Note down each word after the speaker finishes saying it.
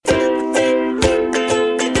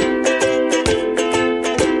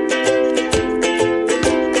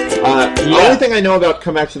The only thing I know about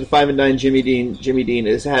Come Back to the 5 and 9 Jimmy Dean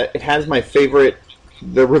is that it has my favorite.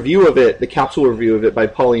 The review of it, the capsule review of it by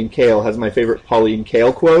Pauline Kael, has my favorite Pauline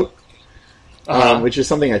Kael quote, which is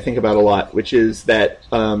something I think about a lot. Which is that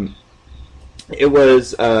it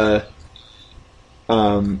was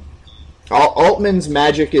Altman's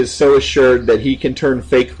magic is so assured that he can turn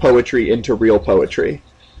fake poetry into real poetry.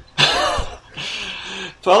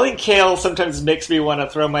 Pauline Kael sometimes makes me want to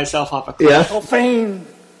throw myself off a cliff. Yeah. Profane.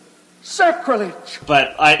 Sacrilege.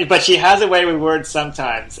 But she has a way with words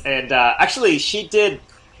sometimes. And actually, she did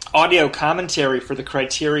audio commentary for the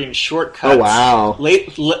Criterion Shortcuts. Oh, wow.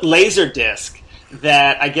 Laserdisc.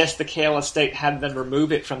 That I guess the Kael estate had them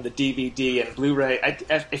remove it from the DVD and Blu-ray.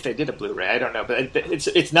 If they did a Blu-ray, I don't know, but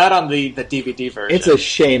it's not on the DVD version. It's a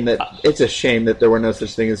shame that there were no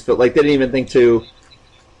such thing as film. Like, they didn't even think to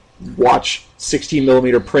watch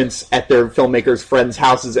 16mm prints at their filmmakers' friends'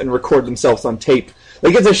 houses and record themselves on tape.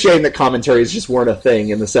 Like, it's a shame that commentaries just weren't a thing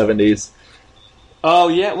in the 70s. Oh,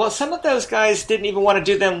 yeah. Well, some of those guys didn't even want to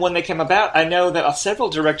do them when they came about. I know that several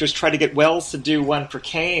directors tried to get Wells to do one for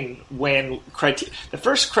Kane when the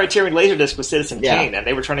first Criterion Laserdisc was Citizen Kane, and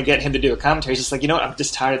they were trying to get him to do a commentary. He's just like, you know what, I'm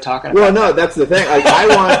just tired of talking about that. That's the thing. Like,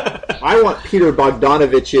 I want Peter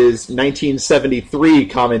Bogdanovich's 1973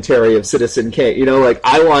 commentary of Citizen Kane. You know, like,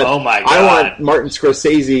 I want Martin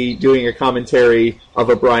Scorsese doing a commentary of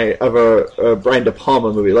a Brian De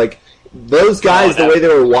Palma movie. Like, those guys, the way they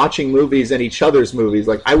were watching movies and each other's movies,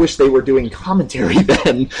 like, I wish they were doing commentary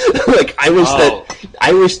then. Like, I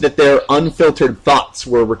wish that their unfiltered thoughts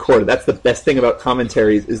were recorded. That's the best thing about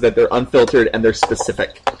commentaries, is that they're unfiltered and they're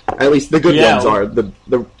specific. At least the good ones are. The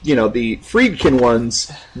Friedkin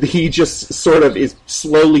ones, he just sort of is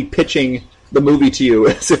slowly pitching the movie to you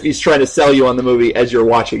as if he's trying to sell you on the movie as you're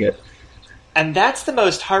watching it. And that's the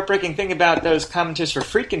most heartbreaking thing about those commentaries for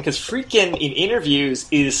Friedkin, because Friedkin in interviews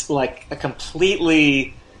is like a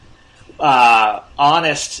completely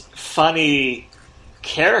honest, funny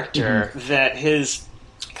character, that his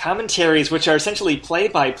commentaries, which are essentially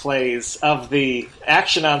play-by-plays of the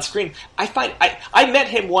action on screen, I met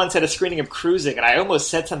him once at a screening of Cruising, and I almost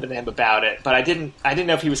said something to him about it, but I didn't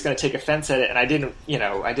know if he was going to take offense at it, and I didn't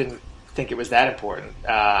think it was that important.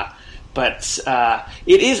 But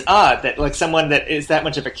it is odd that, like, someone that is that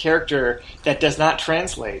much of a character that does not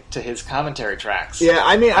translate to his commentary tracks. Yeah,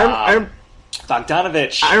 I mean,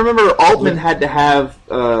 Bogdanovich. I remember Altman had to have,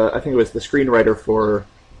 I think it was the screenwriter for.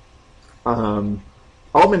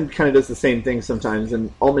 Altman kind of does the same thing sometimes,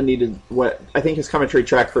 and Altman needed I think his commentary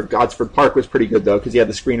track for Gosford Park was pretty good, though, because he had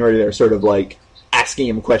the screenwriter there sort of, like, asking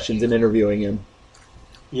him questions and interviewing him.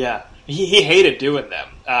 Yeah. He hated doing them.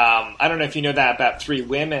 I don't know if you know that about Three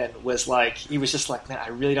Women. Was like, he was just like, man, I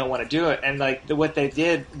really don't want to do it. And like what they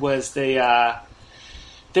did was they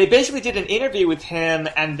basically did an interview with him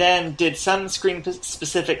and then did some screen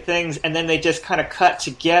specific things, and then they just kind of cut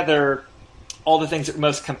together all the things that were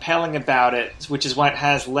most compelling about it, which is why it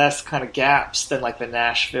has less kind of gaps than like the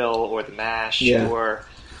Nashville or the MASH or.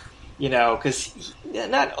 You know, because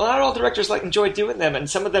not all directors enjoy doing them, and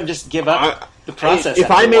some of them just give up the process. If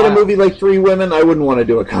I made a movie like Three Women, I wouldn't want to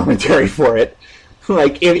do a commentary for it.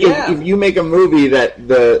 Like, if you make a movie that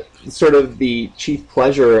the sort of the chief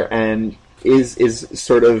pleasure and is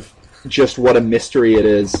sort of just what a mystery it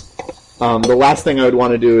is, the last thing I would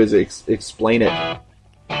want to do is explain it.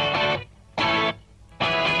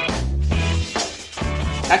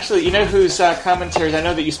 Actually, you know whose commentaries, I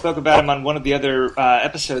know that you spoke about him on one of the other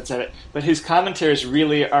episodes of it, but whose commentaries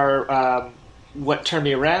really are what turned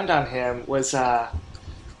me around on him was,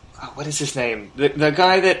 what is his name? The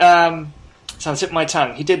guy that, it's on the tip of my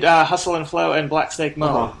tongue. He did Hustle and Flow and Black Snake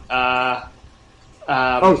Moan.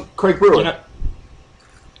 Craig Brewer. You know,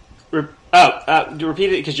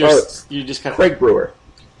 repeat it because you just kind of... Craig Brewer.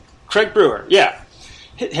 Craig Brewer, yeah.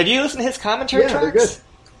 Have you listened to his commentary tracks? They're good.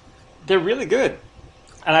 They're really good.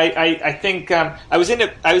 And I think I was in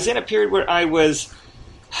a period where I was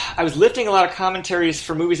lifting a lot of commentaries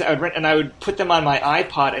for movies that I would rent, and I would put them on my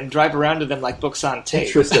iPod and drive around to them like books on tape.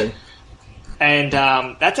 Interesting. And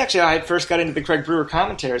that's actually how I first got into the Craig Brewer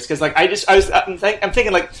commentaries, because like I'm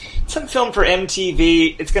thinking like some film for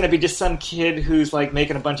MTV. It's going to be just some kid who's like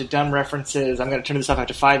making a bunch of dumb references. I'm going to turn this off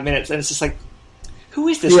after 5 minutes, and it's just like, who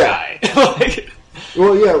is this guy?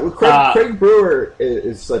 Craig Brewer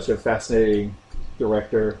is such a fascinating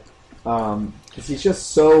director, because he's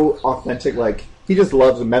just so authentic. Like, he just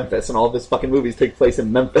loves Memphis, and all of his fucking movies take place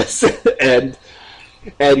in Memphis, and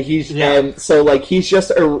so like he's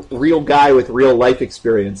just a real guy with real life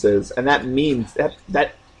experiences, and that means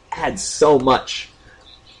that adds so much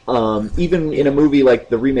even in a movie like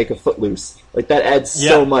the remake of Footloose. Like, that adds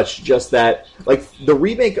so much, just that. Like, the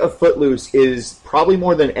remake of Footloose is probably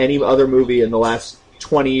more than any other movie in the last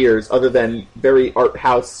 20 years, other than very art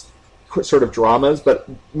house sort of dramas, but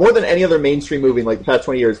more than any other mainstream movie in like the past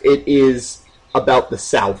 20 years, it is about the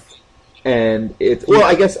South. And it's, well,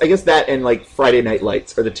 I guess that and like Friday Night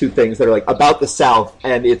Lights are the two things that are like about the South,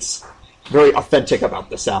 and it's very authentic about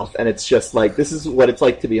the South, and it's just like, this is what it's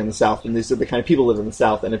like to be in the South, and these are the kind of people who live in the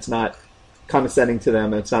South, and it's not condescending to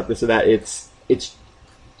them, and it's not this or that, it's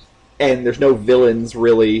and there's no villains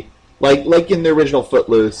really, like in the original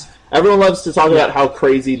Footloose. Everyone loves to talk about how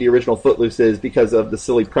crazy the original Footloose is because of the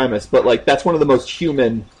silly premise, but like, that's one of the most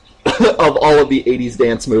human of all of the 80s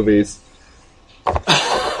dance movies.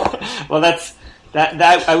 Well, that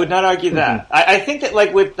I would not argue that. I think that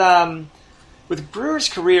like with Brewer's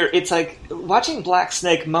career, it's like watching Black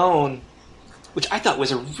Snake Moan, which I thought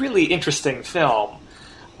was a really interesting film.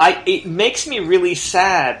 It makes me really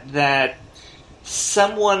sad that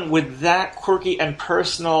someone with that quirky and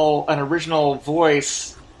personal, an original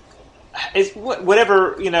voice is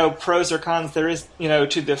whatever, pros or cons there is,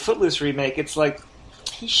 to the Footloose remake. It's like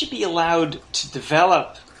he should be allowed to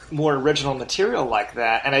develop more original material like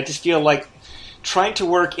that. And I just feel like trying to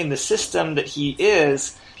work in the system that he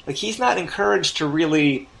is, like, he's not encouraged to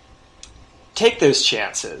really take those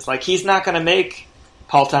chances. Like, he's not going to make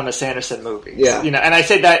Paul Thomas Anderson movies. Yeah. And I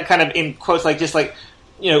say that kind of in quotes, like, just like,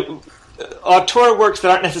 auteur works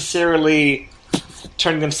that aren't necessarily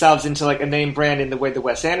turning themselves into like a name brand in the way that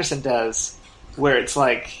Wes Anderson does, where it's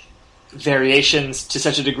like variations to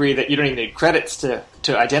such a degree that you don't even need credits to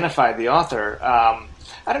identify the author.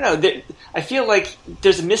 I don't know. I feel like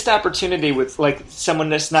there's a missed opportunity with like someone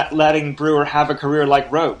that's not letting Brewer have a career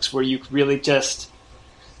like Rogues, where you really just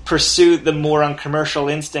pursue the more uncommercial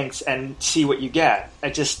instincts and see what you get. I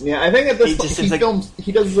think at this point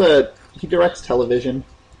he directs television,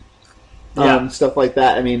 stuff like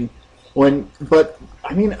that. I mean,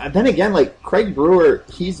 then again, like Craig Brewer,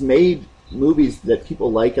 he's made movies that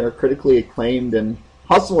people like and are critically acclaimed, and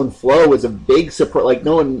Hustle and Flow was a big surprise.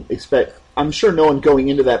 Like, I'm sure no one going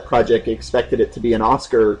into that project expected it to be an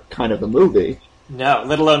Oscar kind of a movie. No,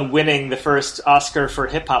 let alone winning the first Oscar for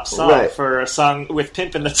hip-hop song, for a song with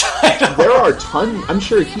Pimp in the title. There are tons. I'm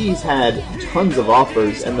sure he's had tons of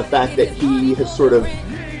offers, and the fact that he has sort of,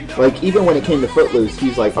 like, even when it came to Footloose,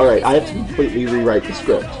 he's like, all right, I have to completely rewrite the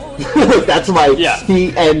script. That's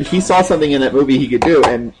he saw something in that movie he could do,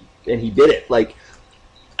 and he did it. Like,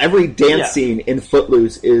 every dance scene in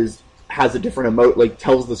Footloose has a different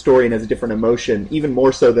tells the story and has a different emotion, even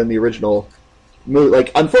more so than the original movie.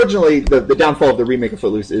 Like, unfortunately, the downfall of the remake of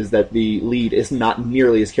Footloose is that the lead is not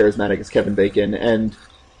nearly as charismatic as Kevin Bacon, and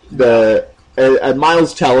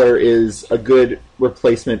Miles Teller is a good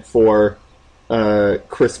replacement for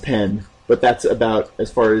Chris Penn, but that's about,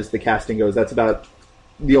 as far as the casting goes, that's about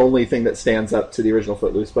the only thing that stands up to the original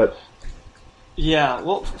Footloose. But yeah,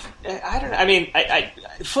 well, I don't know. I mean,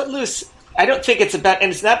 Footloose, I don't think it's about,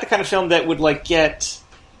 and it's not the kind of film that would like get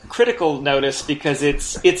critical notice because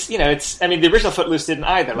it's I mean, the original Footloose didn't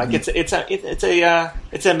either. Like,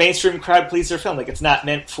 it's a mainstream crowd pleaser film. Like, it's not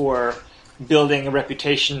meant for building a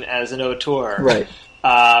reputation as an auteur. Right.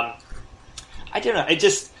 I don't know.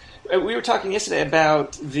 We were talking yesterday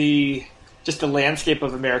about the landscape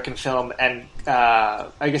of American film, and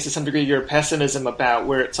I guess to some degree your pessimism about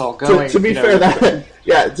where it's all going. To be fair,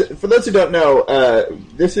 for those who don't know,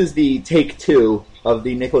 this is the take 2 of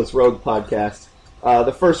the Nicholas Roeg podcast.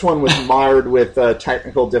 The first one was marred with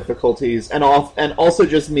technical difficulties, and also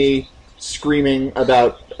just me screaming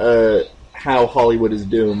about how Hollywood is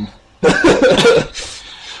doomed.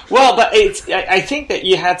 Well, but I think that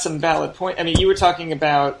you had some valid point. I mean, you were talking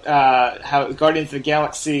about how Guardians of the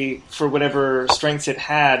Galaxy, for whatever strengths it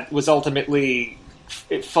had, was ultimately,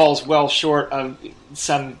 it falls well short of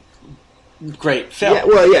some great film.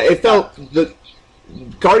 It felt the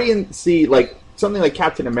Guardians, like something like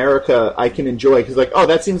Captain America, I can enjoy because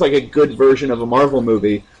that seems like a good version of a Marvel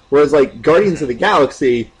movie. Whereas like Guardians of the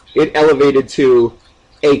Galaxy, it elevated to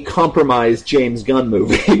a compromised James Gunn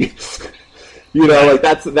movie. Like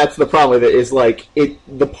that's the problem with it, is like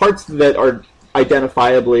the parts that are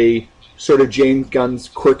identifiably sort of James Gunn's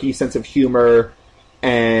quirky sense of humor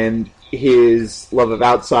and his love of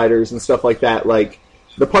outsiders and stuff like that, like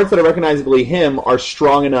the parts that are recognizably him are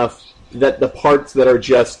strong enough that the parts that are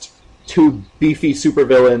just two beefy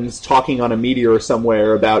supervillains talking on a meteor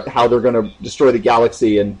somewhere about how they're going to destroy the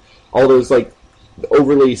galaxy and all those like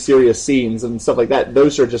overly serious scenes and stuff like that,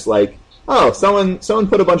 those are just like, oh, someone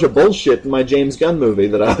put a bunch of bullshit in my James Gunn movie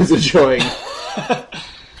that I was enjoying.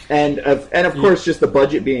 and of course, just the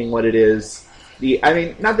budget being what it is,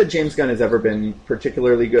 not that James Gunn has ever been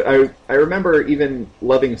particularly good. I remember even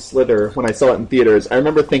loving Slither when I saw it in theaters. I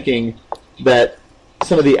remember thinking that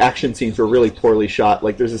some of the action scenes were really poorly shot.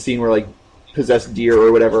 Like, there's a scene where, like, possessed deer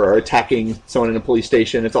or whatever are attacking someone in a police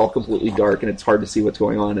station. It's all completely dark, and it's hard to see what's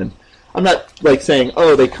going on. And I'm not, like, saying,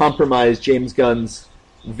 oh, they compromised James Gunn's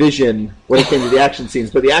vision when it came to the action scenes,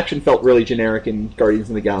 but the action felt really generic in Guardians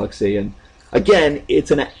of the Galaxy. And, again, it's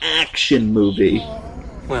an action movie.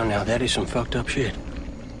 Well, now, that is some fucked up shit.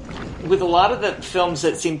 With a lot of the films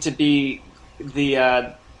that seem to be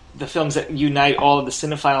the films that unite all of the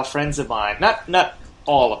cinephile friends of mine, not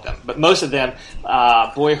all of them, but most of them,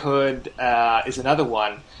 Boyhood is another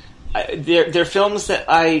one. They're films that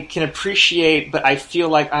I can appreciate, but I feel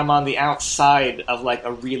like I'm on the outside of like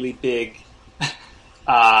a really big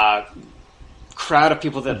crowd of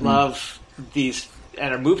people that love these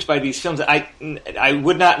and are moved by these films. I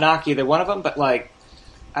would not knock either one of them, but like,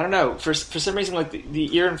 I don't know, for some reason, like the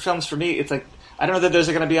year-end films for me, it's like, I don't know that those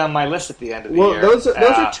are going to be on my list at the end of the year. Well, those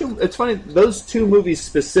are two. It's funny. Those two movies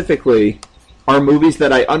specifically are movies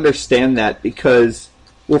that I understand that because,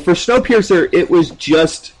 well, for Snowpiercer, it was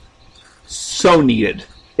just so needed.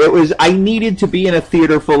 I needed to be in a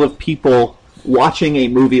theater full of people watching a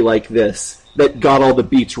movie like this that got all the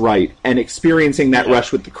beats right and experiencing that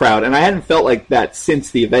rush with the crowd. And I hadn't felt like that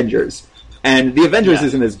since The Avengers. And The Avengers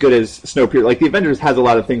isn't as good as Snowpiercer. Like, The Avengers has a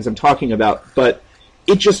lot of things I'm talking about, but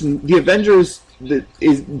The Avengers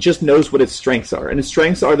just knows what its strengths are. And its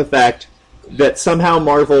strengths are the fact that somehow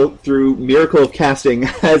Marvel, through miracle of casting,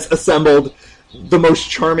 has assembled the most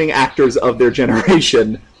charming actors of their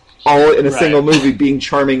generation, all in a single movie, being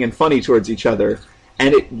charming and funny towards each other.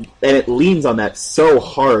 And it leans on that so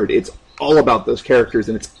hard. It's all about those characters,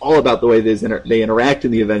 and it's all about the way they interact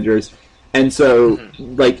in The Avengers. And so,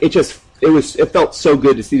 like, it felt so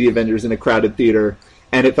good to see The Avengers in a crowded theater,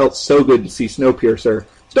 and it felt so good to see Snowpiercer.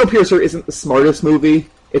 Snowpiercer isn't the smartest movie.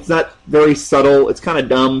 It's not very subtle. It's kind of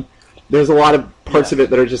dumb. There's a lot of parts of it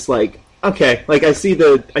that are just like, okay, like I see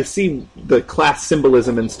the class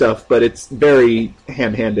symbolism and stuff, but it's very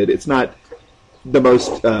ham-handed. It's not the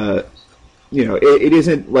most, it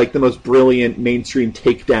isn't like the most brilliant mainstream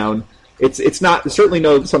takedown. It's not certainly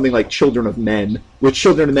no something like Children of Men, which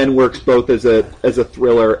Children of Men works both as a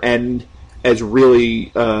thriller and as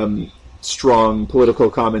really strong political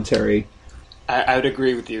commentary. I would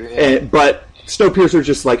agree with you. Yeah. But Snowpiercer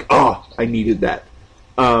just like, I needed that.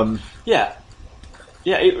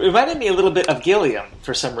 Yeah, it reminded me a little bit of Gilliam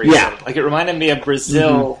for some reason. Yeah. Like, it reminded me of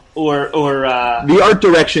Brazil or the art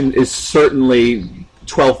direction is certainly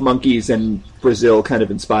 12 Monkeys and Brazil kind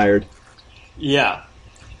of inspired. Yeah.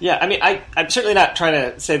 I mean, I'm certainly not trying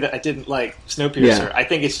to say that I didn't like Snowpiercer. Yeah. I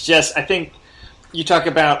think it's just, you talk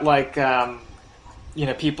about like,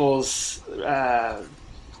 people's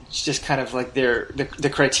just kind of like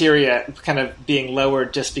the criteria kind of being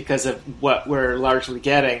lowered just because of what we're largely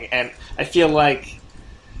getting. And I feel like,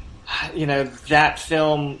 that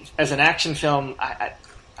film as an action film,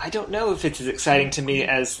 I don't know if it's as exciting to me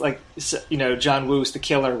as like, John Woo's The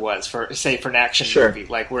Killer was for an action movie,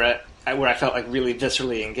 like where I felt like really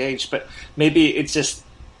viscerally engaged. But maybe it's just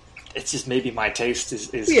maybe my taste is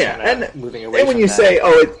kind of moving away. And when from you that. say,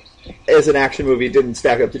 as an action movie, it didn't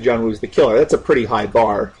stack up to John Woo's The Killer, that's a pretty high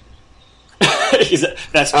bar.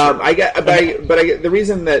 That's true. The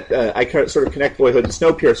reason that I sort of connect Boyhood and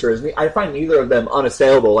Snowpiercer is I find neither of them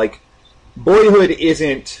unassailable. Like, Boyhood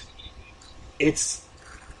isn't. It's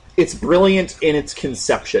brilliant in its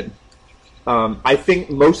conception. I think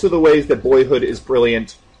most of the ways that Boyhood is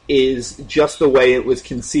brilliant is just the way it was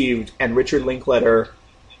conceived, and Richard Linklater,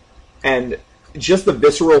 and just the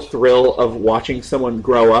visceral thrill of watching someone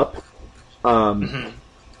grow up.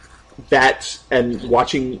 That and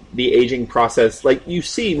watching the aging process, like you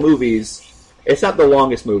see movies, it's not the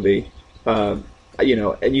longest movie, and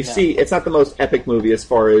you see it's not the most epic movie as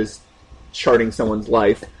far as charting someone's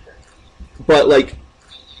life, but like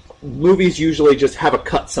movies usually just have a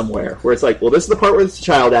cut somewhere where it's like, well, this is the part where it's a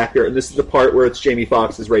child actor, and this is the part where it's Jamie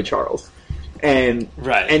Foxx as Ray Charles, and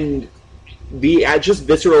the just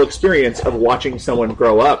visceral experience of watching someone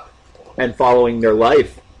grow up and following their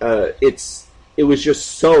life, it was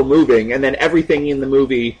just so moving, and then everything in the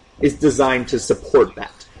movie is designed to support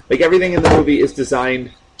that. Like, everything in the movie is designed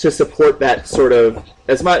to support that sort of...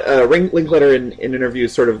 As much Linklater in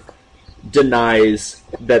interviews sort of denies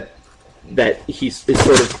that he's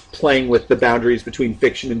sort of playing with the boundaries between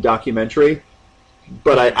fiction and documentary,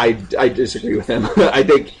 but I disagree with him. I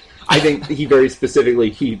think he very specifically,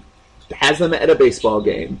 he has them at a baseball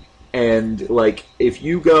game, and, like, if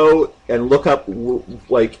you go and look up,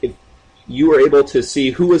 like, if you were able to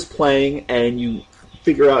see who was playing and you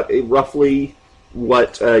figure out roughly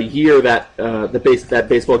what year that that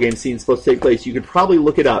baseball game scene is supposed to take place, you could probably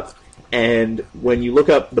look it up. And when you look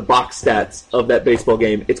up the box stats of that baseball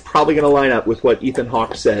game, it's probably going to line up with what Ethan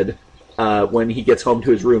Hawke said when he gets home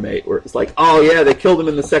to his roommate, where it's like, oh yeah, they killed him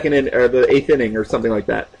in the eighth inning or something like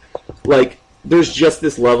that. Like, there's just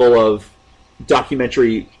this level of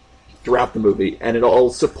documentary throughout the movie, and it all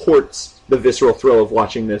supports the visceral thrill of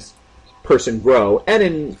watching this person grow,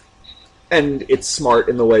 and it's smart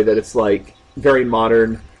in the way that it's like very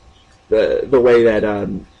modern, the way that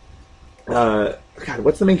God,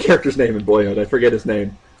 what's the main character's name in Boyhood? I forget his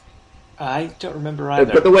name. I don't remember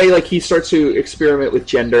either. But the way like he starts to experiment with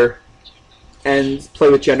gender and play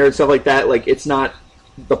with gender and stuff like that, like it's not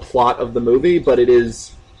the plot of the movie, but it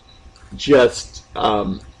is just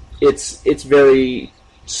it's very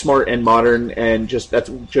smart and modern, and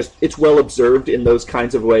it's well observed in those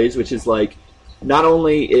kinds of ways, which is like not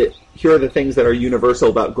only here are the things that are universal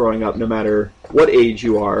about growing up, no matter what age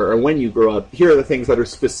you are or when you grow up. Here are the things that are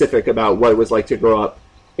specific about what it was like to grow up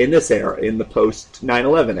in this era, in the post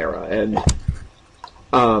 9/11 era, and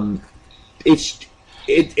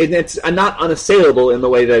it's not unassailable in the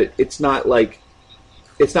way that it's not like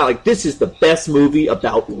this is the best movie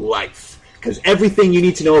about life, because everything you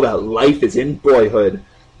need to know about life is in Boyhood,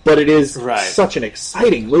 but it is such an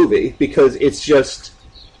exciting movie because it's just.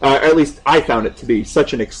 At least I found it to be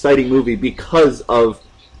such an exciting movie because of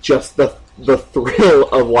just the thrill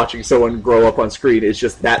of watching someone grow up on screen is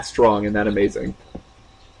just that strong and that amazing.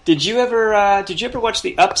 Did you ever watch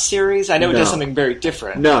the Up series? I know it does something very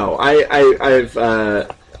different. No, I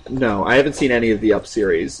haven't seen any of the Up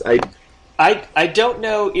series. I don't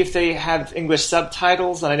know if they have English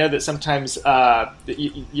subtitles, and I know that sometimes,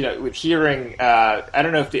 with hearing, I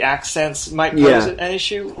don't know if the accents might pose an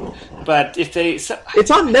issue, but if they... it's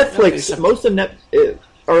on Netflix. Most of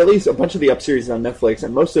or at least a bunch of the Up series is on Netflix,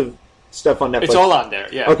 and most of stuff on Netflix... It's all on there,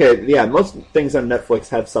 yeah. Okay, yeah, most things on Netflix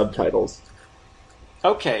have subtitles.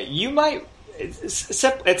 Okay, you might...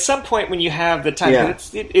 At some point when you have the time,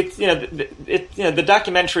 the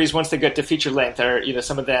documentaries, once they get to feature length, are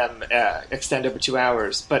some of them extend over 2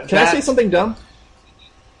 hours. But can I say something dumb?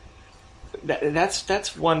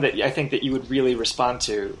 That's one that I think that you would really respond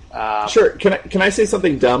to. Sure. Can I say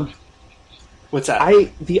something dumb? What's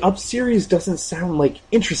that? The Up series doesn't sound like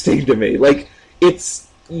interesting to me. Like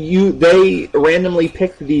they randomly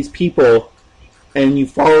pick these people, and you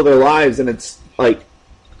follow their lives, and it's like.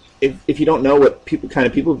 If you don't know what kind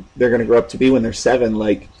of people they're going to grow up to be when they're 7,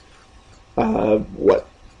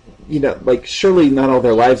 surely not all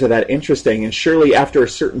their lives are that interesting, and surely after a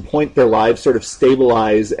certain point their lives sort of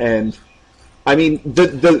stabilize. And I mean,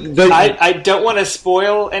 I don't want to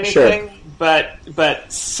spoil anything, sure.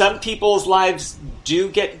 but some people's lives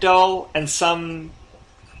do get dull, and some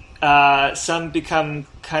become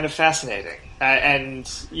kind of fascinating, and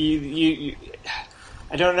you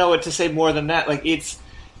I don't know what to say more than that. Like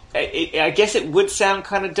I guess it would sound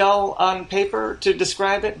kind of dull on paper to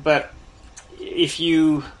describe it, but if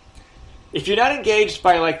you're not engaged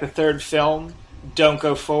by like the third film, don't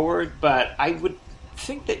go forward. But I would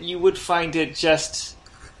think that you would find it just,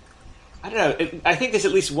 I don't know. I think there's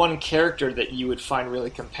at least one character that you would find really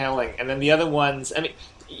compelling, and then the other ones. I mean,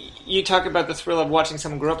 you talk about the thrill of watching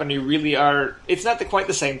someone grow up, and you really are. It's not quite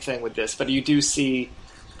the same thing with this, but you do see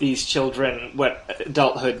these children, what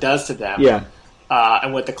adulthood does to them. Yeah.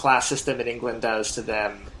 And what the class system in England does to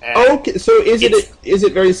them. And okay, so is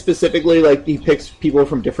it very specifically like he picks people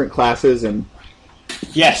from different classes and?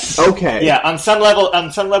 Yes. Okay. Yeah. On some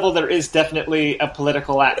level, there is definitely a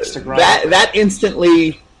political axe to grind. That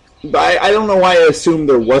instantly, I don't know why I assumed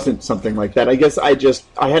there wasn't something like that. I guess I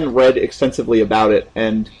hadn't read extensively about it,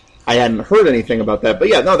 and I hadn't heard anything about that. But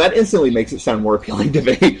yeah, no, that instantly makes it sound more appealing to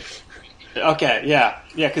me. Okay, yeah,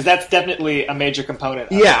 because that's definitely a major component.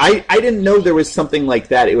 Yeah, I didn't know there was something like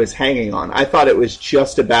that it was hanging on. I thought it was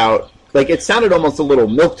just about, like, it sounded almost a little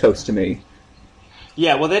milquetoast to me.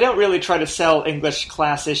 Yeah, well, they don't really try to sell English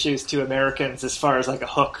class issues to Americans as far as, like, a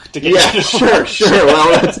hook to get you to sure.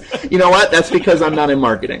 Well, you know what? That's because I'm not in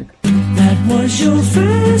marketing. That was your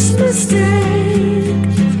first mistake.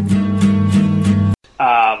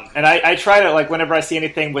 And I try to, like, whenever I see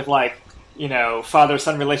anything with, like,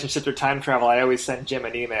 father-son relationships or time travel, I always send Jim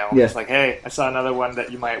an email. Yeah. It's like, hey, I saw another one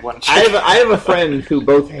that you might want to check. I have a friend who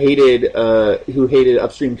both hated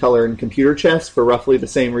Upstream Color and Computer Chess for roughly the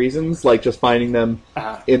same reasons, like just finding them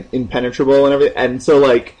impenetrable and everything. And so,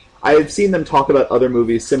 like, I've seen them talk about other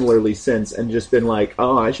movies similarly since, and just been like,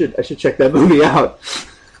 oh, I should check that movie out.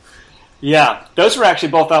 Yeah, those were actually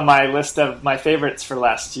both on my list of my favorites for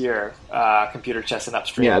last year. Computer Chess and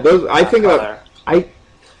Upstream. Yeah, those I think Color. about.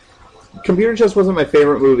 Computer Chess wasn't my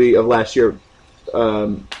favorite movie of last year,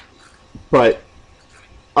 But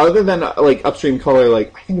other than like Upstream Color,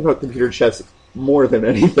 like I think about Computer Chess more than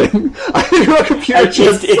anything. I think about Computer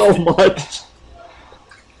Chess so much.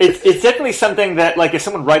 It's definitely something that, like, if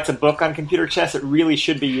someone writes a book on computer chess, it really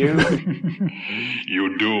should be you.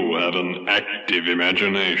 You do have an active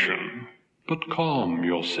imagination. But calm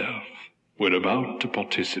yourself. We're about to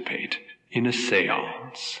participate in a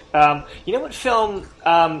seance. You know what film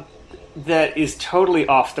that is totally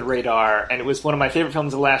off the radar, and it was one of my favorite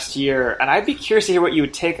films of last year, and I'd be curious to hear what you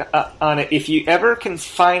would take on it if you ever can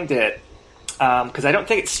find it, because I don't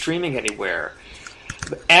think it's streaming anywhere.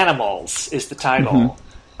 Animals is the title. Mm-hmm.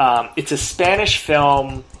 It's a Spanish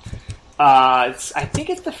film. I think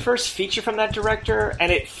it's the first feature from that director,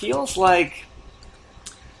 and it feels like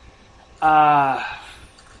a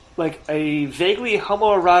vaguely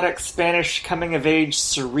homoerotic Spanish coming-of-age,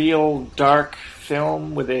 surreal, dark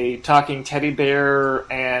film with a talking teddy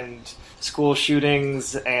bear and school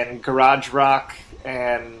shootings and garage rock,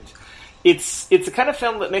 and it's the kind of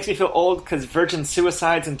film that makes me feel old because Virgin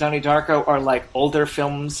Suicides and Donnie Darko are like older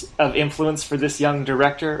films of influence for this young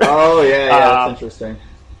director. Oh, yeah, that's interesting.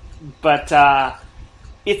 But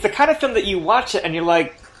it's the kind of film that you watch it and you're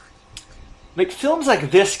like, films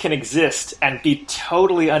like this can exist and be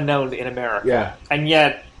totally unknown in America. Yeah. And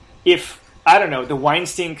yet, if, I don't know, the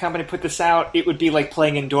Weinstein Company put this out, it would be like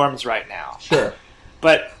playing in dorms right now. Sure.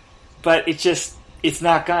 But it's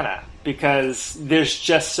not gonna. Because there's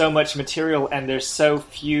just so much material and there's so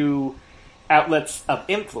few outlets of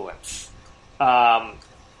influence. And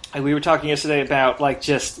we were talking yesterday about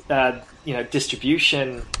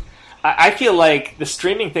distribution. I feel like the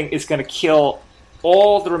streaming thing is going to kill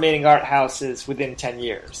all the remaining art houses within 10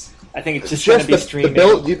 years. I think it's just going to be streaming.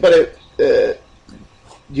 Do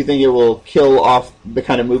you think it will kill off the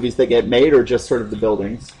kind of movies that get made, or just sort of the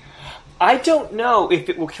buildings? I don't know if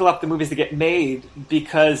it will kill off the movies that get made,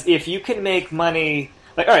 because if you can make money...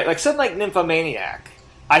 something like Nymphomaniac,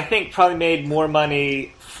 I think probably made more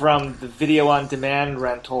money from the video-on-demand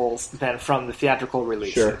rentals than from the theatrical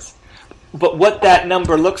releases. Sure. But what that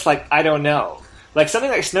number looks like, I don't know. Like,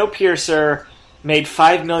 something like Snowpiercer made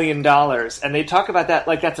 $5 million, and they talk about that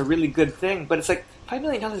like that's a really good thing, but it's like, $5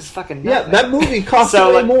 million is fucking nothing. Yeah, that movie costs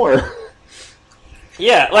way more.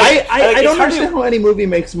 Yeah, I don't understand how any movie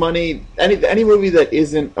makes money. Any movie that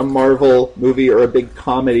isn't a Marvel movie or a big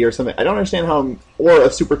comedy or something. I don't understand how, or a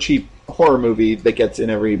super cheap horror movie that gets in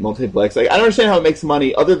every multiplex. I don't understand how it makes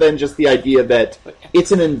money, other than just the idea that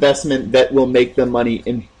it's an investment that will make them money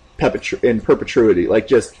in perpetuity.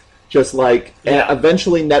 Eventually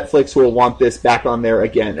Netflix will want this back on there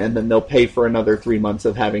again, and then they'll pay for another 3 months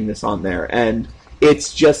of having this on there, and.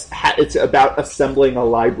 It's about assembling a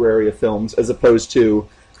library of films as opposed to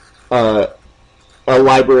a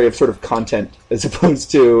library of sort of content, as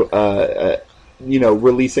opposed to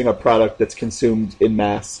releasing a product that's consumed in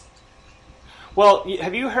mass. Well,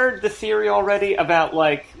 have you heard the theory already about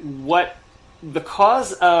what the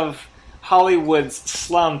cause of Hollywood's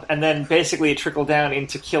slump, and then basically it trickled down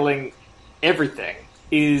into killing everything,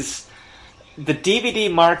 is the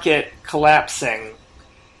DVD market collapsing.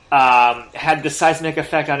 Had the seismic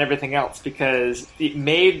effect on everything else, because it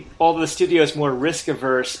made all the studios more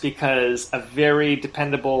risk-averse, because a very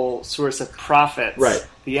dependable source of profits, right,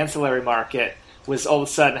 the ancillary market, was all of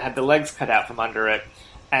a sudden had the legs cut out from under it.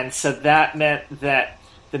 And so that meant that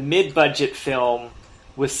the mid-budget film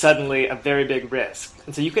was suddenly a very big risk.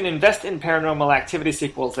 And so you can invest in Paranormal Activity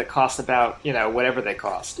sequels that cost about, whatever they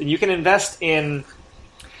cost. And you can invest in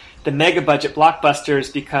the mega-budget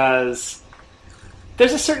blockbusters because...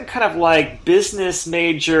 there's a certain kind of business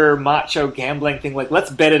major macho gambling thing, let's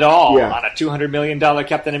bet it all on a $200 million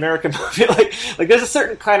Captain America movie. There's a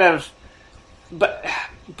certain kind of, but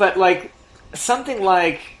something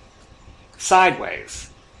like Sideways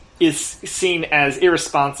is seen as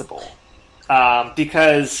irresponsible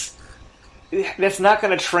because that's not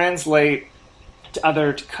going to translate to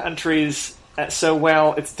other countries so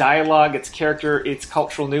well. Its dialogue, its character, its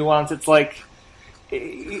cultural nuance.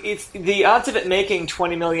 It's the odds of it making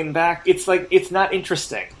 $20 million back. It's not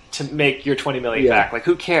interesting to make your $20 million back.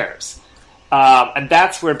 Who cares? And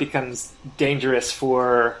that's where it becomes dangerous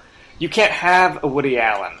for. You can't have a Woody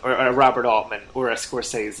Allen or a Robert Altman or a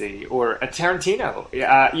Scorsese or a Tarantino.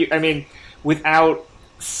 Without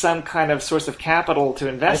some kind of source of capital to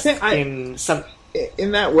invest in some.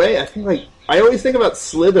 In that way, I think I always think about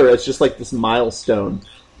Slither as just this milestone.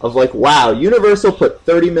 Of wow, Universal put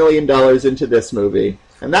 $30 million into this movie.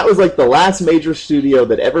 And that was the last major studio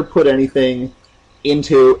that ever put anything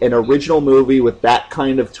into an original movie with that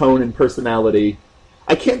kind of tone and personality.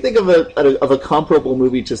 I can't think of a comparable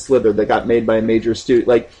movie to Slither that got made by a major studio.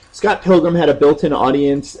 Like, Scott Pilgrim had a built-in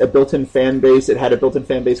audience, a built-in fan base. It had a built-in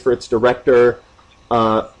fan base for its director.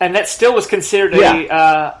 And that still was considered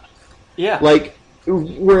Like,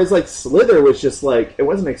 whereas, like, Slither was just, like, it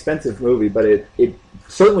wasn't an expensive movie, but it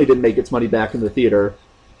certainly didn't make its money back in the theater.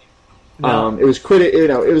 No. It was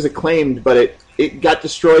it was acclaimed, but it got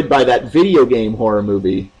destroyed by that video game horror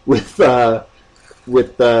movie with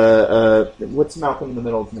what's Malcolm in the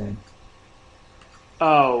Middle's name?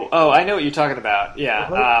 Oh, I know what you're talking about.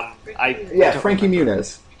 Yeah, Frankie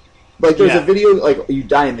Muniz. Like, there's a video, like, you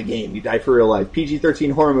die in the game, you die for real life.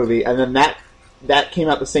 PG-13 horror movie, and then that came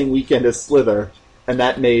out the same weekend as Slither, and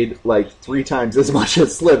that made, like, 3 times as much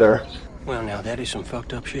as Slither. Well, now, that is some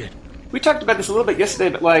fucked up shit. We talked about this a little bit yesterday,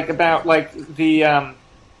 but, like, about, like, the,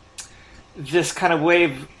 this kind of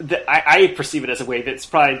wave, that I perceive it as a wave, it's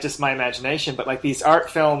probably just my imagination, but, like, these art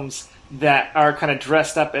films that are kind of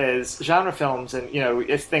dressed up as genre films, and, you know,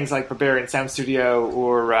 it's things like Barbarian Sound Studio,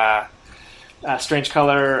 or, Strange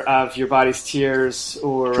Color of Your Body's Tears,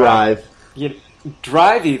 or Drive.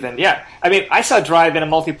 Drive, even, yeah. I mean, I saw Drive in a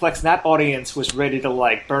multiplex, and that audience was ready to,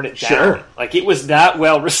 like, burn it down. Sure. Like, it was not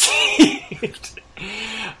well received.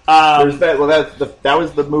 That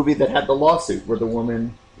was the movie that had the lawsuit where the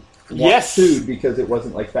woman sued because it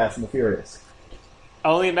wasn't like Fast and the Furious.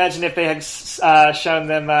 Only imagine if they had shown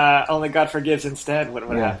them Only God Forgives instead, what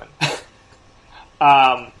would happen.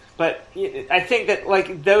 But I think that,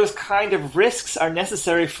 like, those kind of risks are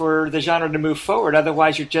necessary for the genre to move forward.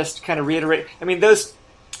 Otherwise, you're just kind of reiterating. I mean,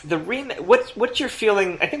 what's your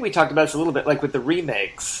feeling? I think we talked about this a little bit, like with the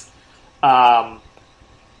remakes.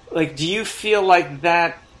 Like, do you feel like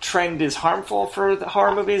that trend is harmful for the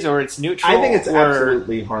horror movies, or it's neutral? I think it's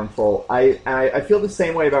absolutely harmful. I feel the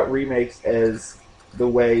same way about remakes as the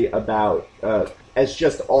way about as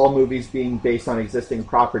just all movies being based on existing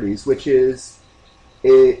properties, which is,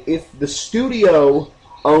 if the studio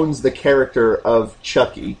owns the character of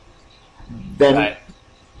Chucky, then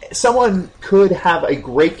someone could have a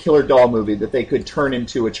great killer doll movie that they could turn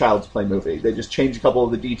into a Child's Play movie. They just change a couple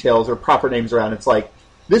of the details or proper names around. It's like,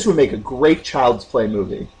 this would make a great Child's Play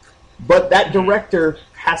movie. But that director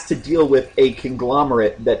has to deal with a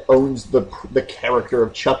conglomerate that owns the character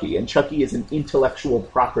of Chucky, and Chucky is an intellectual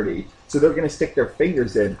property, so they're going to stick their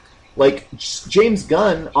fingers in. Like, James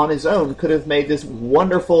Gunn, on his own, could have made this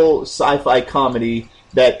wonderful sci-fi comedy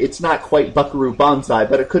that it's not quite Buckaroo Banzai,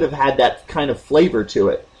 but it could have had that kind of flavor to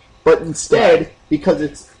it. But instead,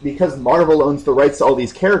 because Marvel owns the rights to all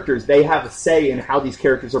these characters, they have a say in how these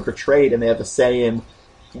characters are portrayed, and they have a say in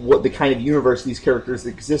what the kind of universe these characters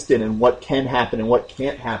exist in, and what can happen and what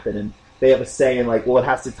can't happen, and they have a say in, like, well, it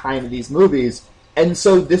has to tie into these movies. And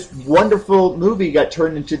so this wonderful movie got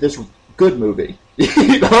turned into this good movie.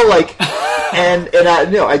 You know, like, and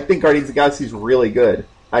I think Guardians of the Galaxy is really good.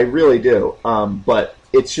 I really do. But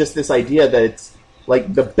it's just this idea that it's,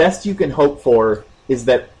 like, the best you can hope for is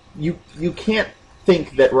that you can't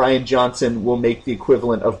think that Rian Johnson will make the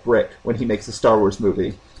equivalent of Brick when he makes a Star Wars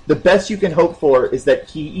movie. The best you can hope for is that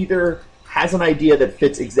he either has an idea that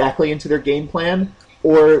fits exactly into their game plan,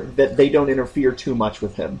 or that they don't interfere too much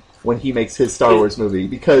with him when he makes his Star Wars movie.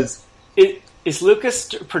 Because is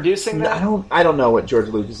Lucas producing that? I don't know what George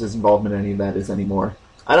Lucas's involvement in any of that is anymore.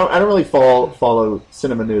 I don't really follow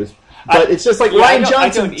cinema news, but it's just like Rian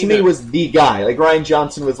Johnson to me was the guy. Like, Rian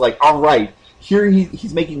Johnson was like, all right, here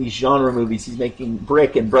he's making these genre movies. He's making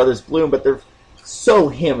Brick and Brothers Bloom, but they're so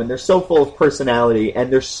him, and they're so full of personality,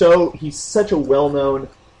 and he's such a well-known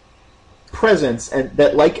presence, and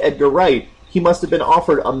that, like Edgar Wright, he must have been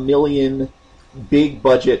offered a million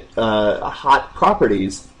big-budget, hot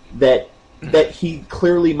properties that he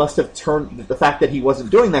clearly must have turned. The fact that he wasn't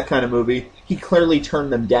doing that kind of movie, he clearly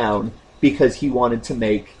turned them down because he wanted to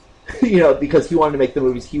make, because he wanted to make the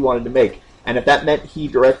movies he wanted to make. And if that meant he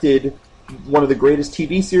directed one of the greatest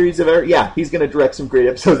TV series of ever, he's going to direct some great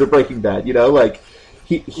episodes of Breaking Bad. Like,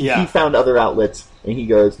 he found other outlets, and he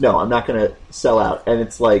goes, no, I'm not going to sell out. And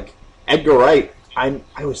it's like, Edgar Wright, I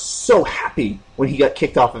was so happy when he got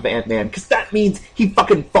kicked off of Ant-Man, because that means he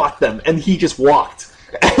fucking fought them, and he just walked.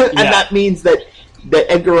 And that means that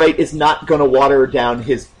Edgar Wright is not going to water down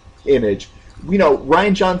his image.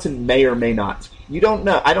 Rian Johnson may or may not. You don't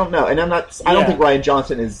know. I don't know. And I don't think Rian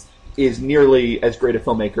Johnson is nearly as great a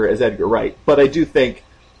filmmaker as Edgar Wright. But I do think,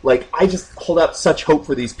 like, I just hold out such hope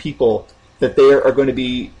for these people that they are going to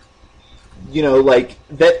be, like,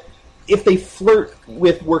 that if they flirt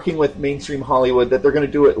with working with mainstream Hollywood, that they're going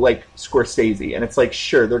to do it like Scorsese. And it's like,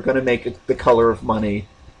 sure, they're going to make The Color of Money,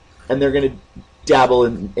 and they're going to dabble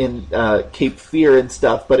in Cape Fear and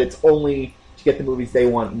stuff, but it's only to get the movies they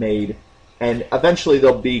want made. and eventually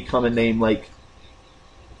they'll become a name like,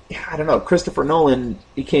 I don't know, Christopher Nolan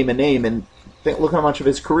became a name, and look how much of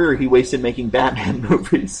his career he wasted making Batman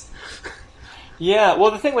movies. Yeah, well,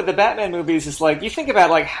 the thing with the Batman movies is, like, you think about,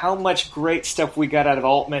 like, how much great stuff we got out of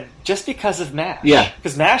Altman just because of MASH. Yeah.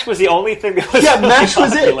 Because MASH was the only thing that was really MASH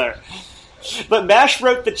popular. Was it. But MASH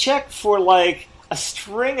wrote the check for, like, a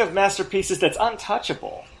string of masterpieces that's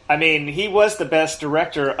untouchable. I mean, he was the best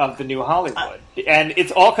director of the new Hollywood. And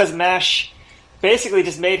it's all because MASH basically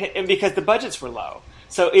just made him, because the budgets were low.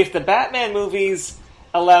 So if the Batman movies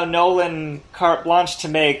allow Nolan carte blanche to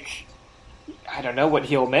make... I don't know what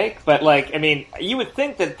he'll make, but, like, I mean, you would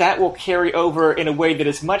think that that will carry over in a way that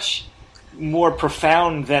is much more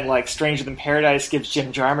profound than, like, Stranger Than Paradise gives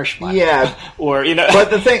Jim Jarmusch money. Yeah. Or, you know, but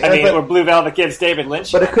the thing, or Blue Velvet gives David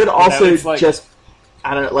Lynch money. But it could also like, just,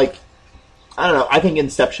 I don't know, I think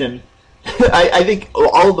Inception, I think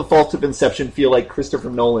all of the faults of Inception feel like Christopher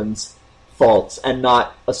Nolan's faults and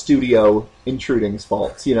not a studio intruding's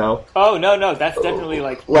faults, you know? Oh, no, that's definitely,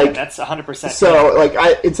 like yeah, that's 100%. So, like,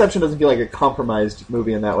 Inception doesn't feel like a compromised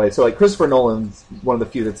movie in that way. So, like, Christopher Nolan's one of the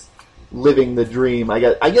few that's living the dream. I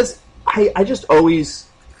guess I just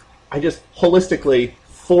holistically,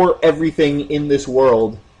 for everything in this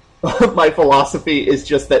world, my philosophy is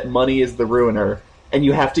just that money is the ruiner, and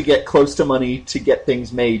you have to get close to money to get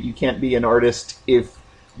things made. You can't be an artist if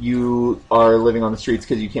you are living on the streets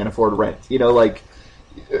because you can't afford rent. You know, like,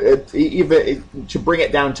 even to bring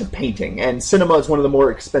it down to painting. And cinema is one of the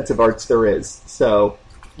more expensive arts there is. So,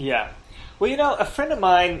 yeah. Well, you know, a friend of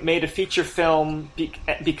mine made a feature film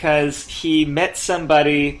because he met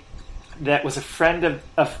somebody that was a friend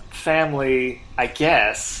of family, I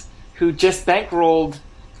guess, who just bankrolled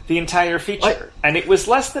the entire feature. And it was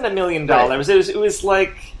less than $1 million. Right. It was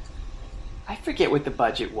like... I forget what the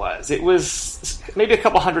budget was. It was maybe a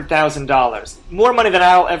couple $100,000. More money than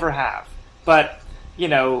I'll ever have. But, you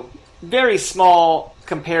know, very small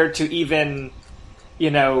compared to even, you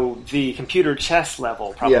know, the computer chess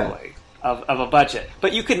level, probably, of a budget.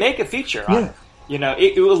 But you could make a feature on it. You know,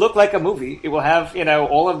 it will look like a movie. It will have, you know,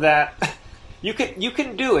 all of that. You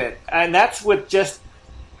can do it. And that's with just,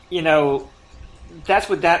 you know... That's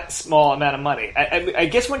with that small amount of money. I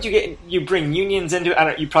guess once you bring unions into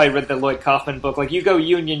it, you probably read the Lloyd Kaufman book. Like, you go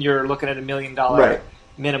union, you're looking at $1 million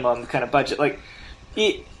minimum kind of budget. Like,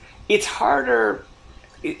 it's harder.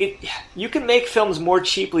 You can make films more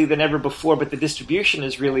cheaply than ever before, but the distribution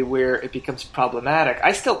is really where it becomes problematic.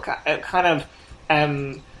 I still kind of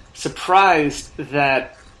am surprised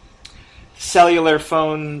that cellular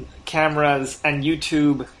phone cameras and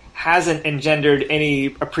YouTube hasn't engendered any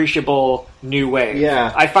appreciable new wave.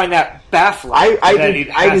 Yeah. I find that baffling.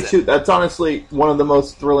 I do too. That's honestly one of the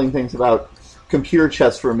most thrilling things about computer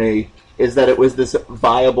chess for me, is that it was this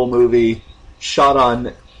viable movie shot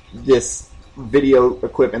on this video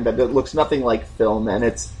equipment that looks nothing like film, and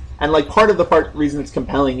like part of the reason it's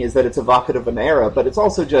compelling is that it's evocative of an era, but it's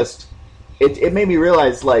also just it made me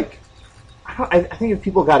realize, like, I think if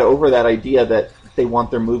people got over that idea that they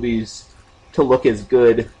want their movies to look as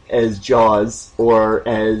good as Jaws or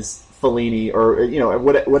as Fellini, or, you know,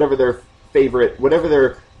 whatever their favorite,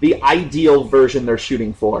 the ideal version they're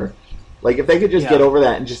shooting for. Like, if they could just get over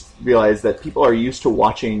that and just realize that people are used to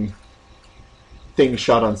watching things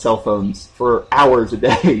shot on cell phones for hours a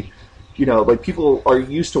day. You know, like, people are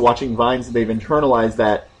used to watching Vines, and they've internalized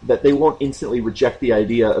that they won't instantly reject the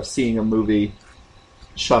idea of seeing a movie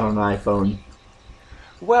shot on an iPhone.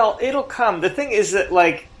 Well, it'll come. The thing is that,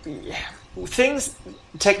 like...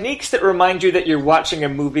 techniques that remind you that you're watching a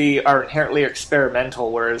movie are inherently experimental,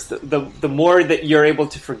 whereas the more that you're able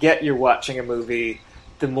to forget you're watching a movie,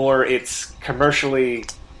 the more it's commercially...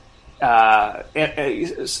 I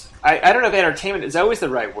don't know if entertainment is always the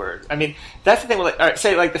right word. I mean, that's the thing with,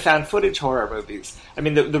 say, like the found footage horror movies. I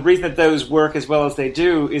mean, the reason that those work as well as they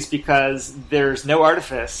do is because there's no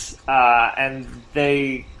artifice, and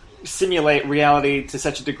they simulate reality to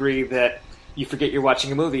such a degree that you forget you're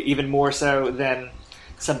watching a movie, even more so than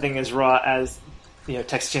something as raw as, you know,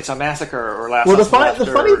 Texas Chainsaw Massacre or Last House Left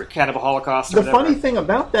or Cannibal Holocaust. The funny thing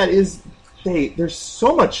about that is there's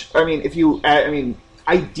so much. I mean,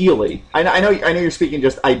 ideally, I know you're speaking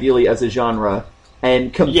just ideally as a genre,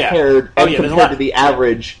 and compared to the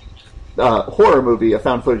average horror movie, a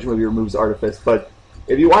found footage movie removes artifice. But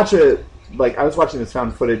if you watch I was watching this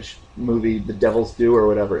found footage movie, The Devil's Due or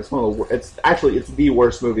whatever. It's it's the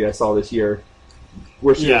worst movie I saw this year.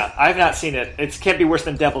 I've not seen it. It can't be worse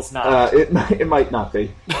than Devil's Knot. It might not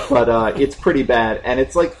be, but it's pretty bad, and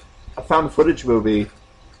it's like a found footage movie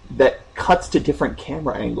that cuts to different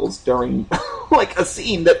camera angles during like a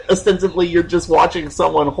scene that ostensibly you're just watching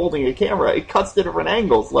someone holding a camera. It cuts to different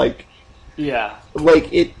angles, like Yeah.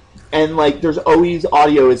 Like, it... And, like, there's always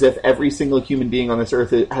audio as if every single human being on this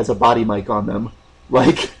earth has a body mic on them.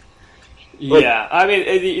 Like... Yeah, I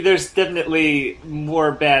mean, there's definitely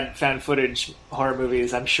more bad found footage horror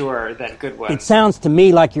movies, I'm sure, than good ones. It sounds to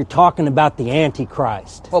me like you're talking about the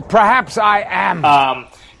Antichrist. Well, perhaps I am.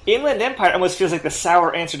 Inland Empire almost feels like the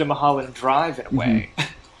sour answer to Mulholland Drive in a way.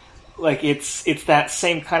 Mm-hmm. Like, it's that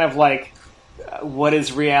same kind of, like, what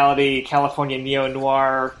is reality, California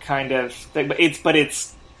neo-noir kind of thing. But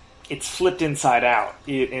it's flipped inside out.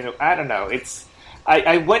 I don't know.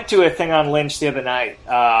 I went to a thing on Lynch the other night,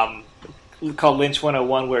 called Lynch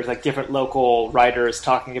 101, where it's like different local writers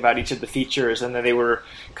talking about each of the features, and then they were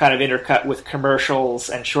kind of intercut with commercials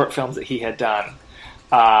and short films that he had done.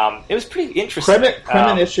 It was pretty interesting.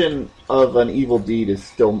 Premonition of an Evil Deed is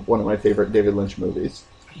still one of my favorite David Lynch movies.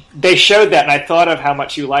 They showed that, and I thought of how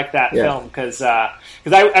much you liked that film, because I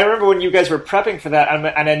remember when you guys were prepping for that,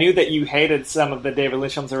 and I knew that you hated some of the David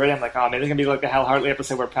Lynch films already. I'm like, oh man, there's going to be like the Hal Hartley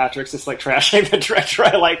episode where Patrick's just like trashing the director.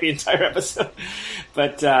 I like the entire episode.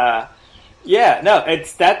 But, yeah, no,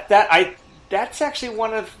 it's that's actually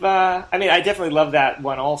one of, I mean, I definitely love that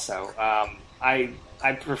one also.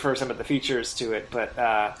 I prefer some of the features to it, but,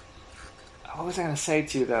 what was I going to say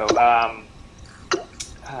to you, though?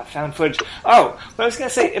 Found footage. Oh, what I was going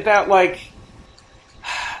to say about, like,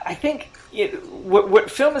 I think what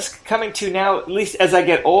film is coming to now, at least as I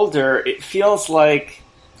get older, it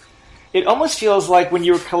almost feels like when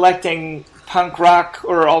you were collecting punk rock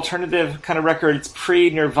or alternative kind of records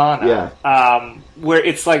pre-Nirvana, where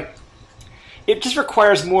it's like, it just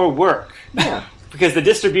requires more work. Yeah. Because the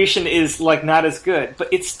distribution is, like, not as good, but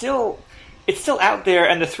it's still out there,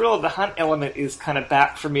 and the thrill of the hunt element is kind of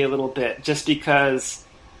back for me a little bit, just because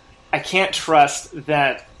I can't trust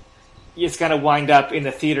that it's going to wind up in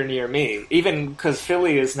the theater near me, even because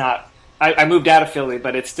Philly is not... I moved out of Philly,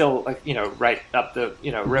 but it's still, like, right up the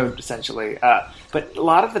road, essentially. But a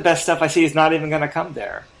lot of the best stuff I see is not even going to come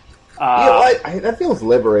there. That feels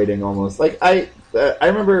liberating, almost. Like, I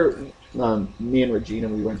remember me and Regina,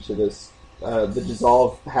 we went to this... the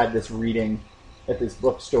Dissolve had this reading at this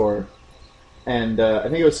bookstore, and I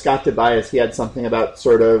think it was Scott Tobias. He had something about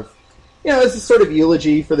sort of... it's a sort of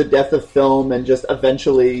eulogy for the death of film, and just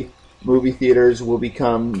eventually movie theaters will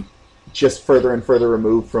become just further and further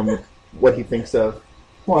removed from what he thinks of.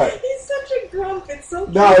 What? He's such a grump. It's so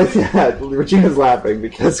cute. No, Regina's laughing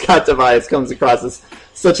because Scott Tobias comes across as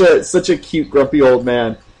such a cute, grumpy old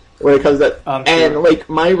man when it comes to that. And like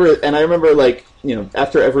and I remember, like,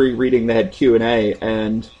 after every reading they had Q&A,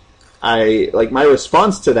 and my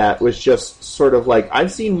response to that was just sort of like,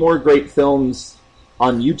 I've seen more great films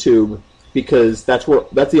on YouTube because that's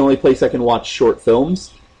the only place I can watch short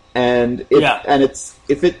films. And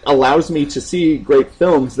if it allows me to see great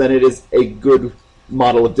films, then it is a good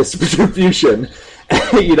model of distribution,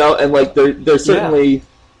 and like there's certainly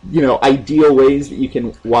ideal ways that you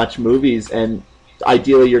can watch movies, and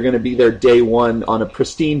ideally you're going to be there day one on a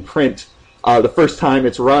pristine print the first time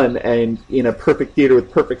it's run, and in a perfect theater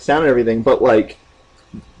with perfect sound and everything. But like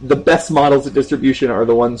the best models of distribution are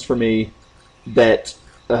the ones for me that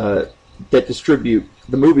distribute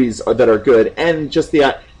the movies that are good, and just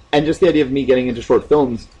the idea of me getting into short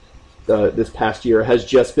films this past year has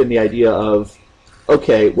just been the idea of,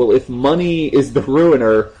 okay, well, if money is the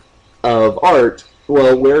ruiner of art,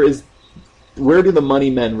 well, where do the money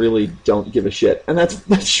men really don't give a shit? And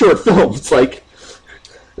that's short films. Like,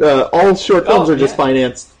 all short films are just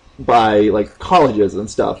financed by, like, colleges and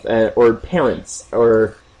stuff, or parents,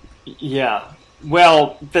 or... Yeah.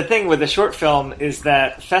 Well, the thing with the short film is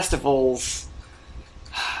that festivals...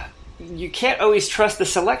 You can't always trust the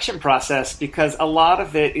selection process, because a lot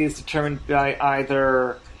of it is determined by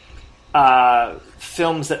either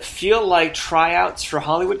films that feel like tryouts for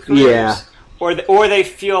Hollywood careers, or they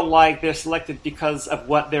feel like they're selected because of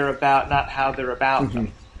what they're about, not how they're about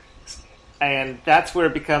them. And that's where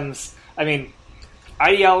it becomes... I mean,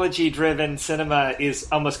 ideology-driven cinema is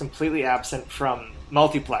almost completely absent from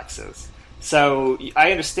multiplexes. So I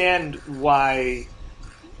understand why...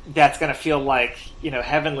 that's going to feel like,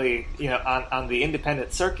 heavenly, on the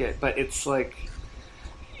independent circuit, but it's like,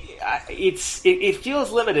 it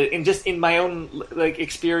feels limited in my own, like,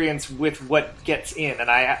 experience with what gets in. And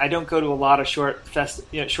I don't go to a lot of short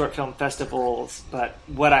film festivals, but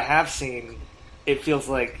what I have seen, it feels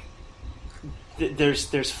like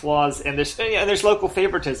there's flaws, and there's local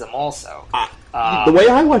favoritism also. The way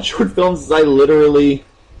I watch short films is I literally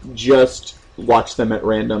just watch them at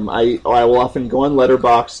random. I will often go on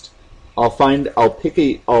Letterboxd. I'll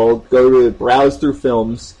go to browse through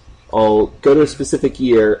films. I'll go to a specific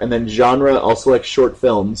year, and then genre, I'll select short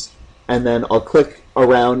films, and then I'll click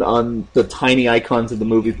around on the tiny icons of the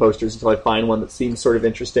movie posters until I find one that seems sort of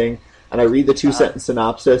interesting, and I read the 2-sentence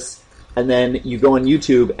synopsis, and then you go on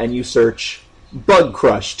YouTube and you search Bug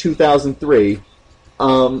Crush 2003,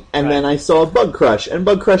 then I saw Bug Crush, and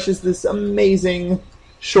Bug Crush is this amazing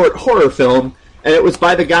short horror film, and it was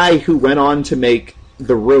by the guy who went on to make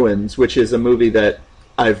The Ruins, which is a movie that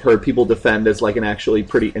I've heard people defend as like an actually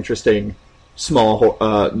pretty interesting small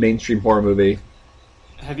mainstream horror movie.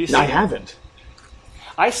 Have you seen it? I haven't.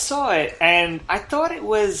 I saw it, and I thought it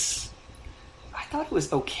was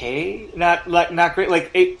okay. Not great.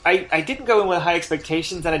 Like I didn't go in with high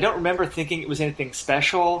expectations, and I don't remember thinking it was anything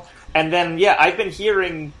special. And then I've been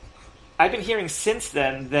hearing since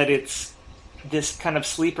then that it's this kind of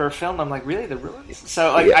sleeper film. I'm like, really, The Ruins?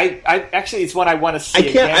 So I actually, it's one I want to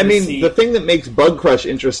see. The thing that makes Bug Crush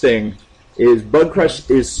interesting is Bug Crush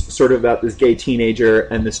is sort of about this gay teenager,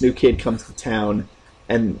 and this new kid comes to town,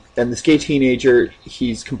 and this gay teenager,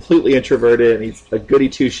 he's completely introverted, and he's a goody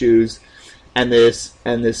two shoes, and this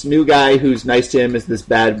new guy who's nice to him is this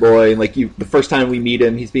bad boy, and the first time we meet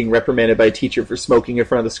him, he's being reprimanded by a teacher for smoking in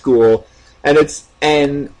front of the school,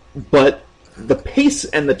 but the pace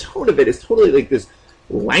and the tone of it is totally like this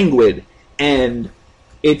languid, and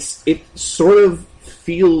it sort of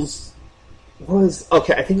feels I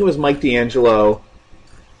think it was Mike D'Angelo.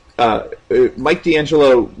 Mike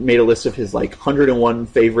D'Angelo made a list of his 101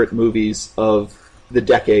 favorite movies of the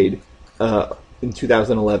decade in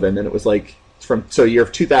 2011, and it was from year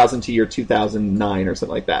 2000 to year 2009 or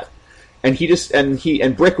something like that. And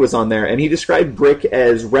and Brick was on there, and he described Brick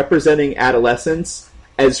as representing adolescence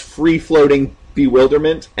as free-floating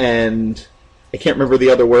bewilderment, and I can't remember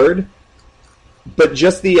the other word, but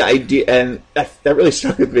just the idea, and that really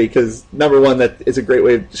struck with me, because number one, that is a great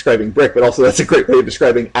way of describing Brick, but also that's a great way of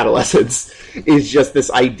describing adolescence, is just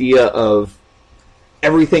this idea of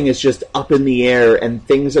everything is just up in the air, and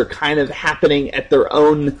things are kind of happening at their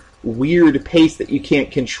own weird pace that you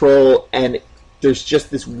can't control, and there's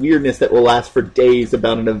just this weirdness that will last for days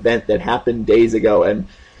about an event that happened days ago, and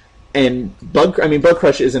Bug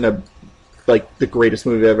Crush isn't the greatest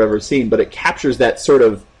movie I've ever seen, but it captures that sort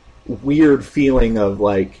of weird feeling of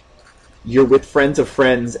you're with friends of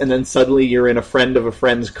friends, and then suddenly you're in a friend of a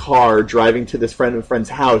friend's car driving to this friend of a friend's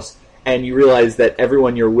house, and you realize that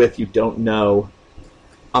everyone you're with you don't know,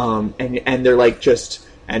 and they're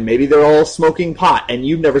and maybe they're all smoking pot, and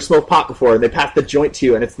you've never smoked pot before, and they pass the joint to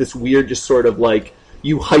you, and it's this weird just sort of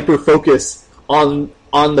you hyper focus on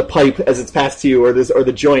the pipe as it's passed to you, or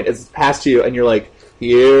the joint as it's passed to you, and you're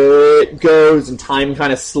here it goes, and time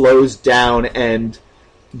kind of slows down, and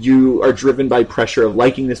you are driven by pressure of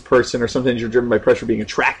liking this person, or sometimes you're driven by pressure of being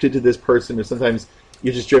attracted to this person, or sometimes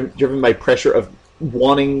you're just driven by pressure of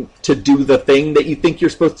wanting to do the thing that you think you're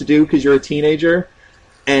supposed to do because you're a teenager,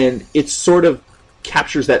 and it sort of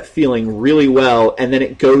captures that feeling really well, and then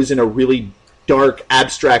it goes in a really dark,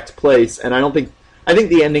 abstract place, and I think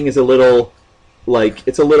the ending is a little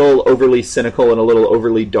it's a little overly cynical and a little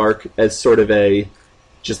overly dark as sort of a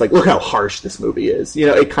just look how harsh this movie is.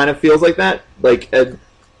 It kind of feels like that.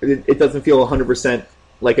 It doesn't feel 100%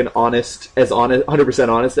 like 100%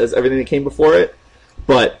 honest as everything that came before it,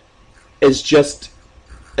 but it's just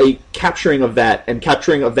a capturing of that, and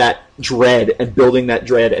capturing of that dread, and building that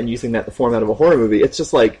dread, and using that in the format of a horror movie. It's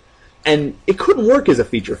just and it couldn't work as a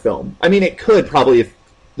feature film. I mean, it could probably if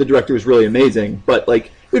the director was really amazing, but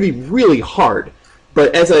it would be really hard.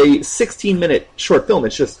 But as a 16-minute short film,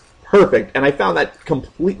 it's just perfect, and I found that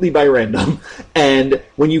completely by random. And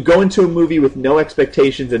when you go into a movie with no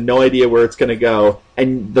expectations and no idea where it's going to go,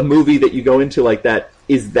 and the movie that you go into like that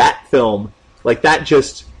is that film,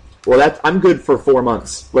 I'm good for 4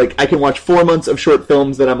 months. I can watch 4 months of short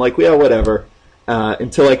films that I'm yeah, whatever,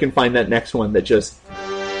 until I can find that next one that just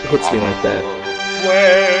hits me like that.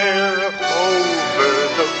 Where over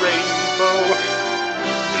the rainbow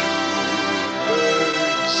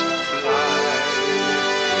birds fly.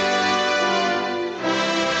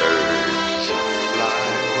 Birds fly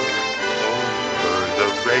over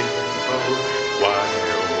the rainbow. Why,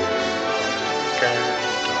 oh, can't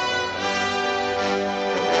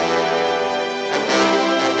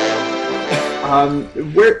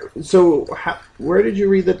where did you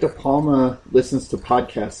read that De Palma listens to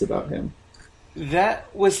podcasts about him? That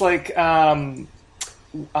was on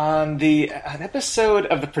an episode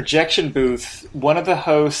of the Projection Booth. One of the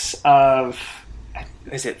hosts of,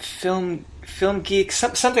 is it Film Geek,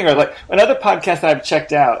 something, or another podcast that I've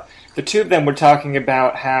checked out. The two of them were talking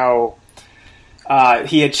about how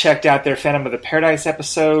he had checked out their Phantom of the Paradise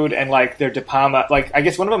episode, and their De Palma, I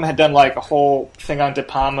guess one of them had done a whole thing on De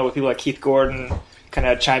Palma with people like Keith Gordon kind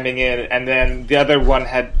of chiming in, and then the other one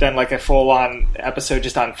had done like a full-on episode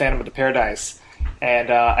just on Phantom of the Paradise. And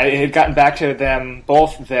I had gotten back to them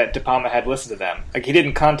both that De Palma had listened to them. Like, he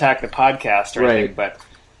didn't contact the podcast or anything, but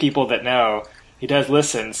people that know, he does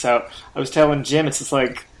listen. So I was telling Jim, it's just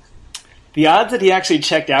like, the odds that he actually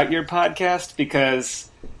checked out your podcast, because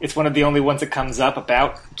it's one of the only ones that comes up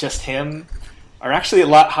about just him, are actually a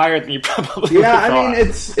lot higher than you probably would have thought. I mean,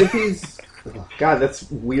 if he's... Oh, God, that's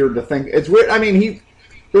weird to think. It's weird. I mean,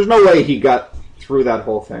 there's no way he got through that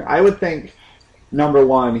whole thing. I would think, number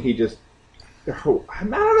one, he just... I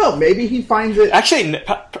don't know. Maybe he finds it... Actually,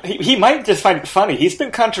 he might just find it funny. He's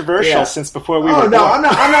been controversial since before we were born.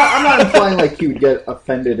 I'm not implying like he would get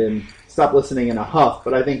offended and stop listening in a huff,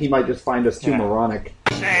 but I think he might just find us too moronic.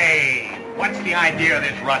 Say, what's the idea of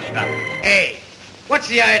this rush stuff? Hey, what's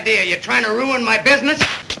the idea? You trying to ruin my business?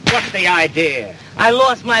 What's the idea? I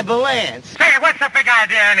lost my balance. Hey, what's the big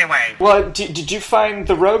idea anyway? Well, did you find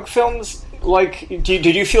the Rogue films... Like, did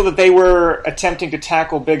you feel that they were attempting to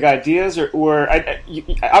tackle big ideas, or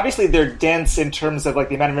obviously they're dense in terms of like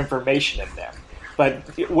the amount of information in them,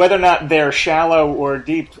 but whether or not they're shallow or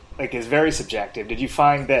deep, like, is very subjective. Did you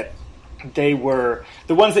find that they were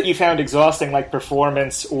the ones that you found exhausting, like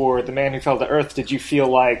Performance or The Man Who Fell to Earth? Did you feel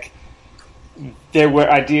like there were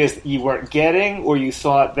ideas that you weren't getting, or you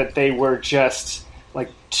thought that they were just like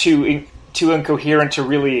too incoherent to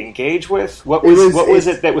really engage with? What was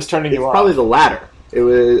it that was turning you off? Probably the latter. It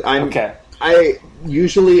was. I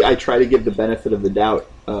usually try to give the benefit of the doubt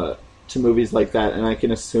to movies like that, and I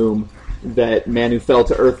can assume that Man Who Fell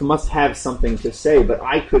to Earth must have something to say, but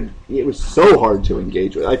it was so hard to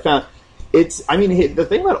engage with. I found the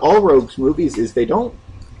thing about all Rogue's movies is they're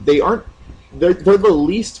the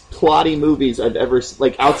least plotty movies I've ever seen,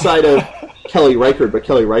 like, outside of Kelly Reichardt, but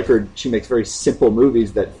Kelly Reichardt, she makes very simple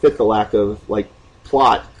movies that fit the lack of, like,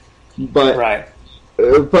 plot. But,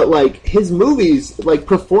 but like, his movies, like,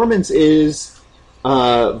 Performance is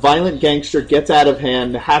violent gangster, gets out of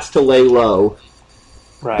hand, has to lay low.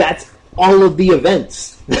 Right. That's all of the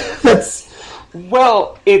events.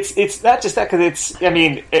 Well, it's not just that, because it's, I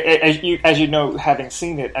mean, as you know, having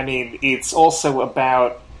seen it, I mean, it's also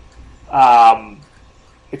about...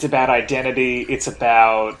 it's about identity. It's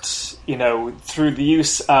about, through the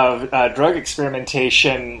use of drug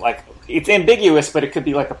experimentation, like, it's ambiguous, but it could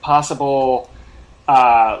be like a possible,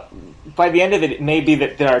 by the end of it, it may be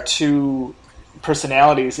that there are two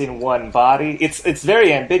personalities in one body. It's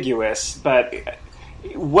very ambiguous, but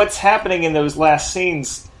what's happening in those last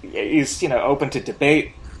scenes is, open to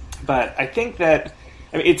debate. But I think that,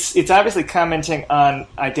 I mean, it's obviously commenting on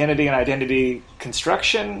identity and identity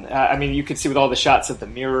construction. I mean, you can see with all the shots of the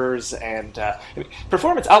mirrors and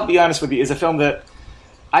Performance, I'll be honest with you, is a film that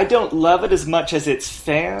I don't love it as much as its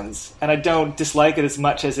fans, and I don't dislike it as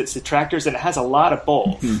much as its detractors, and it has a lot of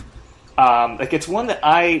both. Like, it's one that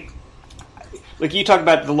like, you talk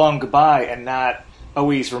about The Long Goodbye and not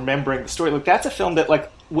always remembering the story. Like, that's a film that,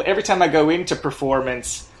 like, every time I go into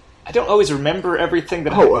Performance, I don't always remember everything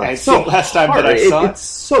that I seen last time that I saw it. It's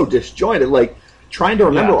so disjointed. Like, trying to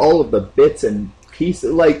remember all of the bits and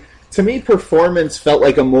pieces. Like, to me, Performance felt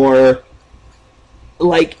like a more...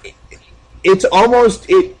 Like, it's almost...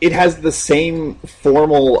 It has the same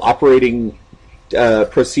formal operating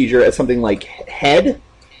procedure as something like Head,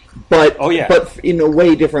 but in a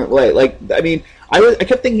way different way. Like, I mean, I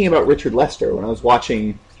kept thinking about Richard Lester when I was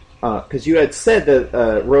watching... Because you had said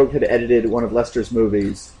that Rogue had edited one of Lester's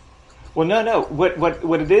movies... Well, no.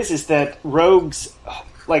 What it is that Rogue's,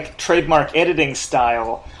 like, trademark editing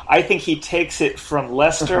style, I think he takes it from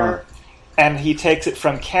Lester, and he takes it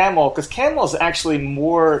from Camel, because Camel is actually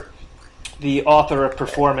more the author of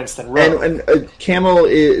Performance than Rogue. And Camel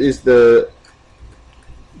is the...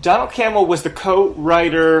 Donald Camel was the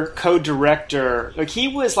co-writer, co-director. Like, he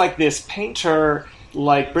was like this painter,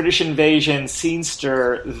 like, British Invasion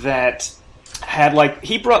scenester that had, like...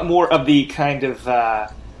 He brought more of the kind of...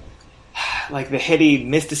 like the heady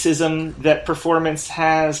mysticism that Performance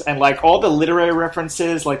has, and like all the literary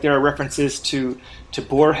references, like there are references to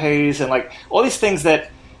Borges and like all these things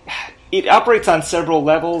that it operates on several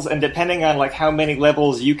levels, and depending on like how many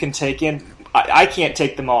levels you can take in, I can't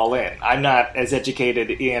take them all in. I'm not as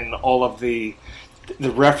educated in all of the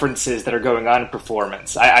references that are going on in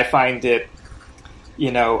Performance. I find it,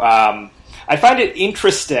 I find it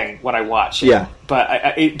interesting when I watch it. Yeah.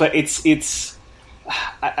 But it's.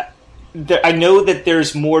 I know that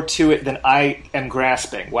there's more to it than I am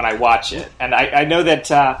grasping when I watch it. And I know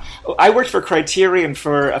that I worked for Criterion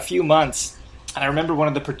for a few months, and I remember one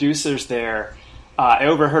of the producers there, I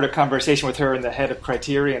overheard a conversation with her and the head of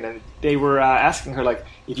Criterion, and they were asking her, like,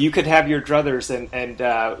 if you could have your druthers and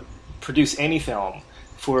produce any film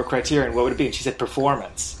for Criterion, what would it be? And she said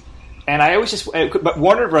performance. And I always but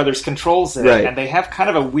Warner Brothers controls it, and they have kind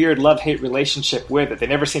of a weird love-hate relationship with it. They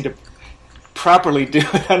never seem to properly do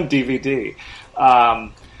it on DVD.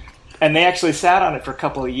 And they actually sat on it for a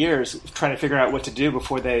couple of years trying to figure out what to do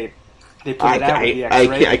before they put it out with the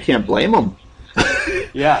X-rated. I can't blame them.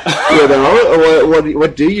 Yeah.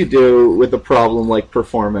 What do you do with a problem like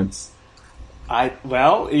performance? I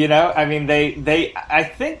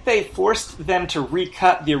think they forced them to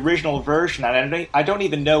recut the original version, and I don't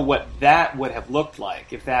even know what that would have looked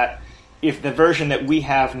like if the version that we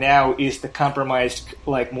have now is the compromised,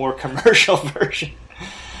 like, more commercial version.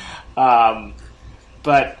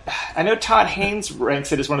 But I know Todd Haynes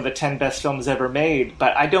ranks it as one of the 10 best films ever made,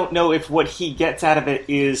 but I don't know if what he gets out of it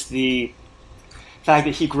is the fact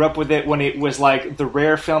that he grew up with it when it was like the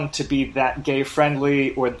rare film to be that gay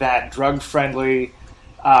friendly or that drug friendly.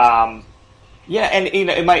 And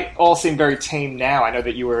it might all seem very tame now. I know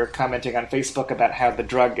that you were commenting on Facebook about how the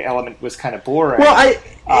drug element was kind of boring. Well,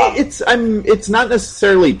 it's not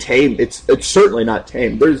necessarily tame. It's certainly not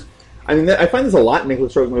tame. I find there's a lot in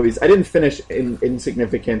Nicholas Roeg movies. I didn't finish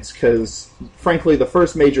Insignificance because, frankly, the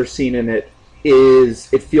first major scene in it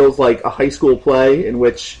feels like a high school play in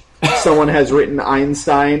which someone has written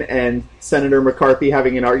Einstein and Senator McCarthy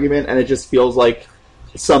having an argument, and it just feels like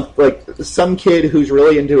some kid who's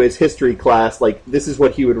really into his history class, like, this is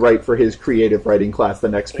what he would write for his creative writing class the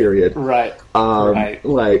next period. Right.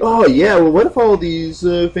 Like, oh yeah, well, what if all these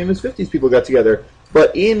famous 50s people got together?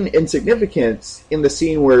 But in Insignificance, in the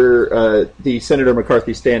scene where the Senator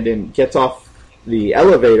McCarthy stand-in gets off the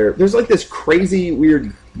elevator, there's like this crazy,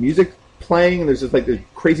 weird music playing, and there's just like this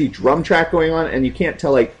crazy drum track going on, and you can't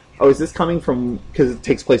tell, like, oh, is this coming from, because it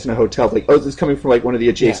takes place in a hotel, like, oh, is this coming from like one of the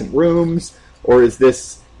adjacent rooms, or is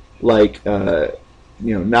this like, not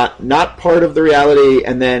part of the reality,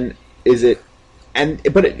 and then is it,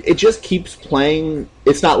 but it just keeps playing.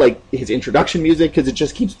 It's not like his introduction music, because it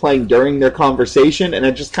just keeps playing during their conversation, and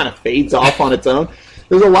it just kind of fades off on its own.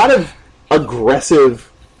 There's a lot of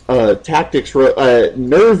aggressive tactics.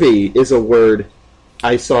 Nervy is a word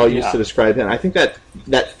I saw used to describe him. I think that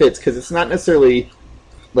fits, because it's not necessarily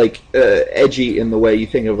like edgy in the way you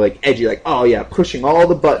think of, like, edgy, like, oh yeah, pushing all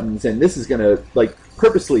the buttons, and this is gonna, like,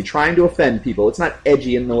 purposely trying to offend people. It's not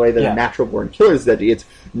edgy in the way that a Natural Born Killer is edgy. It's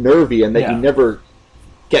nervy, and that you never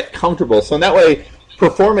get comfortable. So in that way,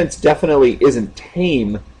 performance definitely isn't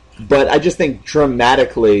tame, but I just think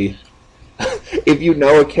dramatically, if you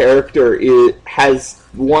know a character has,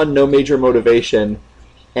 one, no major motivation,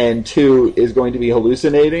 and two, is going to be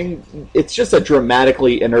hallucinating, it's just a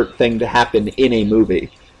dramatically inert thing to happen in a movie.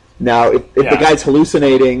 Now, if the guy's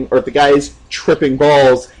hallucinating, or if the guy's tripping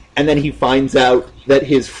balls, and then he finds out that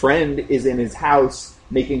his friend is in his house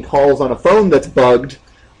making calls on a phone that's bugged,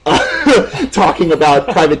 talking about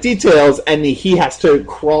private details, and he has to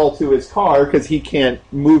crawl to his car because he can't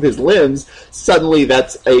move his limbs, suddenly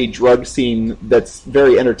that's a drug scene that's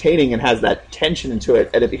very entertaining and has that tension into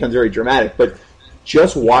it, and it becomes very dramatic. But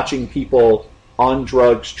just watching people on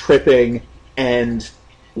drugs, tripping, and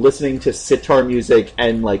listening to sitar music,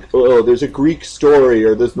 and like, oh, there's a Greek story,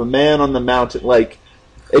 or there's the man on the mountain, like,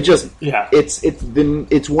 it just,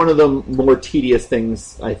 it's one of the more tedious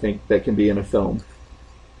things, I think, that can be in a film.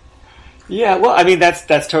 Yeah, well, I mean, that's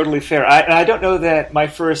totally fair. I don't know that my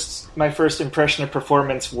first impression of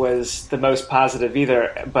performance was the most positive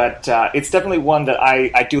either, but it's definitely one that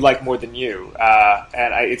I do like more than you,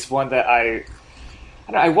 and it's one that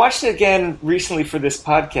I watched it again recently for this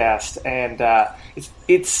podcast, and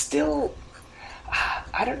it's still,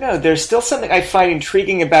 I don't know, there's still something I find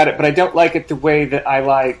intriguing about it, but I don't like it the way that I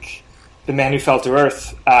like The Man Who Fell to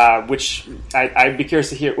Earth, which I'd be curious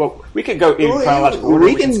to hear. Well, we could go in chronological order.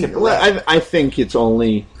 We can skip around. I think it's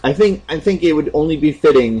only, I think it would only be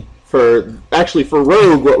fitting for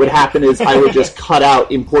Rogue. What would happen is I would just cut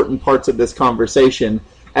out important parts of this conversation,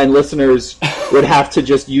 and listeners would have to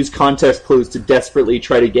just use context clues to desperately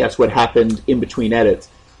try to guess what happened in between edits.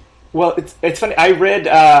 Well, it's funny. I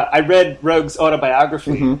read Rogue's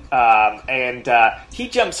autobiography, and he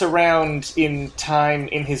jumps around in time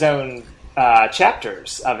in his own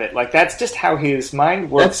chapters of it. Like, that's just how his mind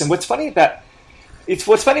works. And what's funny about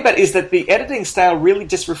it is that the editing style really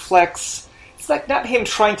just reflects. It's like not him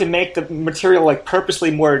trying to make the material like purposely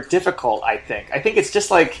more difficult. I think it's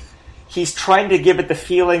just like he's trying to give it the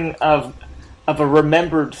feeling of a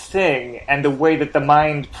remembered thing, and the way that the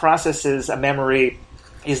mind processes a memory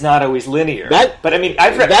is not always linear. But I mean,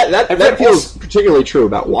 that feels particularly true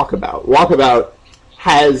about Walkabout. Walkabout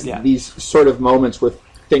has these sort of moments where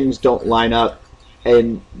things don't line up,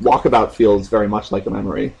 and Walkabout feels very much like a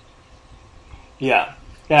memory. Yeah.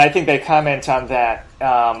 I think they comment on that.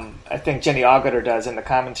 I think Jenny Agutter does in the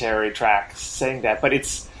commentary track, saying that. But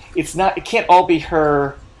it's not. It can't all be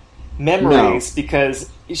her memories because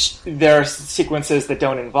there are sequences that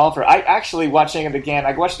don't involve her. I actually watching it again.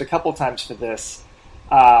 I watched it a couple times for this.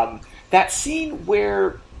 That scene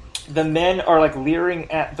where the men are like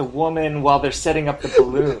leering at the woman while they're setting up the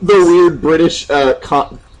balloons. The weird British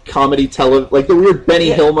comedy like the weird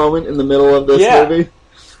Benny Hill moment in the middle of this movie.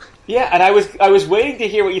 Yeah, and I was waiting to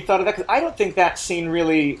hear what you thought of that because I don't think that scene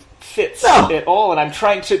really fits at all, and I'm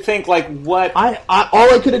trying to think like what.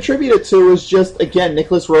 All I could attribute it to is just again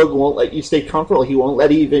Nicholas Roeg won't let you stay comfortable. He won't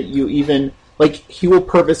let you even like he will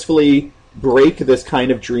purposefully break this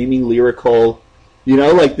kind of dreamy lyrical. You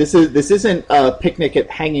know, like this isn't a Picnic at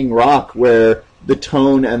Hanging Rock where the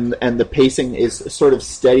tone and the pacing is sort of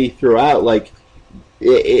steady throughout. Like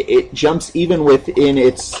it jumps even within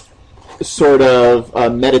its sort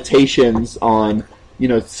of meditations on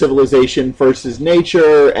civilization versus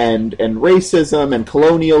nature and racism and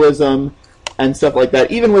colonialism and stuff like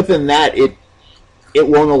that. Even within that, it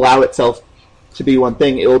won't allow itself to be one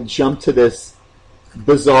thing. It'll jump to this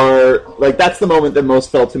bizarre, like that's the moment that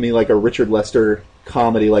most felt to me like a Richard Lester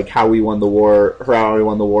comedy, like How We Won the War, or How We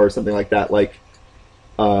Won the War, or something like that. Like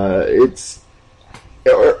it's.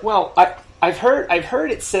 Well, I've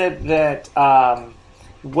heard it said that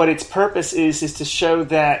what its purpose is to show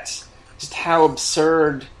that just how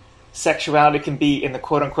absurd sexuality can be in the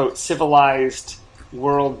quote-unquote civilized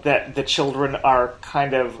world that the children are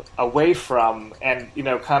kind of away from, and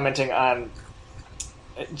commenting on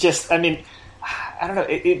just, I mean, I don't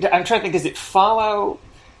know, I'm trying to think, does it follow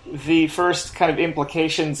the first kind of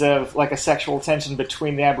implications of like a sexual tension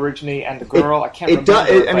between the Aborigine and the girl? I can't remember.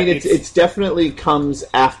 It's definitely comes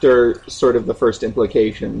after sort of the first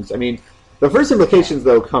implications. I mean, the first implications,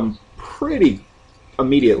 though, come pretty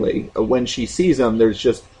immediately. When she sees him, there's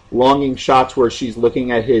just longing shots where she's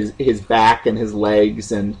looking at his back and his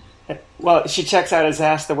legs. And well, she checks out his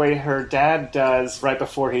ass the way her dad does right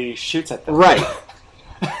before he shoots at them. Right.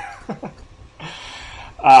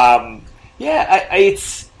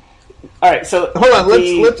 It's... All right, so... Hold on,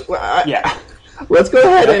 let's go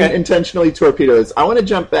ahead and intentionally torpedo this. I want to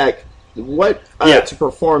jump back to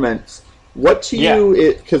performance. What to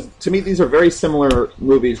you, because to me these are very similar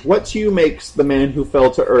movies, what to you makes The Man Who Fell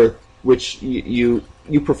to Earth, which you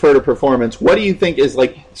prefer to performance, what do you think is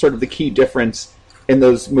like sort of the key difference in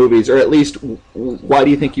those movies, or at least why do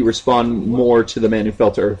you think you respond more to The Man Who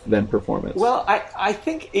Fell to Earth than performance? Well, I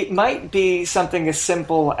think it might be something as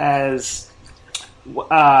simple as,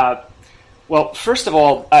 well, first of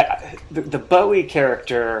all, the Bowie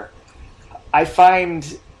character I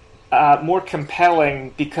find more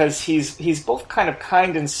compelling because he's both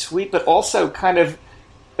kind and sweet, but also kind of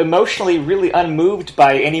emotionally really unmoved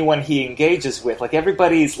by anyone he engages with. Like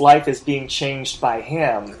everybody's life is being changed by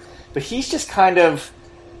him, but he's just kind of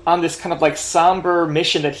on this kind of like somber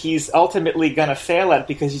mission that he's ultimately going to fail at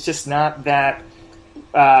because he's just not that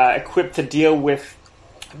equipped to deal with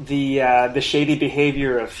the shady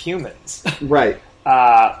behavior of humans. Right.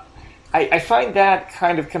 I find that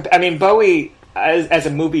kind of I mean, Bowie as a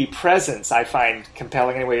movie presence I find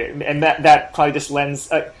compelling anyway, and that probably just lends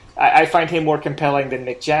I find him more compelling than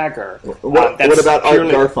Mick Jagger. What about Art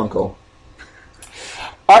Garfunkel?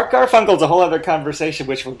 Art Garfunkel's a whole other conversation,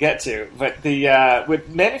 which we'll get to. But with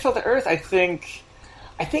Man Who Fell to Earth, I think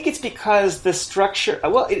it's because the structure.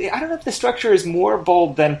 Well, I don't know if the structure is more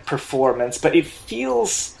bold than performance, but it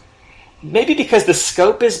feels maybe because the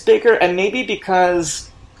scope is bigger, and maybe because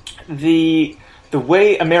the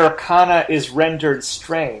way Americana is rendered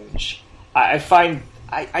strange. I find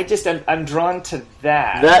I'm drawn to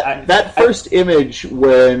that. That first image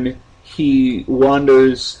when he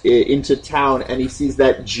wanders into town and he sees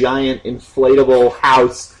that giant inflatable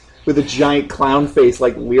house with a giant clown face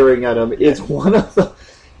like leering at him is one of the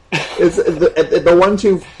the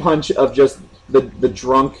 1-2 punch of just the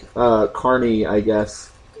drunk carny, I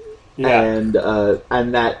guess. Yeah.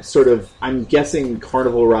 And that sort of, I'm guessing,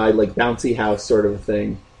 carnival ride, like bouncy house sort of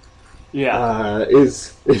thing. Yeah.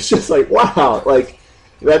 Is just like, wow, like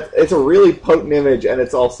that. It's a really potent image, and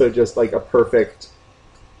it's also just like a perfect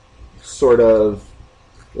sort of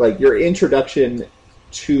like your introduction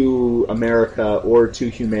to America or to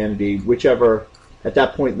humanity, whichever. At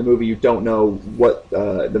that point in the movie, you don't know what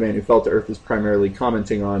The Man Who Fell to Earth is primarily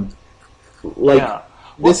commenting on. Like. Yeah.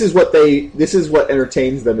 This is what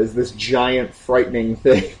entertains them, is this giant, frightening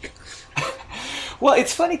thing. Well,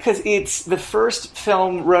 it's funny because it's the first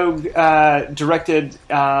film Roeg directed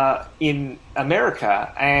in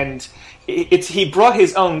America, and he brought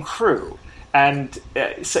his own crew, and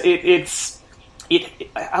so it's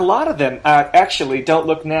a lot of them actually Don't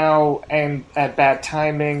Look Now and At Bad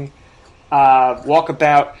Timing,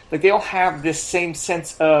 Walkabout, like they all have this same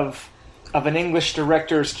sense of an English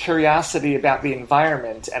director's curiosity about the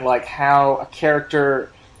environment and like how a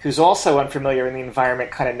character who's also unfamiliar in the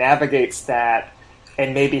environment kind of navigates that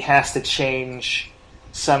and maybe has to change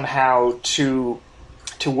somehow to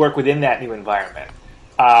work within that new environment.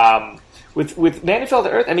 With Man Who Fell to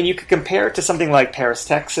Earth, I mean, you could compare it to something like Paris,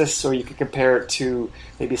 Texas, or you could compare it to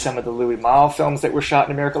maybe some of the Louis Malle films that were shot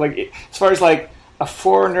in America. Like, as far as like a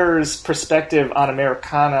foreigner's perspective on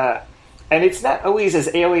Americana, and it's not always as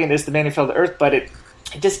alien as The Man Who Fell to Earth, but it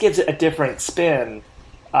just gives it a different spin.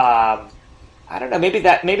 I don't know. Maybe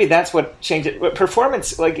that's what changed it.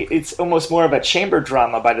 Performance, like it's almost more of a chamber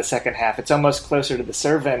drama by the second half. It's almost closer to The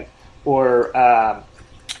Servant or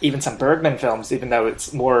even some Bergman films, even though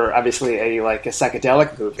it's more obviously a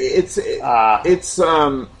psychedelic movie. It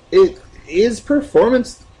is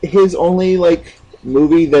Performance his only like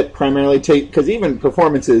movie that primarily because even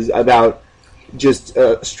Performance is about just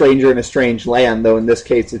a stranger in a strange land, though in this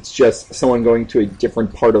case it's just someone going to a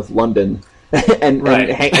different part of London and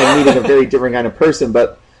meeting a very different kind of person.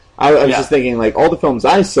 But I was just thinking, like, all the films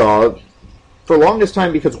I saw, for the longest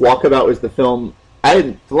time, because Walkabout was the film, for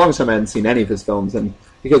the longest time I hadn't seen any of his films, and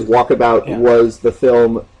because Walkabout was the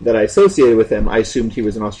film that I associated with him, I assumed he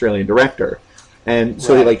was an Australian director. And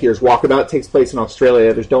so, like, here's Walkabout takes place in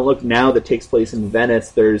Australia, there's Don't Look Now that takes place in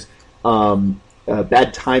Venice, there's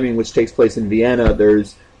Bad Timing, which takes place in Vienna.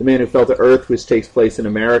 There's The Man Who Fell to Earth, which takes place in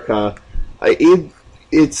America.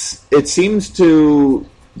 It seems to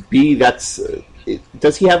be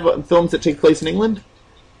does he have films that take place in England?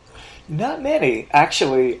 Not many,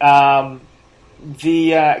 actually.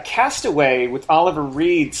 The Castaway with Oliver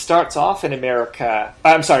Reed starts off in America.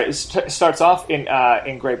 I'm sorry, it starts off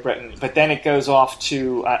in Great Britain, but then it goes off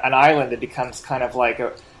to an island. It becomes kind of like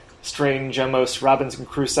a strange, almost Robinson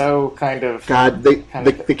Crusoe kind of... God,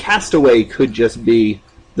 the Castaway could just be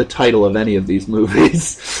the title of any of these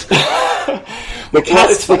movies. The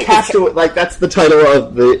Castaway, like, that's the title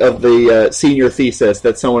of the senior thesis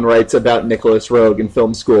that someone writes about Nicholas Roeg in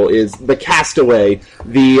film school, is The Castaway,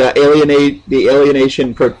 the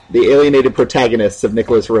alienated protagonists of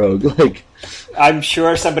Nicholas Roeg. Like, I'm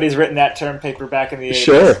sure somebody's written that term paper back in the 80s.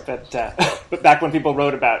 Sure. But back when people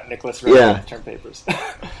wrote about Nicholas Roeg in term papers.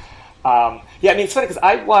 I mean, it's funny because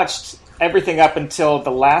I watched everything up until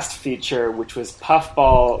the last feature, which was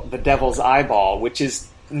Puffball, The Devil's Eyeball, which is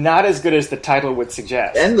not as good as the title would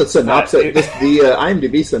suggest. And the synopsis, the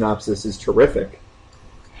IMDb synopsis is terrific.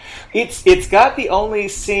 It's got the only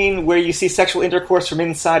scene where you see sexual intercourse from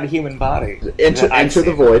inside a human body. Enter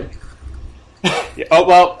the Void. Oh,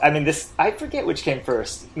 well, I mean, I forget which came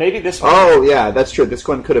first. Maybe this one. Oh, yeah, that's true. This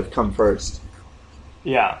one could have come first.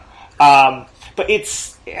 Yeah. But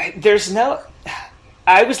there's no...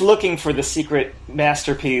 I was looking for the secret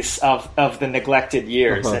masterpiece of the neglected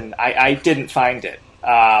years, and I didn't find it.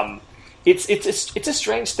 It's a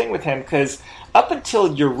strange thing with him, because up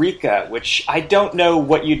until Eureka, which I don't know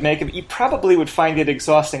what you'd make of it, you probably would find it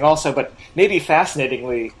exhausting also, but maybe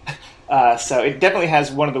fascinatingly so. It definitely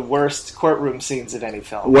has one of the worst courtroom scenes of any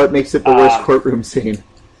film. What makes it the worst courtroom scene?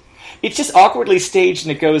 It's just awkwardly staged,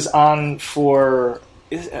 and it goes on for...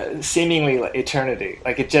 seemingly eternity.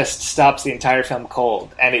 Like, it just stops the entire film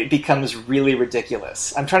cold, and it becomes really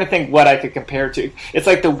ridiculous. I'm trying to think what I could compare it to. It's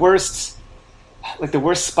like the worst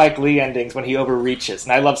Spike Lee endings when he overreaches,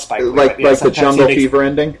 and I love Spike Lee. Like the Jungle Fever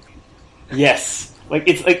ending? Yes.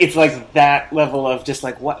 It's like that level of just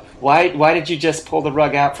like, what? Why did you just pull the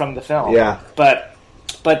rug out from the film? Yeah. But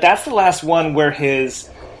that's the last one where his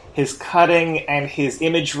cutting and his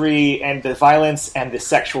imagery and the violence and the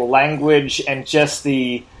sexual language and just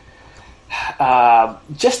the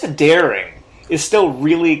daring is still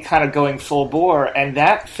really kind of going full bore. And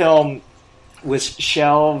that film was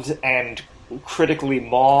shelved and critically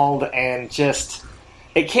mauled, and just...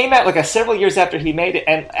 It came out like several years after he made it,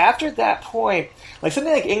 and after that point, like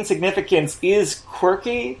something like Insignificance is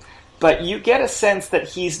quirky, but you get a sense that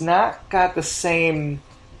he's not got the same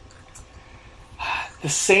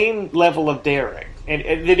level of daring,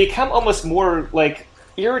 and they become almost more like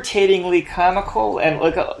irritatingly comical, and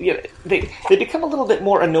like they become a little bit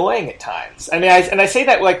more annoying at times. I mean, I say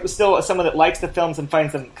that like still as someone that likes the films and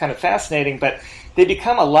finds them kind of fascinating, but they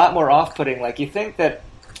become a lot more off-putting. Like, you think that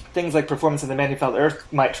things like Performance of The Man Who Fell to Earth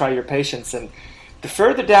might try your patience, and the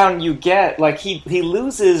further down you get, like he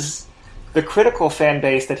loses the critical fan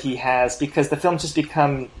base that he has, because the films just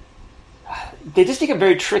become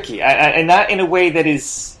very tricky, and not in a way that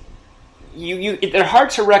is they're hard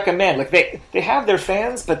to recommend. Like, they have their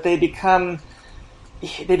fans, but they become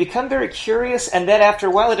they become very curious, and then after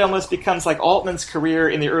a while, it almost becomes like Altman's career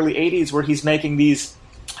in the early '80s, where he's making these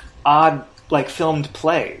odd, like filmed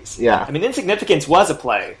plays. Yeah, I mean, Insignificance was a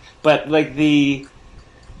play, but like the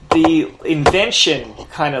invention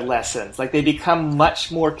kind of lessons, like they become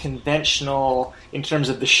much more conventional in terms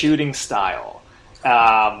of the shooting style.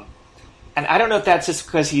 And I don't know if that's just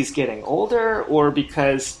because he's getting older or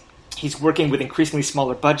because he's working with increasingly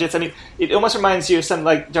smaller budgets. I mean, it almost reminds you of something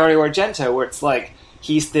like Dario Argento, where it's like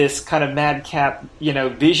he's this kind of madcap,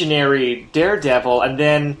 visionary daredevil, and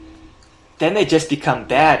then they just become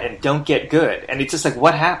bad and don't get good. And it's just like,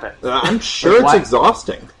 what happened? I'm sure it's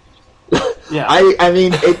exhausting. Yeah, I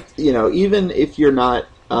mean, even if you're not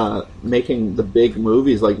making the big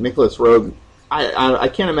movies like Nicholas Roeg, I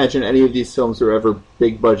can't imagine any of these films are ever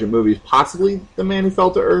big budget movies. Possibly The Man Who Fell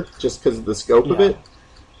to Earth, just because of the scope of it.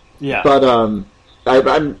 Yeah. But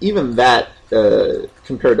I'm even that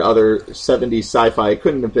compared to other '70s sci-fi, it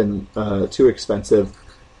couldn't have been too expensive.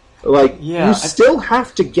 Like you still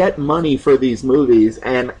have to get money for these movies,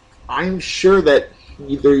 and I'm sure that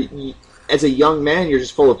as a young man, you're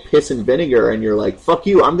just full of piss and vinegar, and you're like, "Fuck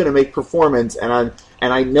you! I'm going to make performance," and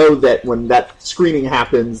I know that when that screening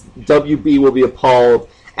happens, WB will be appalled,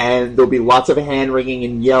 and there'll be lots of hand-wringing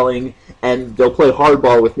and yelling, and they'll play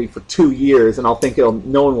hardball with me for 2 years, and I'll think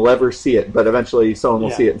no one will ever see it, but eventually someone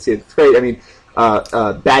will see it and see it. It's great. I mean,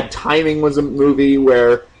 Bad Timing was a movie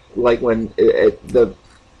where, like, when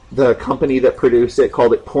the company that produced it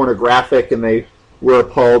called it pornographic, and they were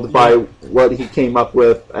appalled by what he came up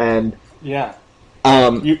with, and... Yeah.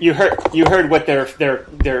 You heard what their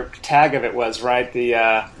tag of it was, right?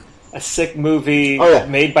 A sick movie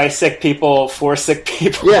made by sick people for sick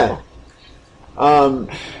people. Yeah.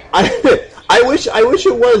 I wish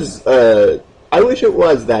it was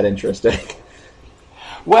that interesting.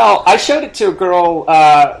 Well, I showed it to a girl,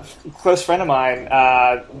 close friend of mine,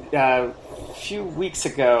 a few weeks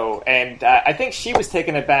ago, and I think she was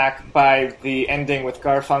taken aback by the ending with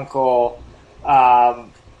Garfunkel.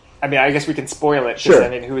 I mean, I guess we can spoil it. Sure. I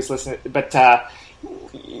mean, who is listening? But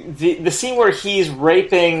the scene where he's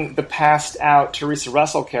raping the passed out Teresa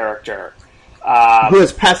Russell character, who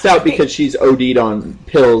has passed out because she's OD'd on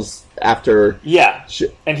pills after. Yeah,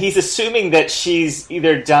 and he's assuming that she's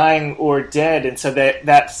either dying or dead, and so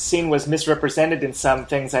that scene was misrepresented in some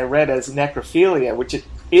things I read as necrophilia, which it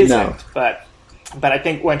isn't. No. But I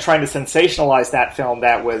think when trying to sensationalize that film,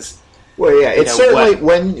 that was. Well, yeah, it's certainly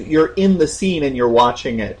when you're in the scene and you're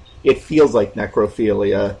watching it. It feels like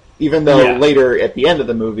necrophilia, even though later at the end of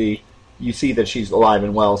the movie you see that she's alive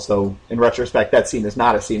and well. So in retrospect, that scene is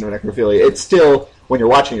not a scene of necrophilia. It's still, when you're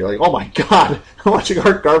watching, you're like, oh my god, I'm watching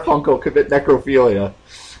Art Garfunkel commit necrophilia.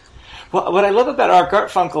 Well, what I love about Art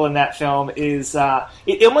Garfunkel in that film is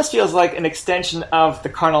it almost feels like an extension of the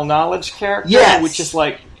Carnal Knowledge character, which is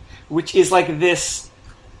like this.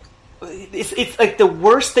 It's like the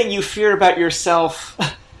worst thing you fear about yourself.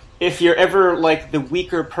 If you're ever like the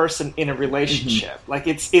weaker person in a relationship, like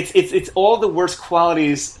it's all the worst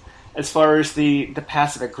qualities as far as the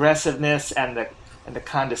passive aggressiveness and the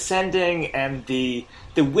condescending and the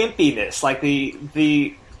wimpiness, like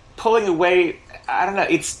the pulling away. I don't know.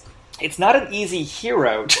 It's not an easy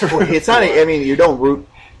hero to root It's not. I mean, you don't root.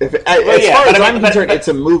 As far as I'm concerned, it's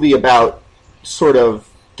a movie about sort of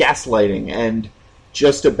gaslighting and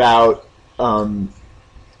just about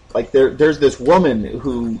like there's this woman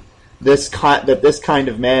who. This kind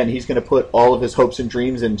of man, he's going to put all of his hopes and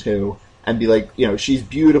dreams into, and be like, she's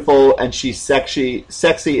beautiful and she's sexy,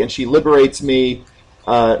 and she liberates me,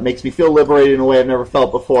 makes me feel liberated in a way I've never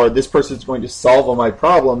felt before. This person's going to solve all my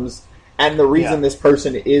problems, and the reason this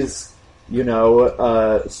person is,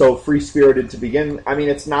 so free spirited to begin. I mean,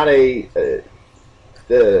 it's not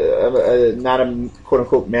not a quote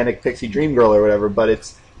unquote manic pixie dream girl or whatever, but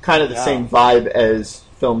it's kind of the same vibe as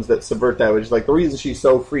films that subvert that, which is like the reason she's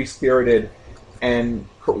so free-spirited and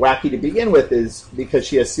wacky to begin with is because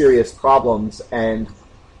she has serious problems, and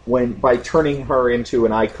by turning her into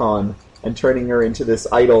an icon and turning her into this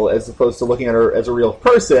idol as opposed to looking at her as a real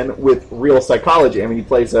person with real psychology. I mean, he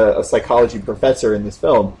plays a psychology professor in this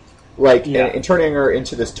film. In turning her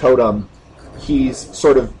into this totem, he's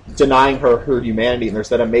sort of denying her humanity, and there's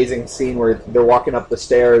that amazing scene where they're walking up the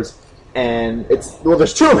stairs. And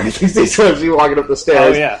there's two amazing scenes where she's walking up the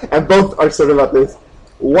stairs, and both are sort of about this.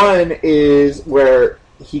 One is where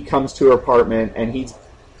he comes to her apartment, and he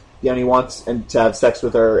wants to have sex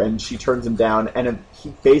with her, and she turns him down, and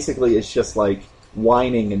he basically is just like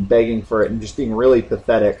whining and begging for it, and just being really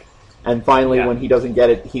pathetic. And finally, when he doesn't get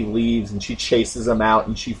it, he leaves, and she chases him out,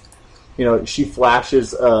 and she she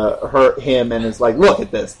flashes him and is like, look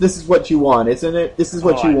at this. This is what you want, isn't it? This is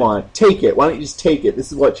what you want. Take it. Why don't you just take it?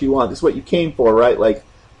 This is what you want. This is what you came for, right? Like,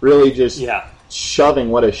 really just shoving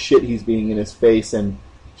what a shit he's being in his face. And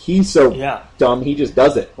he's so dumb, he just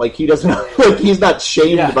does it. Like, he doesn't, like, he's not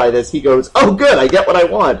shamed by this. He goes, oh, good, I get what I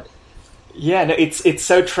want. Yeah, no, it's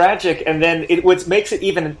so tragic. And then what makes it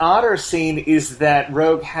even an odder scene is that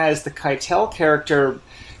Rogue has the Keitel character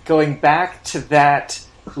going back to that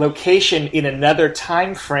location in another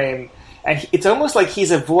time frame, and it's almost like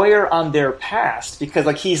he's a voyeur on their past, because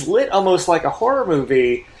like he's lit almost like a horror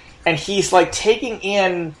movie, and he's like taking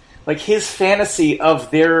in like his fantasy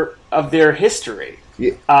of their history.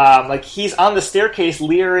 Like he's on the staircase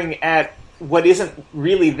leering at what isn't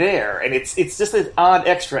really there, and it's just an odd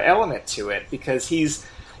extra element to it, because he's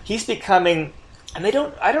becoming. And I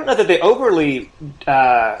don't know that they overly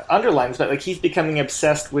underline this, but like he's becoming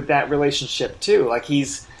obsessed with that relationship too. Like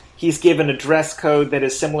he's given a dress code that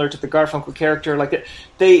is similar to the Garfunkel character. Like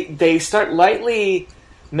they start lightly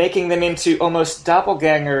making them into almost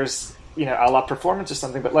doppelgangers, a la Performance or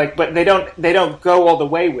something. But they don't go all the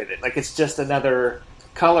way with it. Like it's just another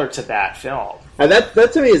color to that film. And that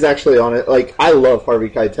to me is actually on it. Like I love Harvey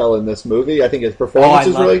Keitel in this movie. I think his performance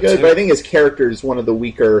is really good, but I think his character is one of the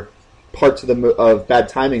weaker parts of Bad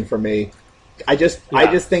Timing for me. I just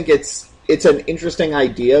think it's an interesting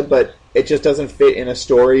idea, but it just doesn't fit in a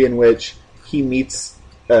story in which he meets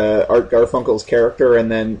Art Garfunkel's character,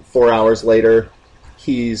 and then 4 hours later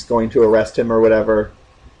he's going to arrest him or whatever.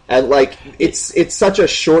 And like it's such a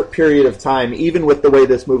short period of time, even with the way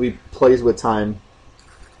this movie plays with time.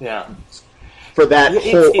 Yeah. For that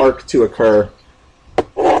whole arc to occur.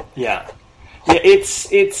 Yeah. Yeah,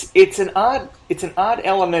 it's an odd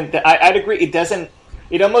element that I'd agree.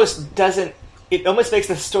 It almost makes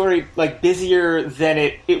the story like busier than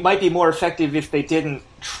it might be more effective if they didn't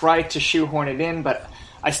try to shoehorn it in. But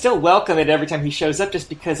I still welcome it every time he shows up, just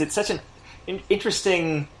because it's such an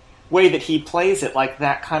interesting way that he plays it, like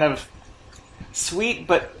that kind of sweet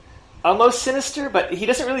but almost sinister, but he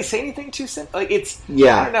doesn't really say anything too sinister. Like I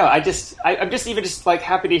don't know. I'm just like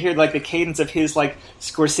happy to hear like the cadence of his like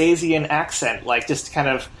Scorsesean accent, like just kind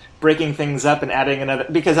of breaking things up and adding another.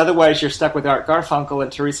 Because otherwise, you're stuck with Art Garfunkel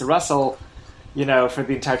and Teresa Russell, for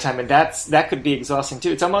the entire time, and that could be exhausting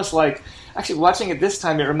too. It's almost like actually watching it this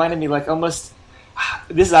time. It reminded me like almost.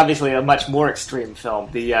 This is obviously a much more extreme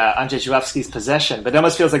film, the Andrzej Żuławski's Possession, but it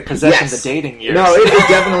almost feels like Possession the dating years. No, it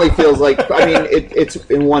definitely feels like, I mean, it's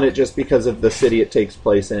in one, it just because of the city it takes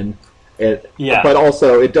place in. But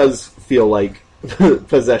also, it does feel like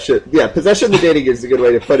Possession. Yeah, Possession the dating is a good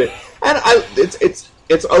way to put it. And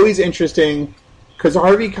it's always interesting, because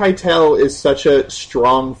Harvey Keitel is such a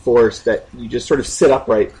strong force that you just sort of sit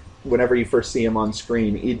upright whenever you first see him on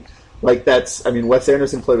screen. Wes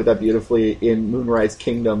Anderson played with that beautifully in Moonrise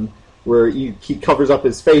Kingdom, where he covers up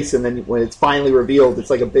his face, and then when it's finally revealed, it's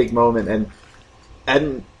like a big moment.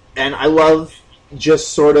 And I love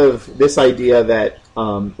just sort of this idea that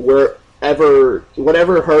whatever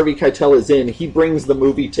Harvey Keitel is in, he brings the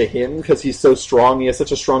movie to him because he's so strong. He has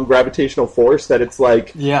such a strong gravitational force that it's like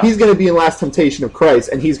he's going to be in Last Temptation of Christ,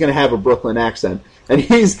 and he's going to have a Brooklyn accent, and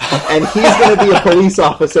he's going to be a police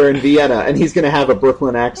officer in Vienna, and he's going to have a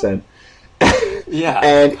Brooklyn accent. Yeah,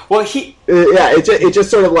 and it just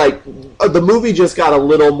sort of like the movie just got a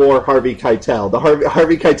little more Harvey Keitel. The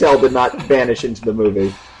Harvey Keitel did not vanish into the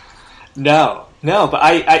movie. No, but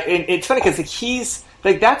it's funny because he's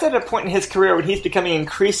like that's at a point in his career when he's becoming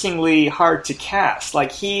increasingly hard to cast.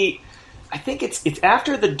 Like I think it's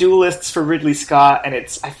after The Duelists for Ridley Scott, and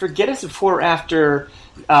I forget it's before or after.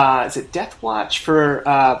 Is it Death Watch for?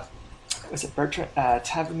 Was it Bertrand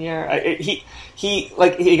Tavernier?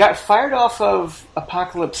 He got fired off of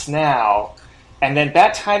Apocalypse Now, and then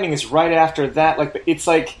Bad Timing is right after that. It's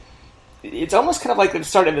almost kind of like the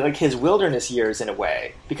start of like his wilderness years in a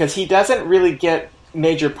way, because he doesn't really get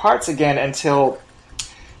major parts again until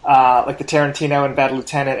like the Tarantino and Bad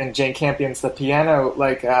Lieutenant and Jane Campion's The Piano.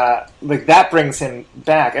 Like that brings him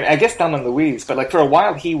back, and I guess Thelma and Louise. But like for a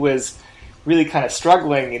while he was really kind of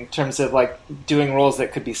struggling in terms of like doing roles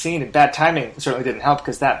that could be seen, and Bad Timing certainly didn't help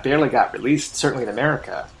because that barely got released, certainly in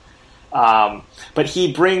America. But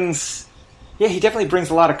he definitely brings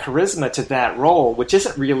a lot of charisma to that role, which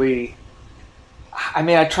isn't really. I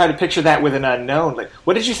mean, I try to picture that with an unknown. Like,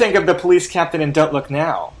 what did you think of the police captain in Don't Look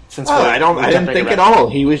Now? I didn't think at all.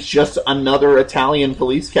 He was just another Italian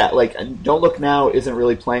police cat. Like, Don't Look Now isn't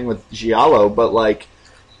really playing with Giallo, but like.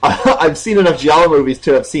 I've seen enough Giallo movies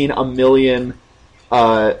to have seen a million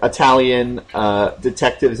Italian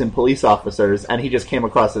detectives and police officers, and he just came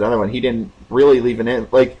across another one. He didn't really leave it in.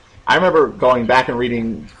 Like, I remember going back and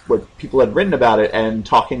reading what people had written about it and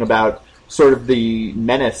talking about sort of the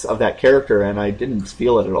menace of that character, and I didn't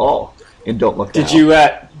feel it at all in Don't Look Now.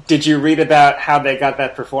 Did you read about how they got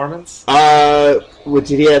that performance? Did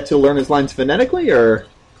he have to learn his lines phonetically, or?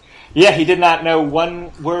 Yeah, he did not know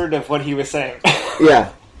one word of what he was saying.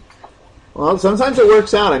 Yeah. Well, sometimes it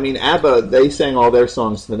works out. I mean, ABBA, they sang all their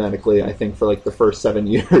songs phonetically, I think, for like the first 7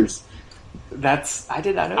 years. I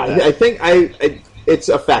did not know that. I think it's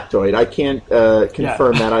a factoid. I can't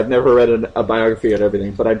confirm that. I've never read a biography and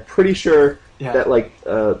everything, but I'm pretty sure that like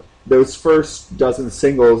those first dozen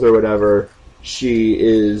singles or whatever, she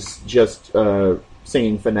is just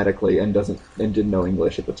singing phonetically and didn't know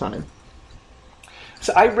English at the time.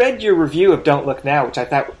 So I read your review of Don't Look Now, which I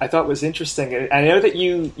thought was interesting. I know that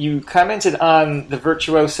you commented on the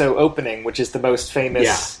virtuoso opening, which is the most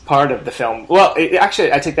famous part of the film. Well,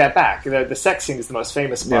 actually, I take that back. The sex scene is the most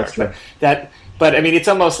famous part. But I mean, it's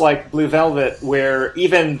almost like Blue Velvet, where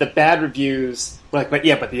even the bad reviews were like,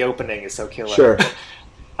 but the opening is so killer. Sure.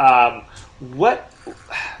 What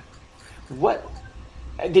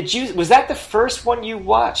did you? Was that the first one you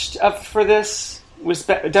watched up for this? Was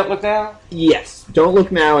Don't Look Now? Yes. Don't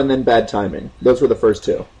Look Now and then Bad Timing. Those were the first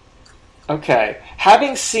two. Okay.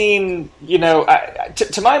 Having seen,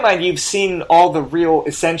 to my mind, you've seen all the real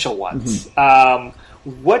essential ones. Mm-hmm.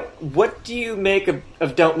 What do you make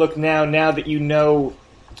of Don't Look Now that you know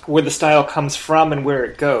where the style comes from and where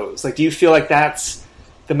it goes? Like, do you feel like that's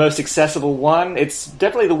the most accessible one? It's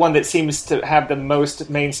definitely the one that seems to have the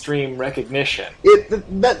most mainstream recognition.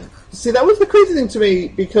 That was the crazy thing to me,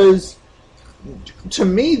 because to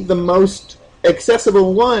me, the most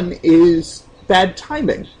accessible one is Bad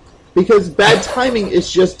Timing. Because Bad Timing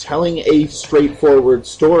is just telling a straightforward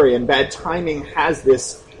story, and Bad Timing has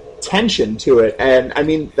this tension to it. And, I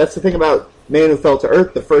mean, that's the thing about Man Who Fell to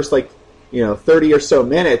Earth. The first, 30 or so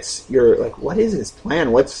minutes, you're like, what is his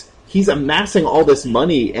plan? He's amassing all this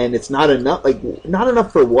money, and it's not enough. Like, not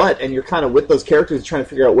enough for what? And you're kind of with those characters trying to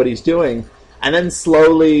figure out what he's doing. And then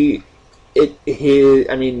slowly,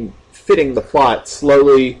 fitting the plot,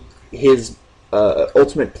 slowly his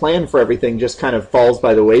ultimate plan for everything just kind of falls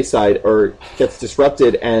by the wayside or gets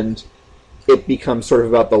disrupted, and it becomes sort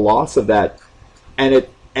of about the loss of that.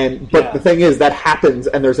 But the thing is, that happens,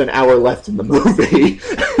 and there's an hour left in the movie,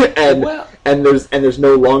 and there's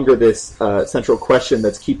no longer this central question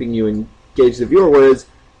that's keeping you engaged, the viewer. Whereas,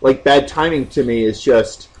 like, Bad Timing to me is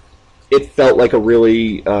just, it felt like a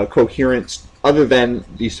really coherent, other than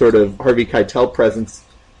the sort of Harvey Keitel presence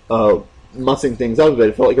mussing things up a bit.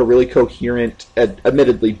 It felt like a really coherent,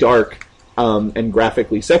 admittedly dark and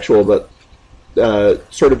graphically sexual, but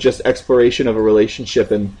sort of just exploration of a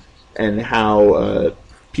relationship and how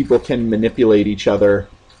people can manipulate each other.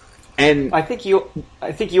 And I think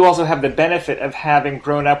you also have the benefit of having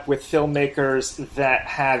grown up with filmmakers that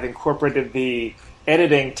have incorporated the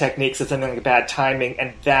editing techniques of something like Bad Timing,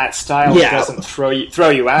 and that style doesn't throw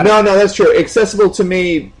you out. No, that's true. Accessible to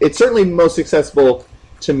me, it's certainly most accessible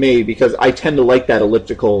to me because I tend to like that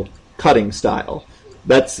elliptical cutting style.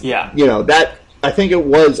 That's that I think it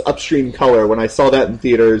was Upstream Color when I saw that in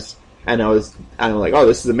theaters, and I'm like, oh,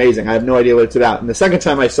 this is amazing. I have no idea what it's about. And the second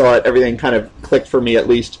time I saw it, everything kind of clicked for me, at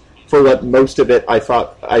least for what most of it I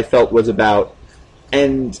felt was about.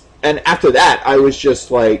 And after that, I was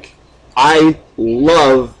just like, I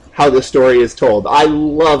love how the story is told. I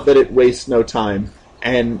love that it wastes no time.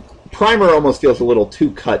 And Primer almost feels a little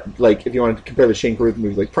too cut. Like, if you want to compare the Shane Carruth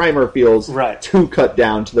movies, like, Primer feels too cut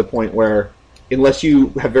down to the point where, unless you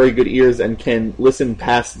have very good ears and can listen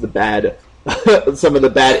past the bad, some of the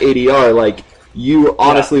bad ADR, like, you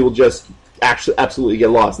honestly will just absolutely get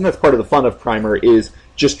lost. And that's part of the fun of Primer, is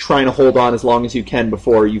just trying to hold on as long as you can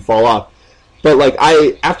before you fall off. But, like,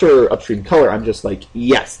 after Upstream Color, I'm just like,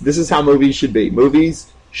 yes, this is how movies should be. Movies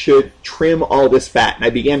should trim all this fat. And I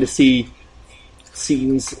began to see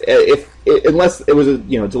scenes, unless it was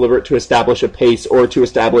deliberate to establish a pace or to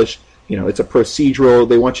establish, it's a procedural,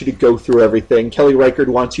 they want you to go through everything. Kelly Reichardt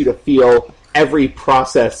wants you to feel every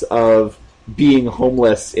process of being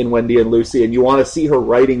homeless in Wendy and Lucy, and you want to see her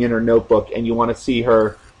writing in her notebook, and you want to see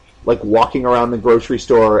her, like, walking around the grocery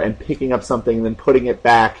store and picking up something and then putting it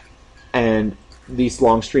back, and these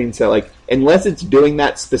long streams that, like, unless it's doing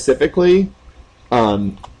that specifically,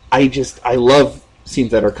 I love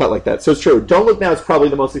scenes that are cut like that. So it's true. Don't Look Now is probably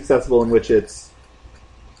the most accessible, in which as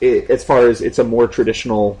far as it's a more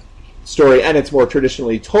traditional story and it's more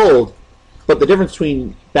traditionally told. But the difference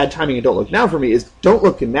between Bad Timing and Don't Look Now for me is Don't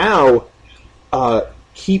Look Now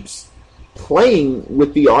keeps playing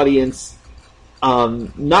with the audience,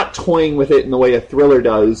 not toying with it in the way a thriller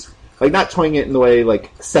does, like not toying it in the way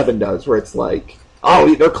like Seven does, where it's like,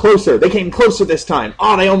 oh, they're closer. They came closer this time.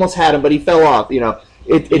 Oh, they almost had him, but he fell off.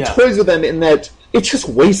 It toys with them in that it just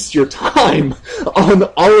wastes your time on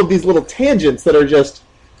all of these little tangents that are just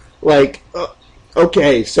like,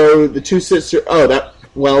 okay, so the two sisters.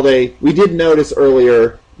 We did notice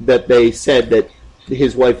earlier that they said that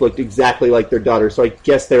his wife looked exactly like their daughter, so I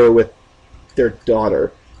guess they were with their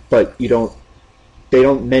daughter, but they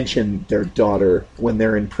don't mention their daughter when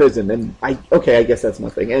they're in prison, and I guess that's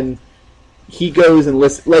nothing. And he goes and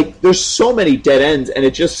listens, like, there's so many dead ends, and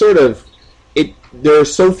it just sort of, there are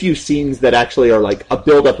so few scenes that actually are like a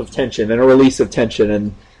build-up of tension and a release of tension,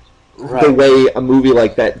 and the way a movie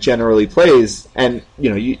like that generally plays. And,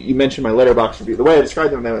 you mentioned my Letterboxd review. The way I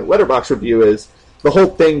described them in my Letterboxd review is the whole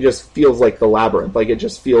thing just feels like the Labyrinth. Like, it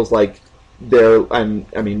just feels like Venice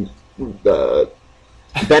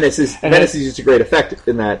is used to great effect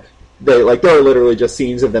in that there are literally just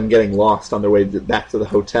scenes of them getting lost on their way back to the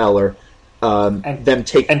hotel, or them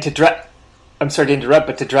taking... I'm sorry to interrupt,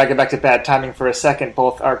 but to drag it back to Bad Timing for a second,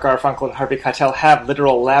 both Art Garfunkel and Harvey Keitel have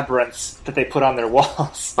literal labyrinths that they put on their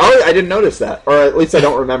walls. Oh, I didn't notice that, or at least I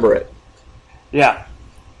don't remember it. Yeah,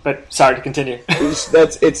 but sorry to continue.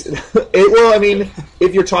 Well, I mean,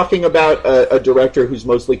 if you're talking about a director who's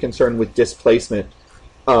mostly concerned with displacement,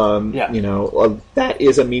 that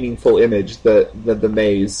is a meaningful image, the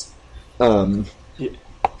maze.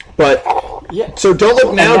 But so Don't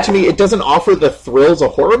Look Now, to me, it doesn't offer the thrills a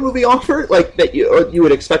horror movie offer, like that you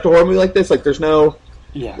would expect a horror movie like this. Like, there's no...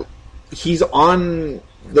 Yeah. He's on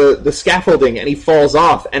the scaffolding and he falls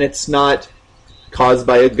off, and it's not caused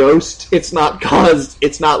by a ghost. It's not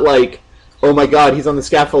like, oh my god, he's on the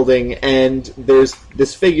scaffolding and there's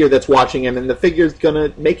this figure that's watching him and the figure's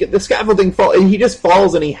gonna make the scaffolding fall, and he just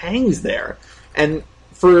falls and he hangs there. And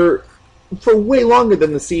for way longer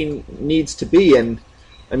than the scene needs to be, and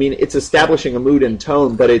I mean, it's establishing a mood and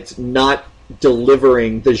tone, but it's not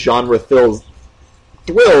delivering the genre thrills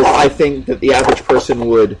I think that the average person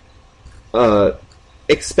would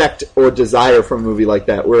expect or desire from a movie like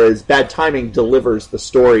that, whereas Bad Timing delivers the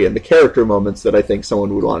story and the character moments that I think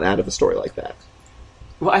someone would want out of a story like that.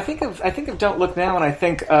 Well, I think of Don't Look Now, and I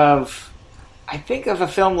think of a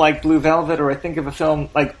film like Blue Velvet, or I think of a film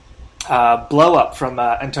like Blow Up from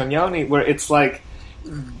Antonioni, where it's like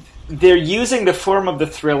they're using the form of the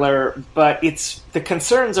thriller, but the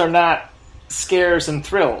concerns are not scares and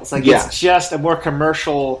thrills. Like, it's just a more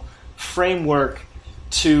commercial framework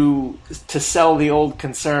to sell the old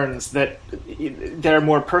concerns that they're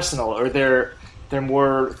more personal, or they're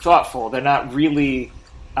more thoughtful. They're not really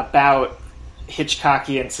about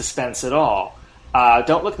Hitchcockian suspense at all.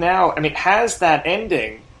 Don't Look Now, I mean, has that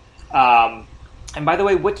ending. And by the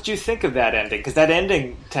way, what did you think of that ending? Because that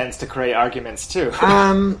ending tends to create arguments too.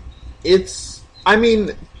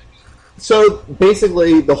 So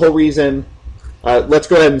basically the whole reason, let's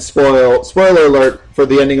go ahead and spoiler alert for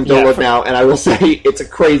the ending of Don't Look Now, and I will say it's a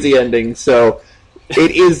crazy ending, so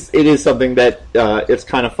it is something that it's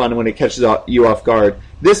kind of fun when it catches you off guard.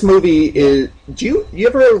 This movie is... Do you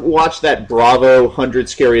ever watch that Bravo 100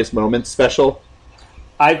 Scariest Moments special?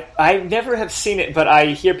 I never have seen it, but I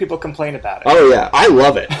hear people complain about it. Oh yeah, I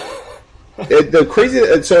love it.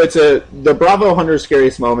 The Bravo 100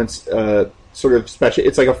 Scariest Moments sort of special.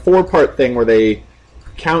 It's like a 4-part thing where they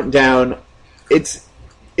count down. It's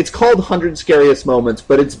called 100 Scariest Moments,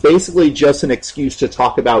 but it's basically just an excuse to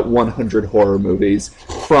talk about 100 horror movies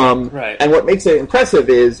And what makes it impressive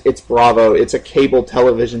is it's Bravo. It's a cable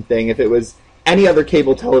television thing. If it was any other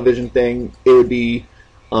cable television thing, it would be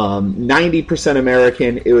 90%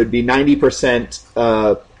 American. It would be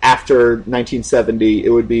 90% after 1970. It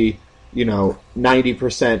would be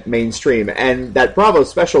 90% mainstream. And that Bravo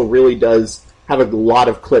special really does have a lot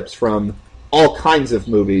of clips from all kinds of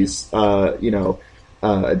movies,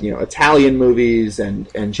 Italian movies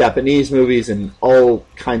and Japanese movies and all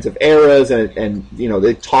kinds of eras, and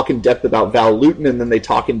they talk in depth about Val Lewton, and then they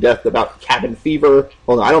talk in depth about Cabin Fever.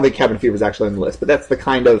 Well, no, I don't think Cabin Fever is actually on the list, but that's the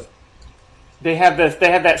kind of... They have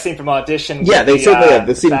that scene from Audition. Yeah, they certainly have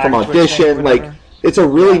the scene from Audition. Like, it's a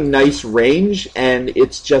really nice range, and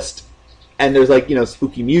it's just... And there's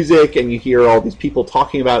spooky music, and you hear all these people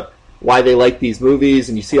talking about why they like these movies,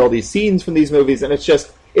 and you see all these scenes from these movies, and it's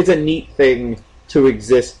a neat thing to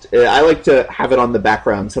exist. I like to have it on the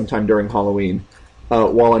background sometime during Halloween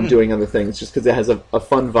while I'm doing other things, just because it has a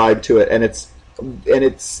fun vibe to it, and it's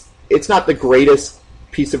not the greatest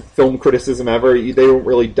piece of film criticism ever. They don't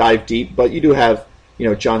really dive deep, but you do have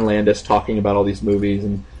John Landis talking about all these movies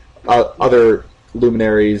and other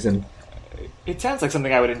luminaries, and It sounds like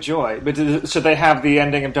something I would enjoy, but should they have the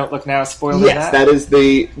ending of Don't Look Now spoiled? Yes, that is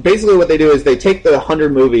basically what they do is they take the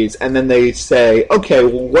 100 movies and then they say, okay,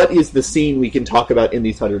 well, what is the scene we can talk about in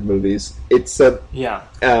these 100 movies? It's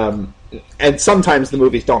and sometimes the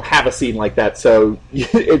movies don't have a scene like that, so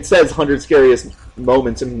it says 100 scariest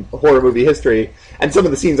moments in horror movie history, and some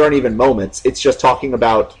of the scenes aren't even moments. It's just talking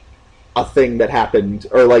about a thing that happened,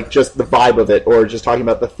 or like just the vibe of it, or just talking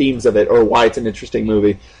about the themes of it, or why it's an interesting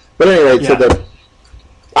movie. But anyway, so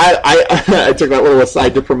I took that little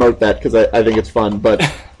aside to promote that because I think it's fun, but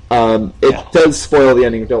it does spoil the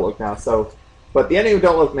ending of Don't Look Now. But the ending of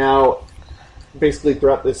Don't Look Now, basically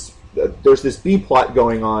throughout this, there's this B plot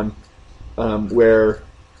going on where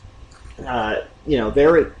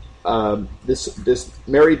they're this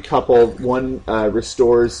married couple. One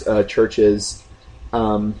restores churches.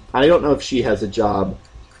 I don't know if she has a job.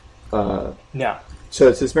 No. So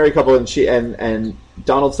it's this married couple, and she and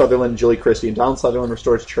Donald Sutherland, Julie Christie, and Donald Sutherland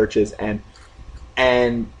restores churches, and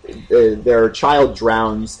their child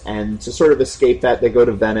drowns, and to sort of escape that, they go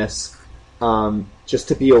to Venice just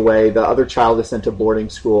to be away. The other child is sent to boarding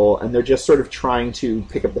school, and they're just sort of trying to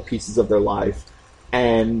pick up the pieces of their life,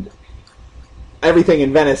 and everything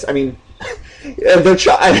in Venice. I mean, their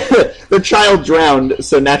child drowned,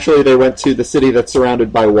 so naturally they went to the city that's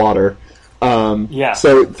surrounded by water.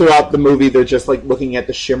 So throughout the movie, they're just like looking at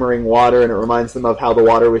the shimmering water, and it reminds them of how the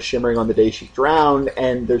water was shimmering on the day she drowned.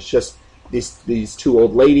 And there's just these two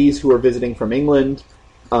old ladies who are visiting from England,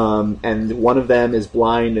 and one of them is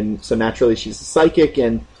blind, and so naturally she's a psychic,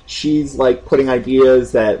 and she's like putting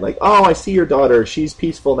ideas that like, oh, I see your daughter, she's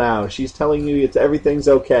peaceful now, she's telling you everything's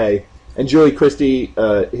okay. And Julie Christie,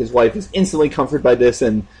 his wife, is instantly comforted by this,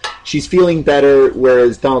 and she's feeling better,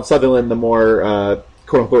 whereas Donald Sutherland, the more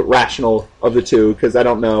quote-unquote rational of the two, because I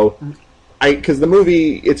don't know, because the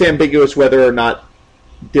movie, it's ambiguous whether or not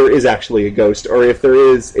there is actually a ghost, or if there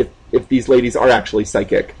is, if these ladies are actually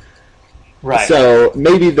psychic. Right. So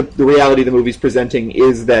maybe the reality the movie's presenting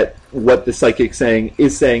is that what the psychic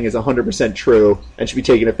is saying is 100% true and should be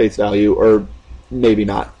taken at face value, or maybe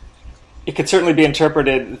not. It could certainly be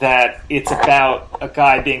interpreted that it's about a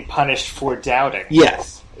guy being punished for doubting.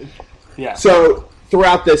 Yes. Yeah. So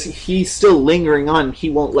throughout this, he's still lingering on.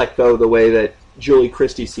 He won't let go the way that Julie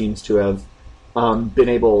Christie seems to have been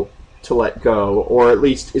able to let go, or at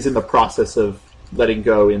least is in the process of letting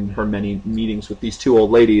go in her many meetings with these two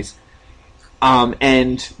old ladies. But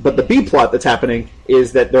the B plot that's happening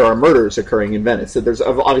is that there are murders occurring in Venice. So there's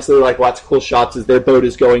obviously like lots of cool shots as their boat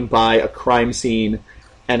is going by a crime scene,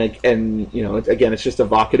 and again, it's just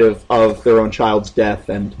evocative of their own child's death,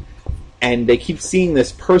 and they keep seeing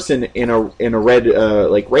this person in a red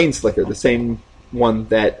like rain slicker, the same one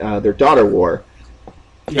that their daughter wore,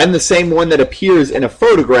 and the same one that appears in a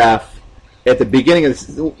photograph at the beginning of this.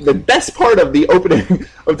 The best part of the opening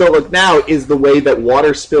of Don't Look Now is the way that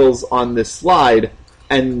water spills on this slide,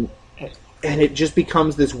 and it just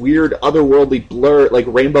becomes this weird otherworldly blur, like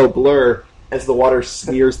rainbow blur, as the water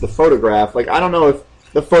smears the photograph. Like, I don't know if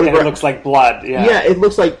the photograph... And it looks like blood, yeah. Yeah, it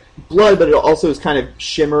looks like blood, but it also is kind of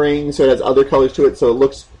shimmering, so it has other colors to it, so it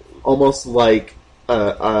looks almost like...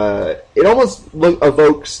 it almost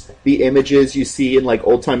evokes the images you see in like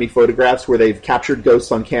old-timey photographs where they've captured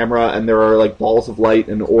ghosts on camera, and there are like balls of light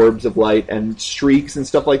and orbs of light and streaks and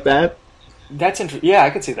stuff like that. That's interesting. Yeah, I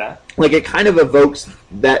could see that. Like, it kind of evokes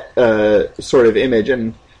that sort of image,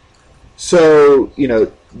 and so,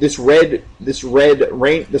 this person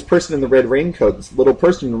in the red raincoat, this little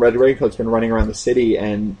person in the red raincoat's been running around the city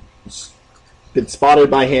and been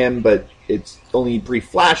spotted by him, but it's only brief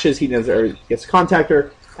flashes. He never gets to contact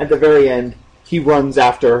her. At the very end, he runs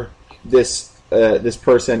after this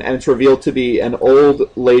person, and it's revealed to be an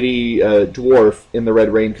old lady dwarf in the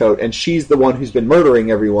red raincoat, and she's the one who's been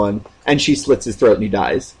murdering everyone, and she slits his throat and he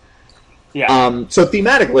dies. Yeah. So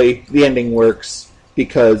thematically, the ending works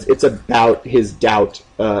because it's about his doubt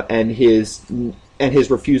and his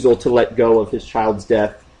refusal to let go of his child's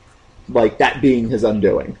death, like that being his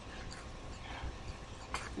undoing.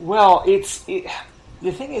 Well,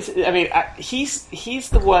 the thing is, I mean, he's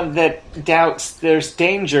the one that doubts there's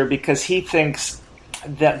danger because he thinks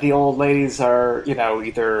that the old ladies are,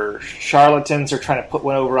 either charlatans or trying to put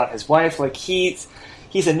one over on his wife. Like, he's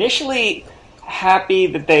initially happy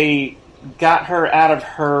that they got her out of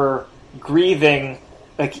her grieving.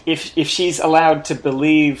 Like, if she's allowed to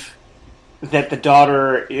believe that the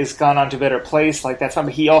daughter is gone on to a better place, like, that's fine.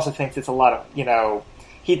 But he also thinks it's a lot of,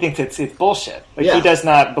 he thinks it's bullshit. Like, He does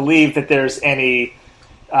not believe that there's any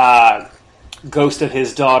ghost of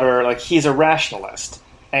his daughter. Like, he's a rationalist.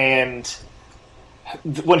 And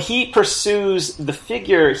when he pursues the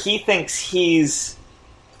figure, he thinks he's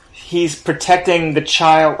he's protecting the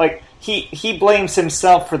child. Like he blames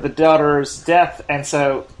himself for the daughter's death, and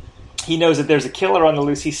so he knows that there's a killer on the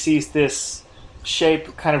loose. He sees this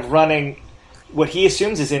shape kind of running, what he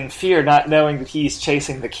assumes is in fear, not knowing that he's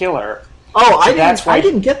chasing the killer. Oh, so I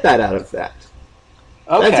didn't get that out of that.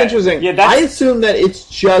 Okay. That's interesting. Yeah, I assume that it's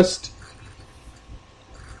just...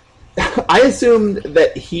 I assume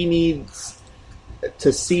that he needs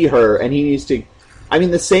to see her, and he needs to... I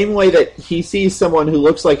mean, the same way that he sees someone who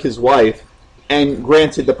looks like his wife, and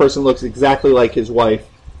granted, the person looks exactly like his wife...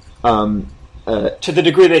 to the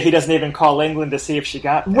degree that he doesn't even call England to see if she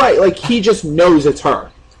got there. Right, like, he just knows it's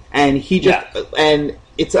her. And he just... Yeah. And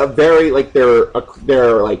it's a very, like, they're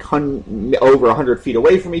like, over 100 feet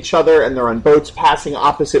away from each other, and they're on boats passing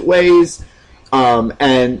opposite ways,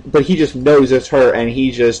 but he just knows it's her, and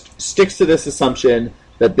he just sticks to this assumption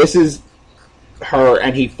that this is her,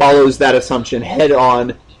 and he follows that assumption head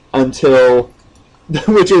on until...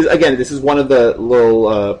 Which is, again, this is one of the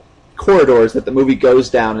little corridors that the movie goes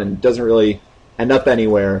down and doesn't really end up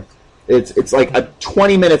anywhere. It's like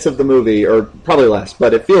 20 minutes of the movie, or probably less,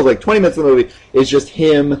 but it feels like 20 minutes of the movie is just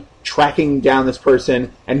him tracking down this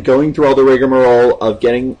person and going through all the rigmarole of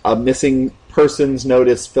getting a missing person's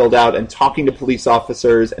notice filled out and talking to police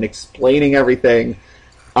officers and explaining everything,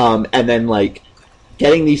 and then like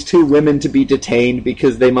getting these two women to be detained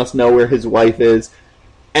because they must know where his wife is.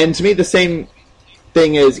 And to me, the same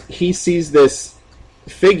thing is he sees this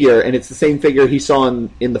figure, and it's the same figure he saw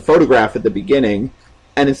in the photograph at the beginning.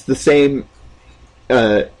 And it's the same,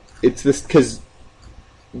 it's this, because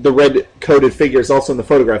the red-coated figure is also in the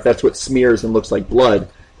photograph. That's what smears and looks like blood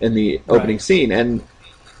in the opening scene. And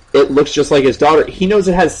it looks just like his daughter. He knows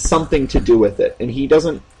it has something to do with it, and he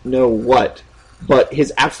doesn't know what. But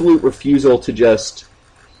his absolute refusal to just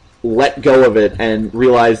let go of it and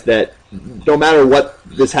realize that no matter what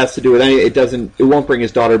this has to do with anything, it won't bring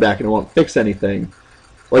his daughter back and it won't fix anything.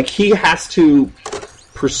 Like, he has to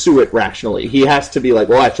pursue it rationally. He has to be like,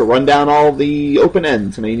 well, I have to run down all the open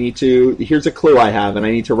ends, and here's a clue I have, and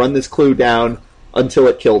I need to run this clue down until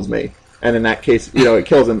it kills me. And in that case, it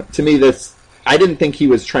kills him. To me, I didn't think he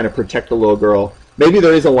was trying to protect the little girl. Maybe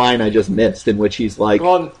there is a line I just missed in which he's like...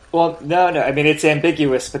 Well, no. I mean, it's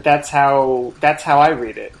ambiguous, but that's how I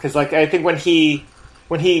read it. Because, like, I think when he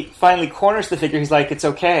finally corners the figure, he's like, it's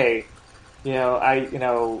okay.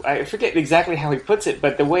 I forget exactly how he puts it,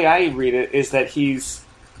 but the way I read it is that he sees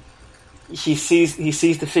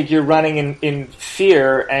the figure running in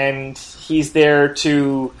fear, and he's there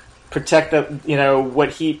to protect what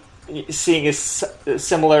he seeing is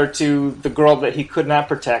similar to the girl that he could not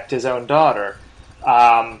protect, his own daughter.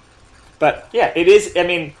 But yeah, it is. I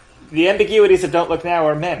mean, the ambiguities of Don't Look Now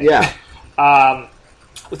are many. Yeah.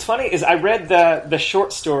 What's funny is I read the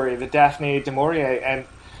short story, the Daphne du Maurier, and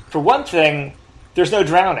for one thing, there's no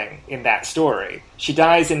drowning in that story. She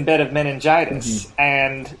dies in bed of meningitis,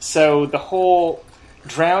 and so the whole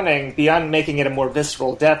drowning, beyond making it a more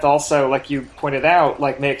visceral death, also, like you pointed out,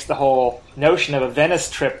 like makes the whole notion of a Venice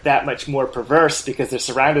trip that much more perverse because they're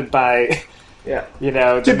surrounded by, the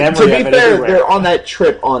memory of it everywhere. They're on that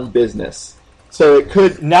trip on business, so it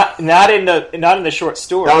could not in the short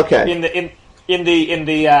story. Okay, in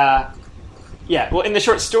the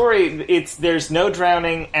short story, there's no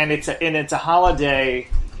drowning, and it's a holiday.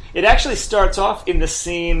 It actually starts off in the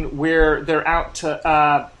scene where they're out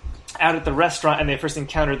at the restaurant and they first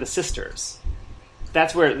encounter the sisters.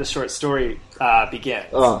 That's where the short story begins.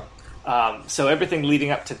 Oh. So everything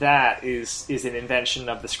leading up to that is an invention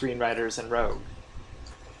of the screenwriters and Rogue.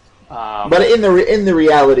 But in the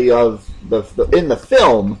reality of in the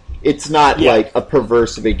film, it's not like a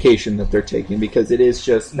perverse vacation that they're taking, because it is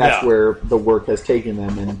just where the work has taken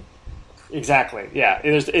them. And exactly, yeah,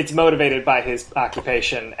 it's motivated by his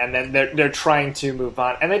occupation, and then they're trying to move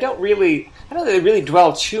on, and they don't really. I don't know, they really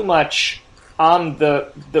dwell too much on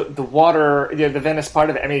the water, the Venice part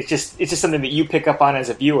of it. I mean, it's just something that you pick up on as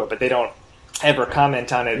a viewer, but they don't ever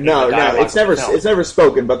comment on it. No, it's never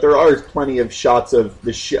spoken. But there are plenty of shots of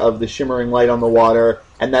the shimmering light on the water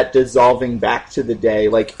and that dissolving back to the day.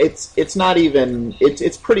 Like it's not even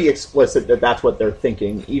it's pretty explicit that that's what they're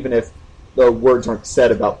thinking, even if the words aren't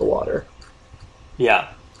said about the water. Yeah.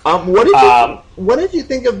 What did you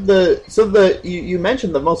think of you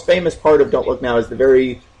mentioned the most famous part of Don't Look Now is the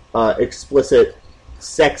very explicit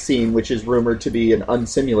sex scene, which is rumored to be an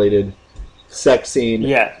unsimulated sex scene.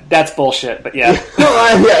 Yeah, that's bullshit, but yeah.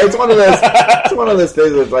 It's one of those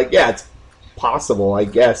things that's like, yeah, it's possible, I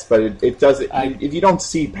guess, but it doesn't. If you don't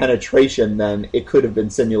see penetration, then it could have been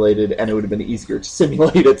simulated, and it would have been easier to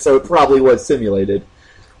simulate it, so it probably was simulated.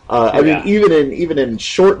 I mean, even in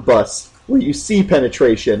Short Bus, where you see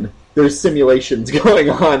penetration, there's simulations going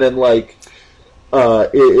on, and like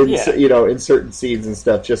in certain scenes and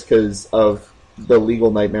stuff, just because of the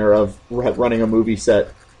legal nightmare of running a movie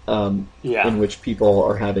set in which people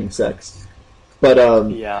are having sex. But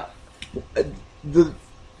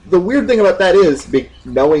the weird thing about that is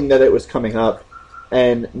knowing that it was coming up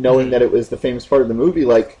and knowing that it was the famous part of the movie,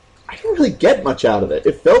 like, I didn't really get much out of it.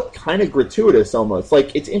 It felt kind of gratuitous almost.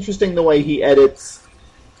 Like, it's interesting the way he edits.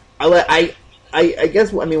 I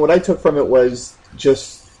guess, I mean, what I took from it was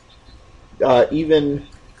just even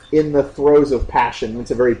in the throes of passion,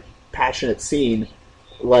 it's a very passionate scene,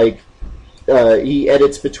 like, he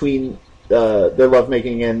edits between their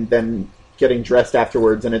lovemaking and then getting dressed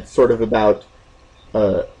afterwards, and it's sort of about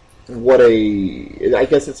I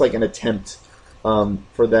guess it's like an attempt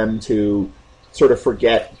for them to sort of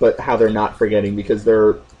forget, but how they're not forgetting, because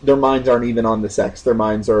their minds aren't even on the sex. Their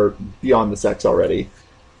minds are beyond the sex already.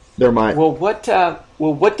 Their mind. Well, what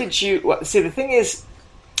did you see? The thing is,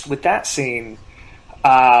 with that scene,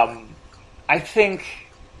 I think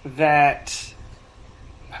that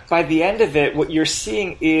by the end of it, what you're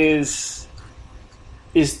seeing is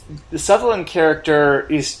the Sutherland character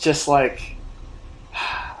is just like,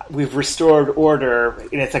 we've restored order,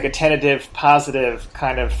 and it's like a tentative, positive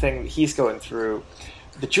kind of thing that he's going through.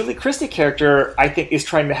 The Julie Christie character, I think, is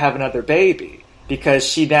trying to have another baby, because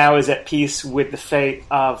she now is at peace with the fate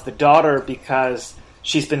of the daughter, because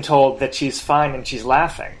she's been told that she's fine and she's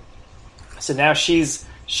laughing. So now she's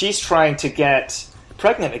trying to get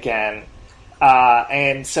pregnant again,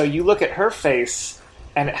 and so you look at her face,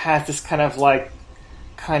 and it has this kind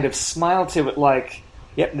of smile to it, like,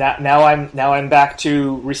 yep, now I'm back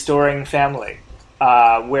to restoring family.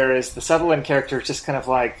 Whereas the Sutherland character is just kind of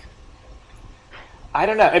like, I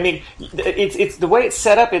don't know. I mean, it's the way it's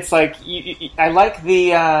set up. It's like I like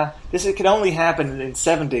this. It can only happen in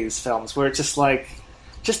 70s films, where it's just like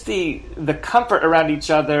the comfort around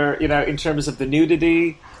each other. You know, in terms of the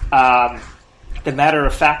nudity, the matter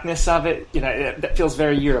of factness of it. You know, that feels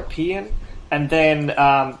very European. And then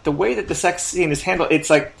the way that the sex scene is handled, it's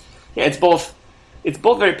like, it's both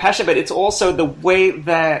very passionate, but it's also the way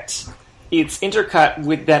that it's intercut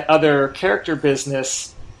with that other character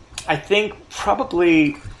business, I think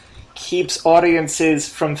probably keeps audiences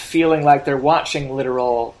from feeling like they're watching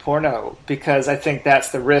literal porno, because I think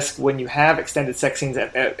that's the risk when you have extended sex scenes.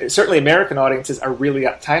 Certainly American audiences are really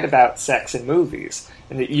uptight about sex in movies,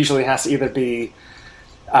 and it usually has to either be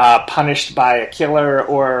punished by a killer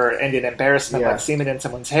or end in embarrassment, like semen in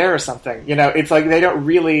someone's hair or something. You know, it's like they don't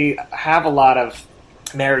really have a lot of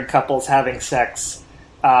married couples having sex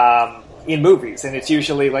in movies, and it's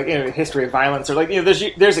usually like, you know, history of violence, or like, you know,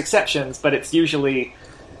 there's exceptions, but it's usually,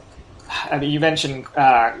 I mean, you mentioned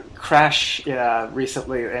Crash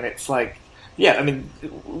recently, and it's like, yeah, I mean,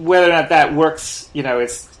 whether or not that works, you know,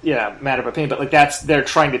 it's a matter of opinion, but like they're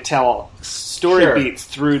trying to tell story beats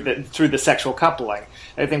through the sexual coupling.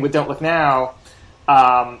 I think with Don't Look Now,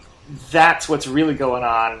 that's what's really going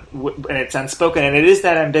on, and it's unspoken, and it is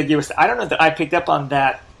that ambiguous. I don't know that I picked up on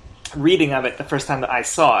that reading of it the first time that I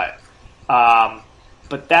saw it,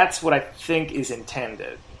 but that's what I think is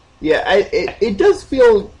intended. Yeah, it does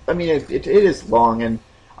feel, I mean, it is long, and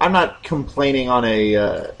I'm not complaining on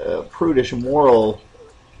a prudish moral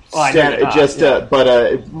standard,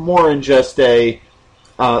 but more in just the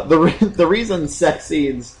reason sex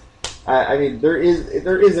scenes. I mean,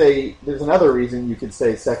 there's another reason you could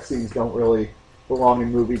say sex scenes don't really belong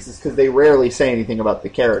in movies, is because they rarely say anything about the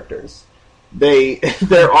characters.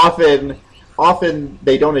 They're often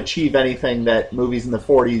they don't achieve anything that movies in the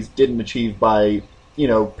 40s didn't achieve by, you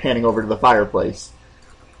know, panning over to the fireplace.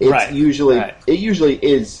 It usually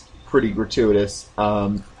is pretty gratuitous. I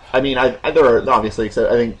mean, there are obviously, I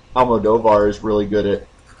think Almodovar is really good at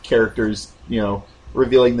characters, you know,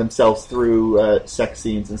 revealing themselves through sex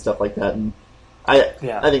scenes and stuff like that, and I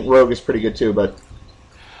think Rogue is pretty good too. But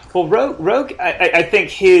Rogue, I think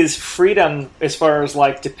his freedom as far as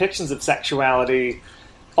like depictions of sexuality,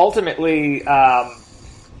 ultimately,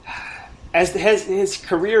 as his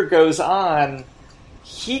career goes on,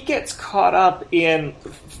 he gets caught up in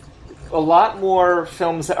a lot more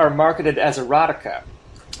films that are marketed as erotica,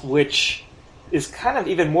 which is kind of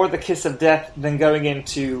even more the kiss of death than going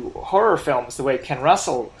into horror films the way Ken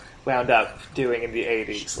Russell wound up doing in the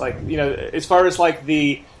 80s. Like, you know, as far as like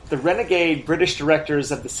the renegade British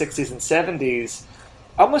directors of the 60s and 70s,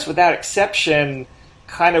 almost without exception,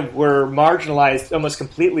 kind of were marginalized almost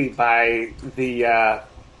completely by the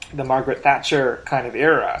Margaret Thatcher kind of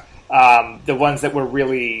era. The ones that were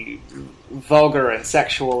really vulgar and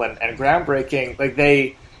sexual and groundbreaking, like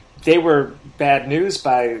they were bad news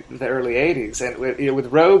by the early 80s. And with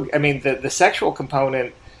Rogue, I mean, the sexual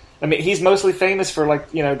component I mean, he's mostly famous for, like,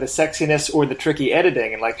 you know, the sexiness or the tricky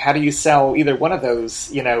editing, and, like, how do you sell either one of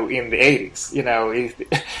those, you know, in the 80s? You know,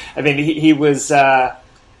 he was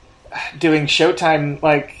doing Showtime,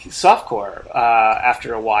 like, softcore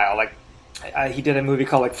after a while. Like, he did a movie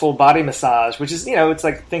called, like, Full Body Massage, which is, you know, it's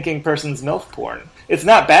like thinking person's MILF porn. It's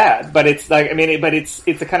not bad, but it's like, I mean, but it's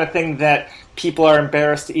the kind of thing that people are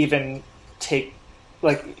embarrassed to even take,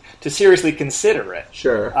 like, to seriously consider it.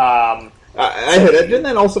 Sure. Didn't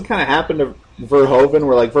that also kind of happen to Verhoeven,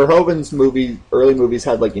 where, like, Verhoeven's early movies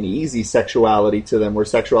had, like, an easy sexuality to them, where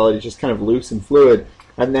sexuality is just kind of loose and fluid,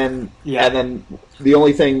 and then the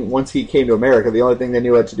only thing, once he came to America, the only thing they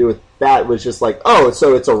knew what to do with that was just like, oh,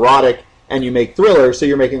 so it's erotic, and you make thrillers, so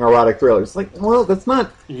you're making erotic thrillers. Like, well, that's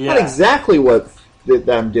not exactly what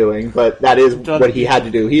I'm doing, but that is what he had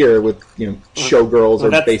to do here with, you know, Showgirls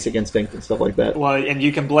or Basic Instinct and stuff like that. Well, and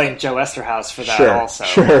you can blame Joe Esterhaus for that also.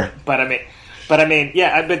 Sure. But I mean,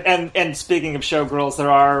 yeah. But and speaking of Showgirls,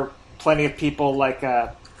 there are plenty of people like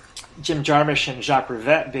Jim Jarmusch and Jacques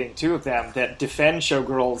Rivette, being two of them, that defend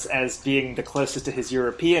Showgirls as being the closest to his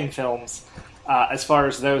European films, as far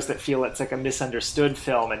as those that feel it's like a misunderstood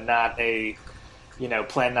film and not a, you know,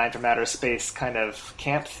 Plan 9 from Outer Space kind of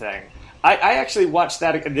camp thing. I actually watched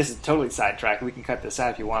that. This is totally sidetracked. We can cut this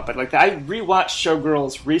out if you want. But like, I rewatched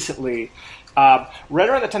Showgirls recently. Right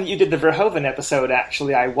around the time that you did the Verhoeven episode,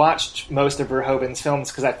 actually, I watched most of Verhoeven's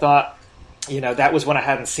films because I thought, you know, that was one I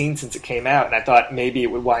hadn't seen since it came out, and I thought maybe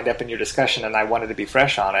it would wind up in your discussion, and I wanted to be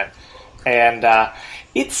fresh on it. And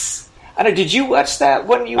it's, I don't know, did you watch that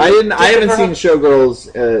when you? I haven't seen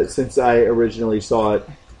Showgirls since I originally saw it.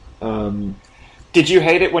 Did you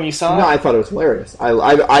hate it when you saw it? No, I thought it was hilarious.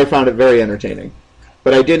 I found it very entertaining,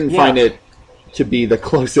 but I didn't find it to be the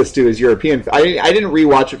closest to his European. I didn't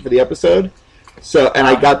rewatch it for the episode,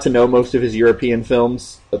 I got to know most of his European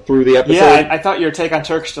films through the episode. Yeah, I thought your take on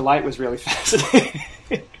Turkish Delight was really fascinating.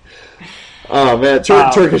 Oh man,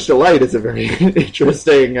 Turkish Delight is a very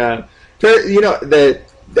interesting. You know that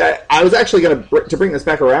I was actually going to bring this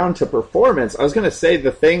back around to performance. I was going to say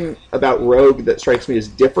the thing about Rogue that strikes me as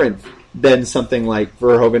different than something like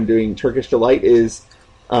Verhoeven doing Turkish Delight is,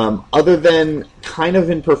 other than kind of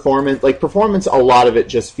in performance, like performance, a lot of it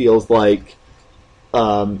just feels like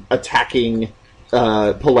attacking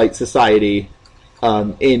polite society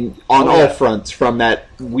on all fronts. From that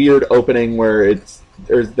weird opening where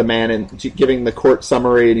there's the man and giving the court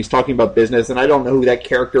summary and he's talking about business, and I don't know who that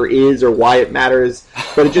character is or why it matters,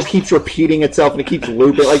 but it just keeps repeating itself and it keeps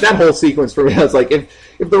looping. Like that whole sequence for me, I was like,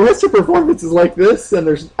 if the rest of the performance is like this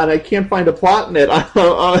and I can't find a plot in it,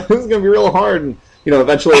 this is going to be real hard. And you know,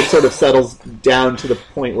 eventually it sort of settles down to the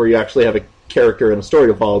point where you actually have a character and a story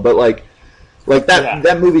to follow. But like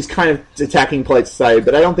that movie's kind of attacking polite society,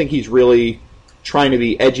 but I don't think he's really trying to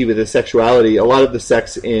be edgy with his sexuality. A lot of the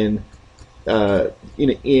sex in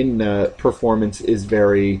performance is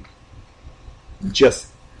very just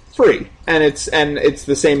free, and it's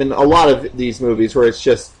the same in a lot of these movies where it's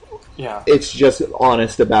just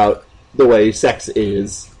honest about the way sex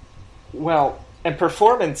is. Well, and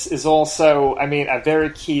performance is also, I mean, a very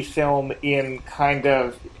key film in kind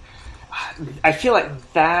of, I feel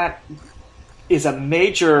like that is a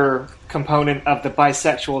major component of the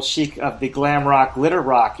bisexual chic of the glam rock, glitter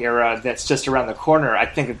rock era that's just around the corner. I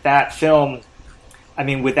think that film, I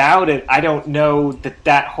mean, without it, I don't know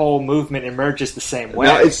that whole movement emerges the same way.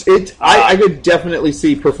 No, I could definitely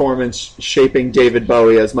see performance shaping David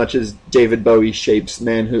Bowie as much as David Bowie shapes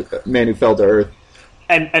Man Who Fell to Earth.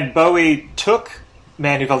 And Bowie took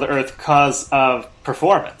Man Who Fell to Earth because of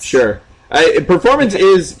performance. Sure. Performance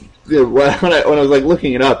is, when I was like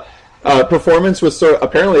looking it up, performance was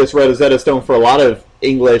apparently it's Rosetta Stone for a lot of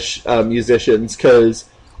English musicians because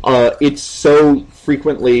it's so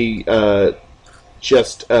frequently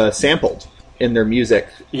just sampled in their music.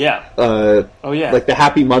 Yeah. Like the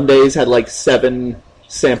Happy Mondays had like 7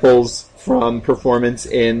 samples from performance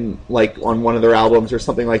in like on one of their albums or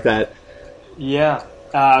something like that. Yeah.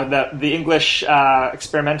 The English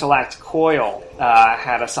experimental act Coil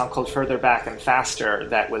had a song called Further Back and Faster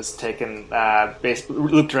that was taken,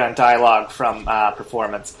 looped around dialogue from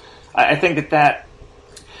performance. I think that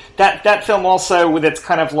film also, with its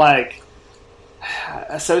kind of like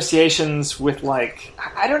associations with like,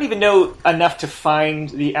 I don't even know enough to find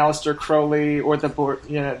the Aleister Crowley or the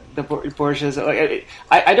Borges. Like,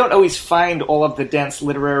 I don't always find all of the dense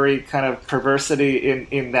literary kind of perversity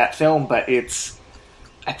in that film, but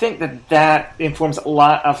I think that informs a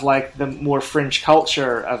lot of like the more fringe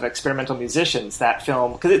culture of experimental musicians. That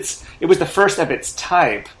film, because it was the first of its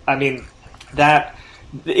type. I mean, that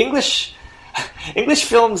the English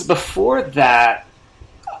films before that,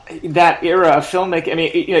 that era of filmmaking. I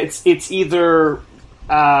mean, it's either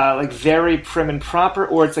like very prim and proper,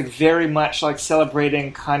 or it's like very much like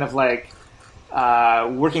celebrating kind of like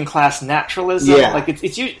working class naturalism. Yeah. Like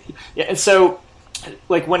it's and so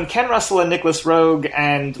like when Ken Russell and Nicholas Roeg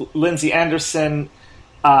and Lindsay Anderson,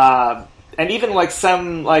 and even like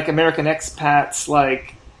some like American expats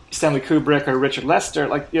like Stanley Kubrick or Richard Lester,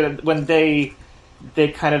 like when they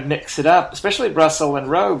kind of mix it up, especially Russell and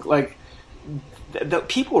Roeg, like the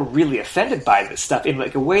people were really offended by this stuff in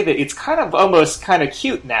like a way that it's kind of almost kind of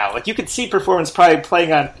cute now. Like you could see Performance probably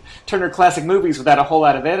playing on Turner Classic Movies without a whole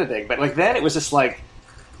lot of editing, but like then it was just like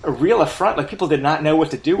a real affront. Like people did not know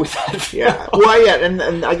what to do with that film. Yeah, well, yeah,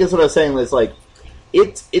 and I guess what I was saying was like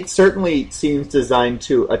it certainly seems designed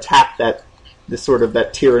to attack that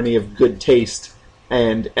tyranny of good taste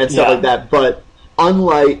and stuff like that. But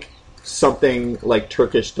unlike something like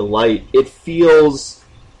Turkish Delight, it feels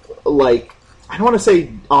like, I don't want to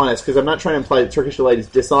say honest, because I'm not trying to imply that Turkish Delight is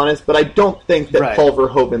dishonest, but I don't think that Paul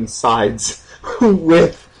Verhoeven sides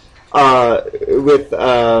with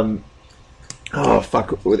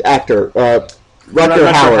actor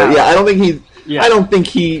Rutger Hauer. Yeah, I don't think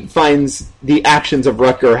he finds the actions of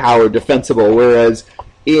Rutger Hauer defensible. Whereas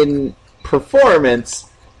in Performance,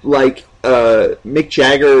 like Mick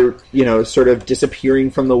Jagger, sort of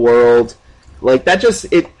disappearing from the world, like that just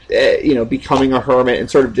becoming a hermit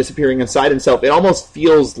and sort of disappearing inside himself. It almost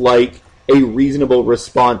feels like a reasonable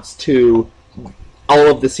response to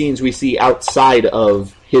all of the scenes we see outside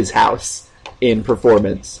of his house in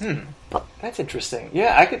Performance. That's interesting.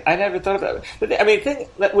 Yeah, I never thought about it. But I mean, the thing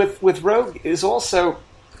that with Roeg is also,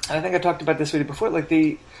 and I think I talked about this with you before, like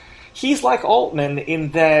he's like Altman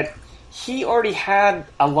in that he already had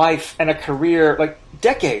a life and a career like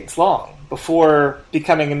decades long before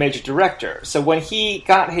becoming a major director. So when he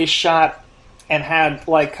got his shot and had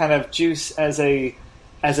like kind of juice as a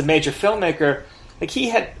major filmmaker, like he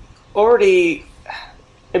had already,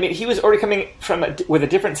 I mean, he was already coming with a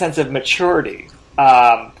different sense of maturity.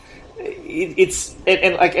 And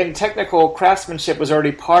technical craftsmanship was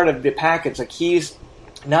already part of the package. Like he's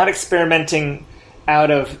not experimenting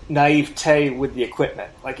out of naivete with the equipment.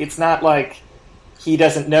 Like it's not like he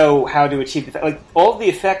doesn't know how to achieve the, like all the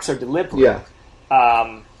effects are deliberate. Yeah.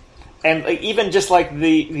 And like, even just like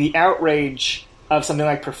the outrage of something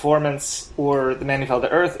like Performance or The Man Who Fell to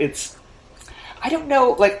Earth, it's, I don't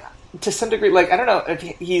know, like to some degree, like I don't know if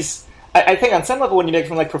he's. I think on some level, when you make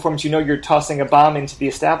something like Performance, you're tossing a bomb into the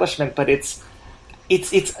establishment, but it's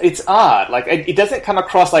odd. Like it doesn't come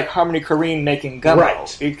across like Harmony Korine making Gummo.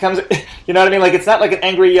 Right. It comes, you know what I mean? Like it's not like an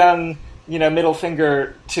angry young, middle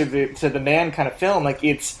finger to the man kind of film. Like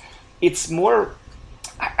it's more.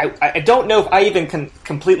 I don't know if I even can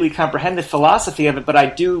completely comprehend the philosophy of it, but I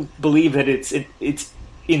do believe that its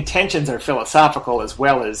intentions are philosophical as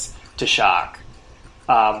well as to shock.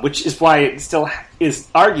 Which is why it still is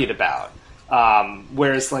argued about.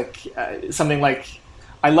 Whereas, like something like,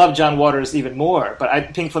 I love John Waters even more,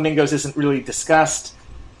 but Pink Flamingos isn't really discussed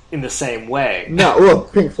in the same way. No, well,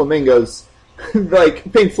 Pink Flamingos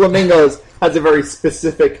has a very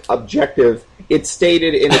specific objective. It's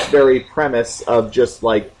stated in its very premise of just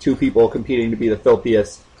like two people competing to be the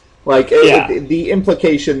filthiest. Like the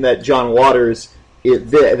implication that John Waters.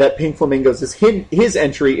 That Pink Flamingos is his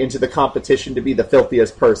entry into the competition to be the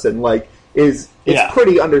filthiest person, it's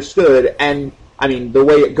pretty understood, and I mean the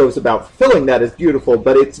way it goes about fulfilling that is beautiful,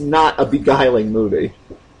 but it's not a beguiling movie.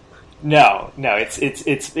 No,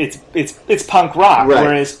 it's punk rock, right.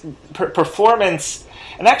 Whereas Performance,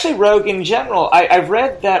 and actually Roeg in general, I've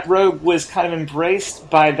read that Roeg was kind of embraced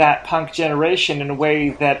by that punk generation in a way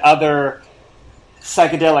that other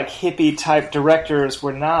psychedelic hippie type directors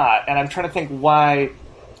were not, and I'm trying to think why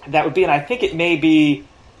that would be, and I think it may be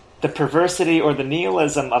the perversity or the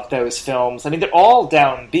nihilism of those films. I mean, they're all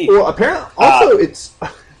downbeat. Well,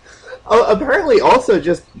 apparently also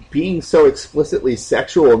just being so explicitly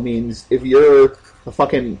sexual means if you're a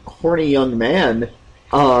fucking horny young man,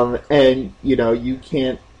 and you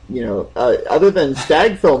can't, other than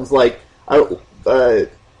stag films, like I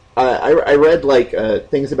read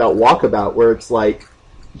things about Walkabout where it's like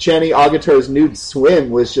Jenny Agutow's nude swim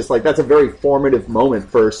was just like, that's a very formative moment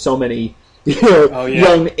for so many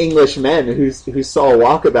young English men who saw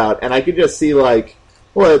Walkabout, and I could just see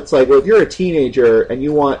if you're a teenager and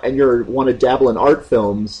you want to dabble in art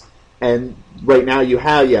films, and right now you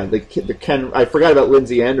have the Ken, I forgot about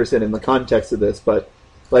Lindsay Anderson in the context of this, but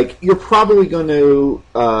like you're probably going to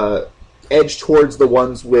edge towards the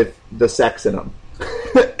ones with the sex in them.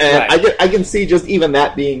 And right. I can see just even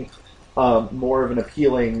that being more of an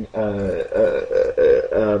appealing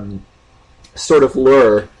sort of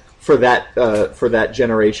lure for that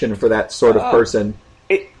generation, for that sort of person.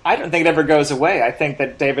 I don't think it ever goes away. I think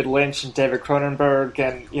that David Lynch and David Cronenberg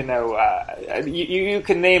and, you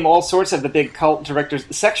can name all sorts of the big cult directors.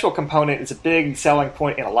 The sexual component is a big selling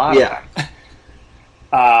point in a lot of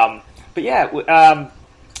them.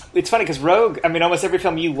 It's funny because Rogue, almost every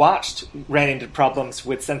film you watched ran into problems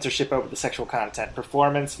with censorship over the sexual content.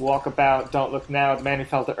 Performance, Walkabout, Don't Look Now, The Man Who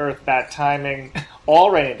Fell to Earth, Bad Timing,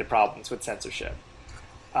 all ran into problems with censorship.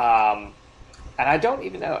 And I don't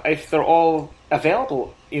even know if they're all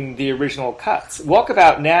available in the original cuts.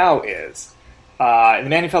 Walkabout now is. And The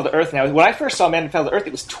Man Who Fell to Earth now. When I first saw Man Who Fell to Earth,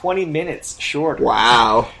 it was 20 minutes shorter.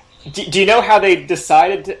 Wow. Do you know how they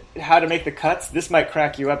decided how to make the cuts? This might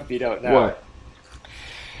crack you up if you don't know. What?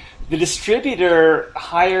 The distributor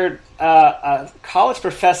hired a college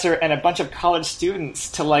professor and a bunch of college students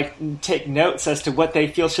to take notes as to what they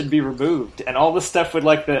feel should be removed, and all the stuff with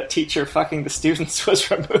the teacher fucking the students was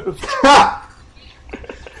removed.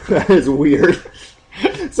 That is weird.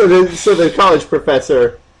 So the college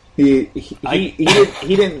professor he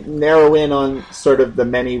didn't narrow in on sort of the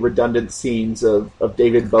many redundant scenes of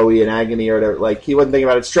David Bowie and Agony or whatever. He wasn't thinking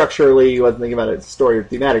about it structurally. He wasn't thinking about it story or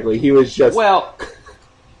thematically. He was just Well,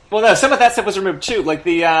 no, some of that stuff was removed too.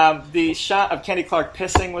 The shot of Kenny Clark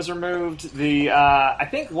pissing was removed. I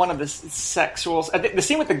think one of the the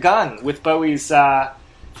scene with the gun with Bowie's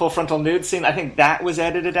full frontal nude scene. I think that was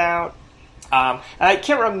edited out. And I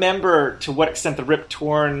can't remember to what extent the Rip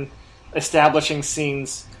Torn establishing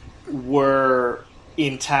scenes were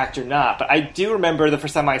intact or not. But I do remember the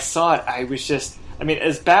first time I saw it, I was just.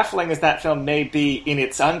 As baffling as that film may be in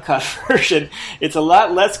its uncut version, it's a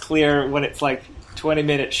lot less clear when it's 20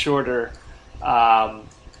 minutes shorter. But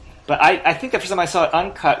I think the first time I saw it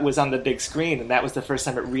uncut was on the big screen, and that was the first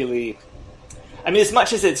time it really... as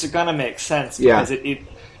much as it's going to make sense, because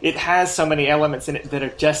it has so many elements in it that are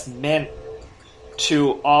just meant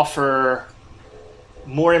to offer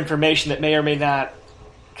more information that may or may not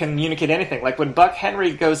communicate anything. Like when Buck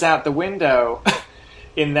Henry goes out the window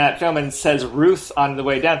in that film and says Ruth on the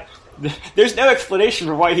way down, there's no explanation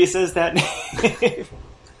for why he says that name.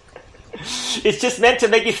 It's just meant to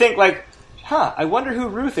make you think, I wonder who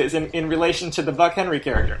Ruth is in relation to the Buck Henry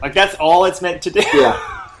character. That's all it's meant to do. Yeah.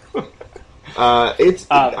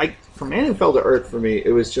 For Man Who Fell to Earth, for me,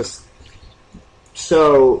 it was just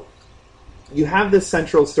so. You have this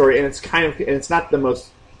central story, and it's not the most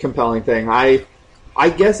compelling thing. I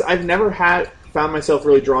guess I've never found myself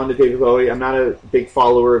really drawn to David Bowie. I'm not a big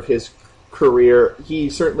follower of his career. He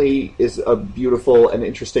certainly is a beautiful and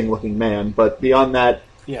interesting looking man, but beyond that,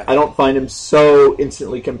 I don't find him so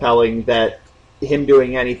instantly compelling that him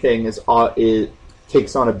doing anything it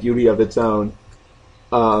takes on a beauty of its own.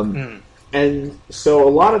 And so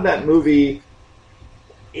a lot of that movie,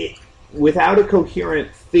 without a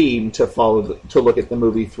coherent theme to look at the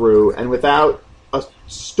movie through, and without a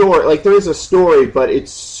story, there is a story, but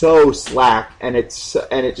it's so slack, and it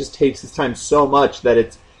just takes its time so much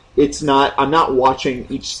that it's not. I'm not watching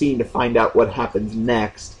each scene to find out what happens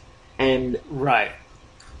next, and right.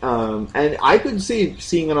 And I could see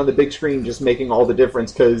seeing it on the big screen just making all the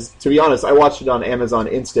difference, because, to be honest, I watched it on Amazon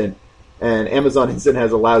Instant, and Amazon Instant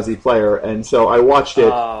has a lousy player, and so I watched it,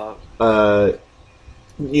 not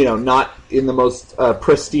in the most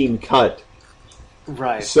pristine cut.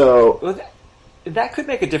 Right. So... Well, that could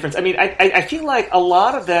make a difference. I feel like a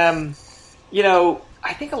lot of them,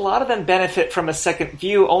 I think a lot of them benefit from a second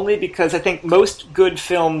view only because I think most good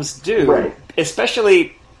films do. Right.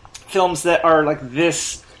 Especially films that are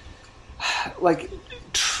this...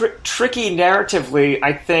 tricky narratively.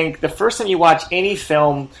 I think the first time you watch any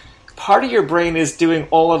film, part of your brain is doing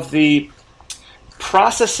all of the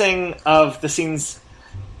processing of the scenes,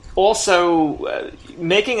 also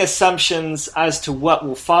making assumptions as to what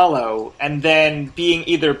will follow, and then being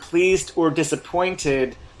either pleased or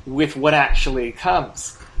disappointed with what actually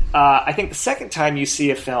comes. I think the second time you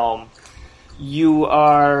see a film, you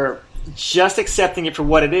are just accepting it for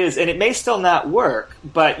what it is, and it may still not work,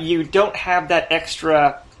 but you don't have that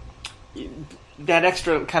extra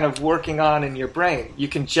kind of working on in your brain. You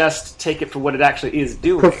can just take it for what it actually is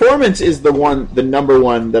doing. Performance is the number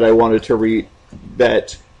one that I wanted to read,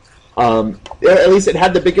 that at least it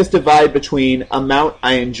had the biggest divide between amount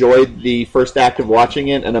I enjoyed the first act of watching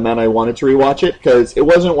it and amount I wanted to rewatch it, because it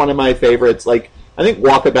wasn't one of my favorites. I think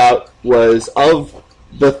Walkabout was, of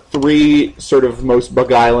the three sort of most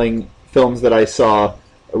beguiling films that I saw,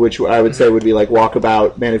 which I would say would be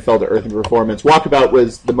Walkabout, Man Who Fell to Earth, and Performance. Walkabout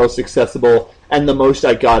was the most accessible and the most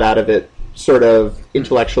I got out of it, sort of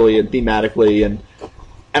intellectually and thematically, and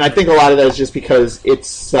I think a lot of that is just because it's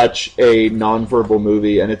such a nonverbal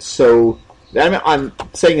movie, and it's so I'm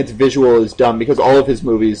saying it's visual is dumb because all of his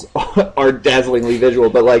movies are dazzlingly visual,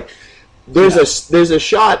 but like there's a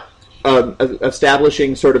shot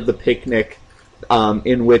establishing sort of the picnic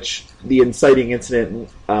in which the inciting incident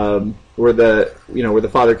where the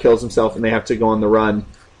father kills himself and they have to go on the run.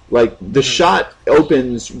 Like the shot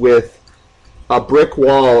opens with a brick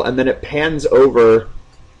wall and then it pans over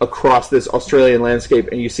across this Australian landscape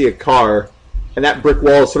and you see a car. And that brick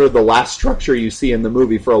wall is sort of the last structure you see in the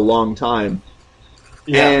movie for a long time.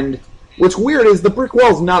 Yeah. And what's weird is the brick wall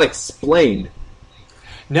is not explained.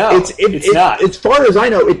 No, it's not. As far as I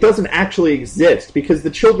know, it doesn't actually exist because the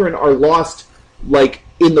children are lost, like,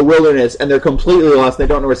 in the wilderness, and they're completely lost. They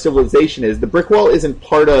don't know where civilization is. The brick wall isn't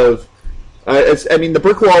part of... the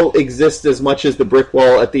brick wall exists as much as the brick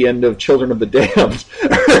wall at the end of Children of the Damned exists,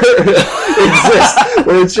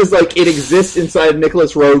 where it's just like it exists inside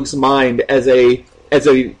Nicholas Roeg's mind as a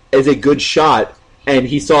good shot, and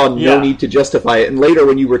he saw no need to justify it. And later,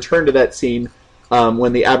 when you return to that scene,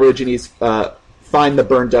 when the Aborigines find the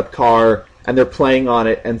burned up car and they're playing on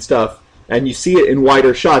it and stuff, and you see it in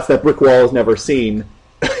wider shots, that brick wall is never seen.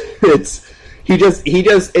 It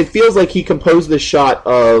feels like he composed this shot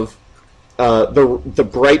of the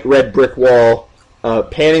bright red brick wall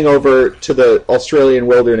panning over to the Australian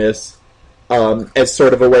wilderness as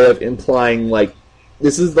sort of a way of implying, like,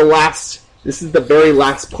 this is the very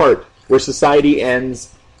last part where society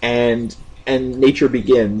ends and nature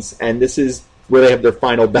begins, and this is where they have their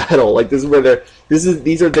final battle. Like, this is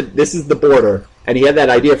the border. And he had that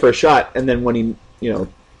idea for a shot, and then when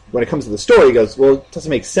it comes to the story, he goes, well, it doesn't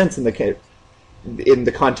make sense in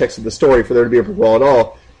the context of the story for there to be a brick wall at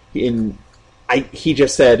all. He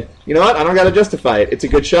just said, you know what, I don't got to justify it. It's a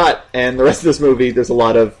good shot. And the rest of this movie, there's a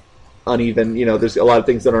lot of uneven, there's a lot of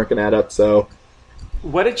things that aren't going to add up. So,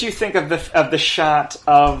 what did you think of the shot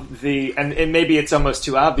of and maybe it's almost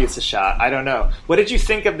too obvious a shot, I don't know. What did you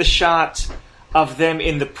think of the shot of them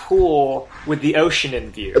in the pool with the ocean in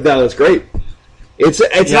view? That was great.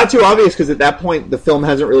 It's not too obvious because at that point the film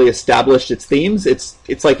hasn't really established its themes.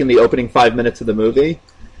 It's like in the opening 5 minutes of the movie.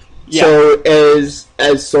 Yeah. So as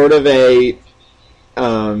sort of a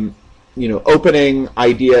opening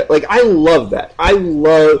idea, like, I love that.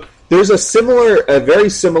 There's a very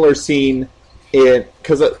similar scene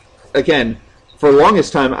because again, for the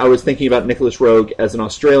longest time I was thinking about Nicholas Roeg as an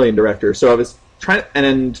Australian director. So I was trying,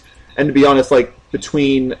 and to be honest, like,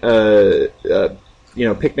 between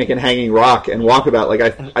Picnic and Hanging Rock and Walkabout, like,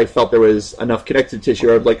 I felt there was enough connective tissue.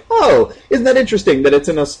 I was like, oh, isn't that interesting that it's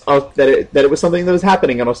that it was something that was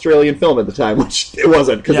happening in Australian film at the time, which it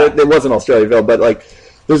wasn't, because it was an Australian film. But, like,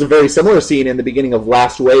 there's a very similar scene in the beginning of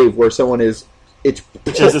Last Wave where someone which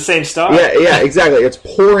has the same star. Yeah, exactly. It's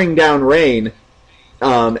pouring down rain,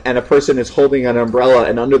 and a person is holding an umbrella,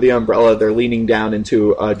 and under the umbrella they're leaning down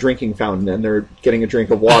into a drinking fountain and they're getting a drink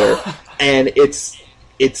of water, and it's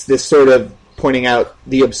this sort of pointing out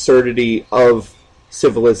the absurdity of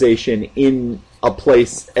civilization in a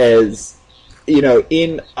place as,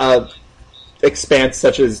 in a expanse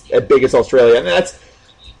such as big as Australia. And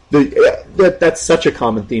that's such a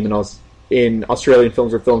common theme in Australian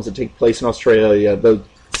films or films that take place in Australia. The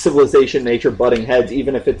civilization, nature butting heads,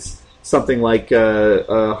 even if it's something like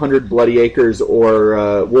 100 Bloody Acres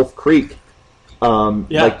or Wolf Creek.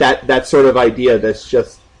 Like that sort of idea that's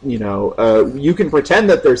just, you can pretend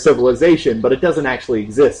that there's civilization, but it doesn't actually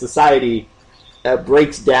exist. Society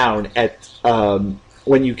breaks down at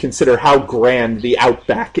when you consider how grand the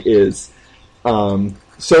outback is.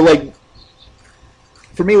 So, like,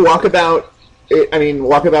 for me, Walkabout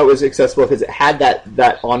was accessible because it had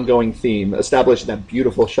that ongoing theme, established that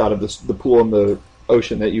beautiful shot of the pool in the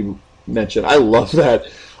ocean that you mentioned. I love that.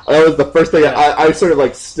 That was the first thing I sort of,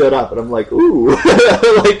 like, stood up and I'm like, ooh,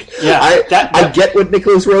 I get what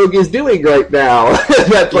Nicholas Roeg is doing right now.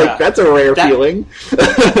 That's a rare feeling.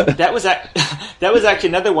 that was actually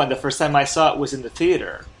another one. The first time I saw it was in the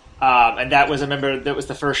theater, and that was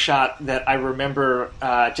the first shot that I remember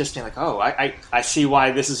just being like, oh, I see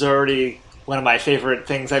why this is already one of my favorite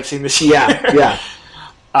things I've seen this year. Yeah.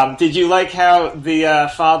 Did you like how the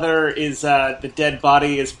father is the dead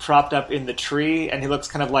body is propped up in the tree, and he looks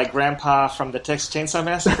kind of like Grandpa from the Texas Chainsaw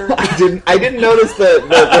Massacre? I didn't notice the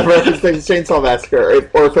reference to Texas Chainsaw Massacre,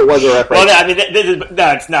 or if it was a reference. Well,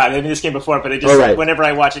 no, it's not. I mean, this came before, but it just whenever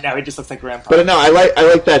I watch it now, he just looks like Grandpa. But no, I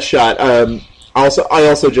like that shot. I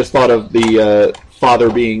also just thought of the father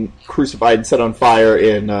being crucified and set on fire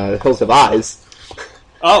in Hills Have Eyes.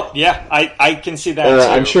 Oh, yeah, I can see that, too.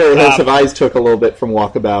 I'm sure Hills Have Eyes took a little bit from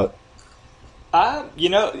Walkabout.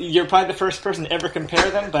 You're probably the first person to ever compare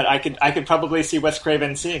them, but I could probably see Wes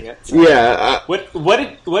Craven seeing it. So. Yeah.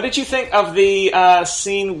 What did you think of the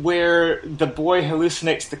scene where the boy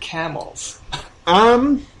hallucinates the camels?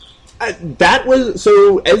 That was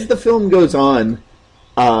so. As the film goes on,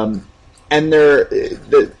 and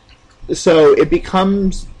so it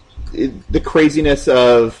becomes the craziness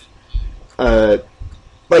of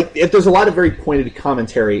there's a lot of very pointed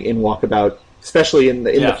commentary in Walkabout, especially in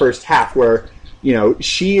the first half, where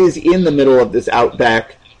she is in the middle of this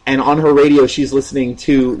outback, and on her radio she's listening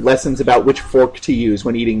to lessons about which fork to use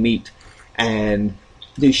when eating meat, and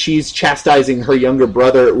she's chastising her younger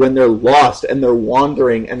brother when they're lost and they're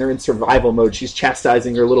wandering and they're in survival mode. She's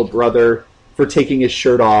chastising her little brother for taking his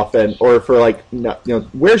shirt off, or for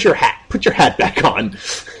where's your hat? Put your hat back on.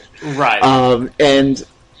 Right.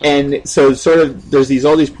 And so sort of there's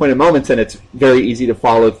all these pointed moments, and it's very easy to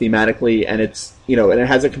follow thematically, and it's and it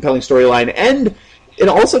has a compelling storyline, and it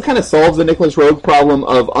also kind of solves the Nicholas Roeg problem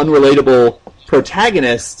of unrelatable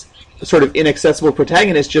protagonists, sort of inaccessible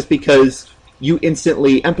protagonists, just because you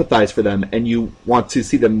instantly empathize for them and you want to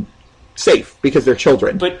see them safe because they're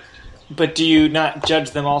children. But do you not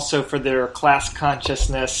judge them also for their class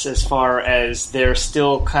consciousness, as far as they're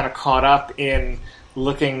still kind of caught up in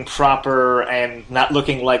looking proper and not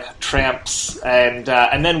looking like tramps, and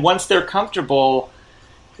then once they're comfortable,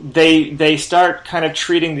 they start kind of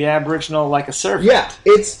treating the Aboriginal like a servant? Yeah,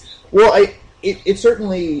 it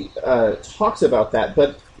certainly talks about that,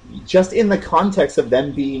 but just in the context of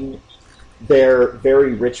them being their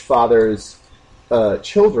very rich father's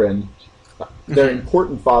children, their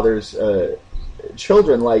important father's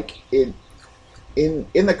children, in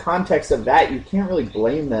the context of that, you can't really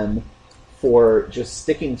blame them for just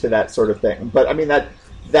sticking to that sort of thing. But I mean that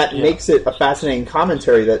makes it a fascinating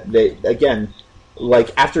commentary that they, again,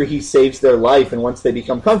 after he saves their life and once they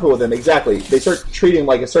become comfortable with him, exactly, they start treating him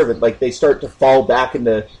like a servant. They start to fall back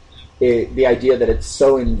into the idea that it's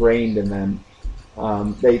so ingrained in them.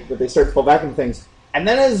 They start to fall back into things, and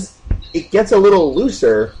then as it gets a little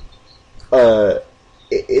looser,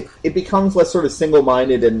 it becomes less sort of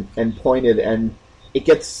single-minded and pointed, and it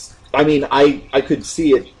gets. I mean, I could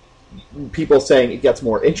see it. People saying it gets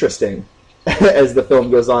more interesting as the film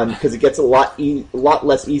goes on, because it gets a lot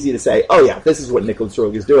less easy to say, oh yeah, this is what Nicholas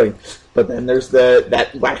Roeg is doing. But then there's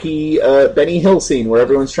that wacky Benny Hill scene where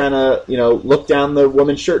everyone's trying to look down the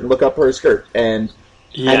woman's shirt and look up her skirt, and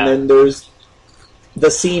then there's the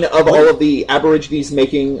scene of all of the Aborigines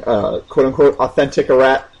making quote unquote authentic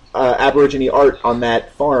Aborigine art on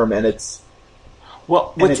that farm, and it's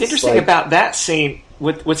what's interesting about that scene.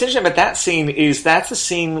 What's interesting about that scene is that's a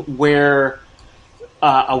scene where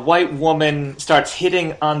a white woman starts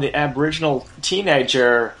hitting on the Aboriginal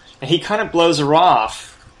teenager, and he kind of blows her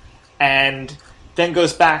off, and then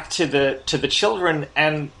goes back to the children,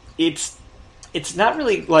 and it's not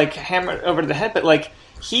really hammered over the head, but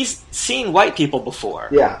he's seen white people before,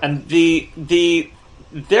 and the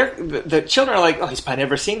children are like, oh, he's probably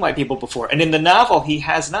never seen white people before, and in the novel he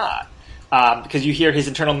has not. Because you hear his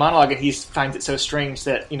internal monologue, and he finds it so strange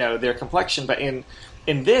that their complexion. But in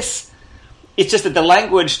this, it's just that the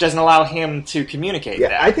language doesn't allow him to communicate. Yeah,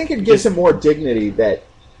 that. I think it gives him more dignity that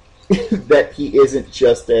he isn't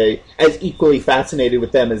just as equally fascinated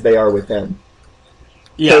with them as they are with him.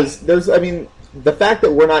 Yeah, because the fact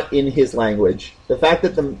that we're not in his language, the fact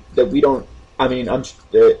that we don't. I mean,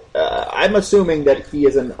 I'm assuming that he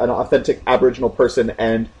is an authentic Aboriginal person,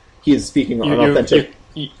 and he is speaking an authentic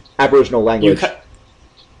Aboriginal language.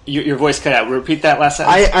 Your voice cut out. Repeat that last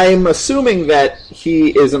sentence. I'm assuming that he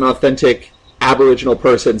is an authentic Aboriginal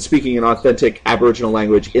person speaking an authentic Aboriginal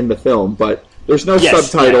language in the film, but there's no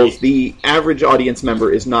subtitles. The average audience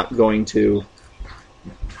member is not going to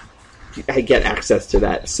get access to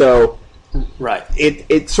that. So right.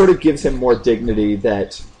 It sort of gives him more dignity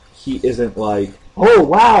that he isn't like, oh,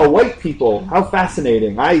 wow, white people, how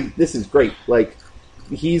fascinating. This is great.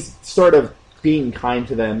 He's sort of being kind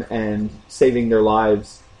to them and saving their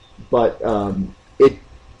lives, but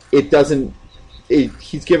it doesn't.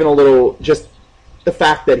 He's given a little, just the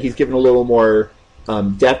fact that he's given a little more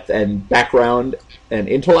depth and background and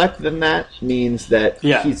intellect than that means that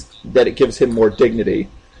that it gives him more dignity.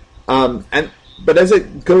 But as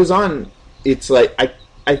it goes on, it's like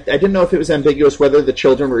I didn't know if it was ambiguous whether the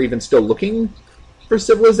children were even still looking for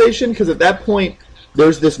civilization, because at that point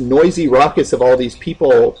there's this noisy ruckus of all these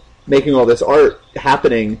people making all this art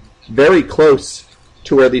happening very close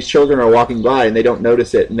to where these children are walking by, and they don't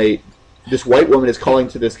notice it, and this white woman is calling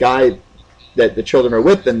to this guy that the children are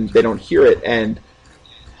with, and they don't hear it. And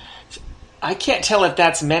I can't tell if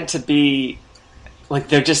that's meant to be like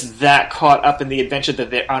they're just that caught up in the adventure that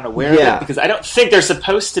they're unaware of it, because I don't think they're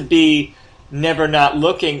supposed to be never not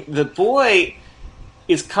looking. The boy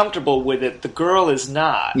is comfortable with it. The girl is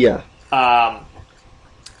not. Yeah.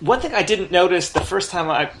 One thing I didn't notice the first time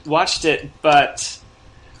I watched it, but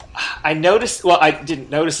I noticed, well, I didn't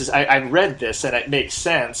notice this, I read this and it makes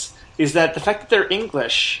sense, is that the fact that they're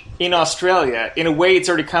English in Australia, in a way it's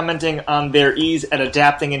already commenting on their ease at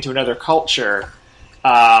adapting into another culture.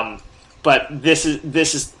 But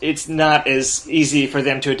it's not as easy for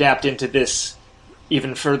them to adapt into this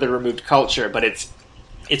even further removed culture, but it's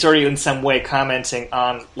already in some way commenting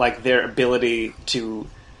on like their ability to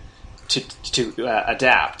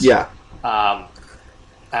adapt. Yeah. I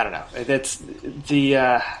don't know. That's the.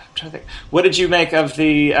 I'm trying to think. What did you make of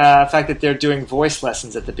the fact that they're doing voice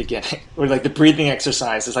lessons at the beginning, or like the breathing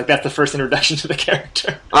exercises? Like that's the first introduction to the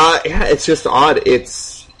character. Yeah, it's just odd.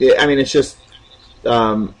 It's just.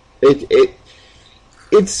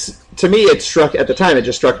 It's to me. It struck at the time. It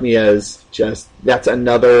just struck me as just that's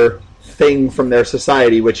another thing from their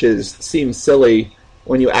society, which seems silly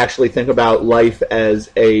when you actually think about life as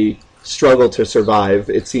a struggle to survive.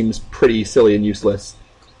 It seems pretty silly and useless.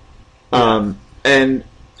 And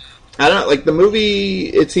I don't know, like the movie,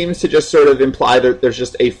 it seems to just sort of imply that there's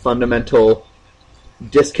just a fundamental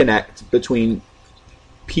disconnect between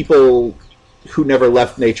people who never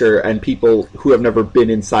left nature and people who have never been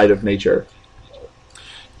inside of nature.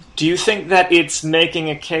 Do you think that it's making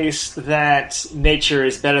a case that nature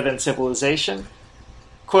is better than civilization,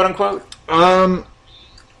 quote unquote?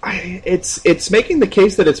 It's making the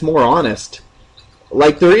case that it's more honest.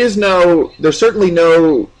 Like there's certainly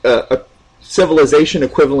no civilization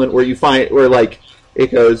equivalent where like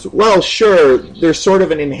it goes, well, sure, there's sort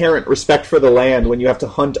of an inherent respect for the land when you have to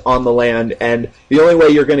hunt on the land, and the only way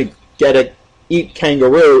you're going to eat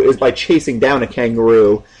kangaroo is by chasing down a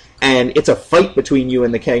kangaroo, and it's a fight between you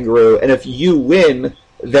and the kangaroo, and if you win,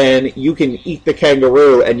 then you can eat the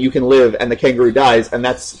kangaroo and you can live, and the kangaroo dies, and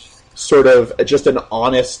that's sort of just an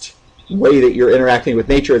honest way that you're interacting with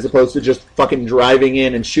nature, as opposed to just fucking driving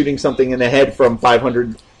in and shooting something in the head from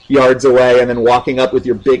 500 yards away and then walking up with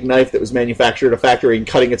your big knife that was manufactured at a factory and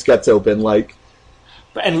cutting its guts open, like.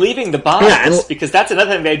 And leaving the bodies, because that's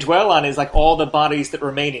another thing they dwell on, is like all the bodies that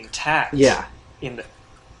remain intact. Yeah. And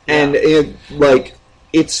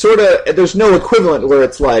it's sort of, there's no equivalent where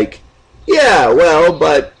it's like, yeah, well,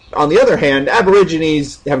 but on the other hand,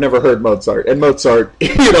 Aborigines have never heard Mozart, and Mozart,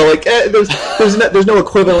 there's no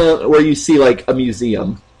equivalent where you see like a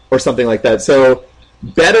museum or something like that. So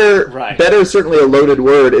better is certainly a loaded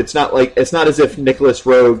word. It's not as if Nicholas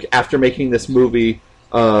Roeg, after making this movie,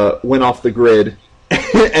 went off the grid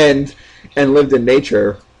and lived in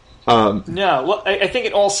nature. No, well, I think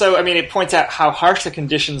it also, it points out how harsh the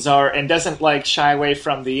conditions are and doesn't shy away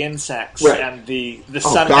from the insects and the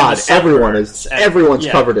sun. Oh God, everyone's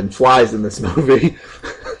covered in flies in this movie.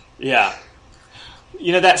 Yeah.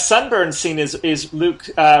 That sunburn scene is Luke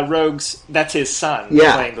Roeg's, that's his son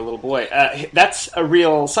playing the little boy. That's a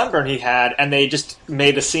real sunburn he had, and they just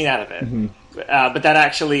made a scene out of it. Mm-hmm. But that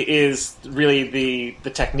actually is really the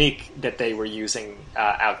technique that they were using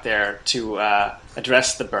out there to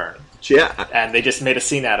address the burn. Yeah. And they just made a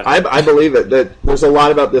scene out of it. I believe it. That there's a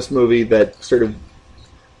lot about this movie that sort of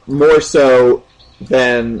more so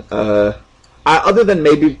than... other than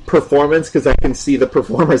maybe performance, because I can see the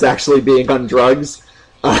performers actually being on drugs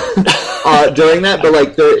during that, but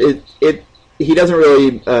he doesn't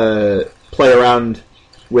really play around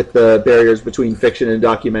with the barriers between fiction and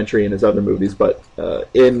documentary in his other movies, but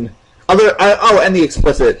and the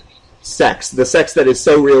explicit sex, the sex that is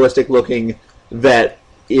so realistic looking that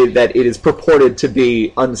it is purported to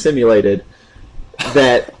be unsimulated.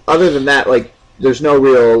 That other than that, there's no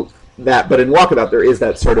real that. But in Walkabout, there is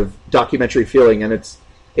that sort of documentary feeling, and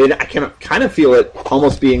I can kind of feel it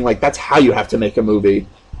almost being like that's how you have to make a movie.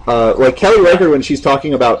 Kelly Reichardt, when she's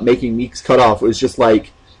talking about making Meek's Cutoff, was just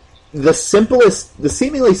like the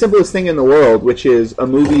seemingly simplest thing in the world, which is a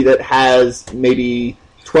movie that has maybe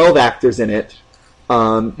 12 actors in it,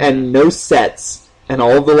 and no sets, and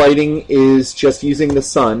all of the lighting is just using the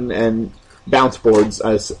sun and bounce boards,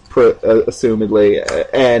 assumedly,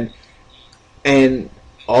 and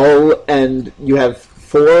you have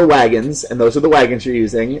 4 wagons, and those are the wagons you're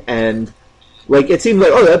using, and it seems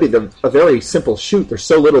like, that'd be a very simple shoot. There's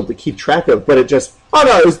so little to keep track of, but it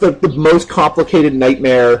was the most complicated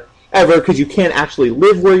nightmare ever, because you can't actually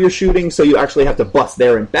live where you're shooting, so you actually have to bus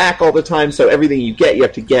there and back all the time, so everything you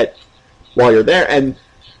have to get while you're there, and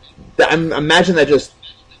I imagine that just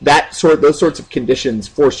those sorts of conditions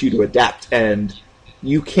force you to adapt, and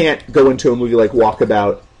you can't go into a movie like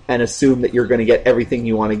Walkabout and assume that you're going to get everything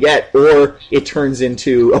you want to get, or it turns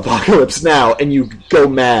into Apocalypse Now and you go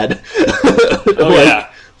mad.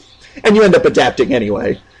 And you end up adapting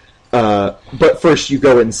anyway. But first you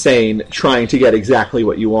go insane trying to get exactly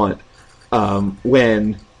what you want,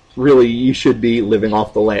 when really you should be living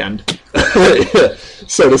off the land,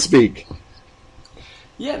 so to speak.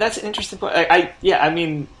 Yeah, that's an interesting point. I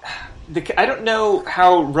don't know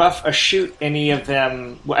how rough a shoot any of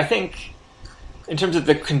them. I think, in terms of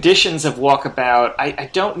the conditions of Walkabout, I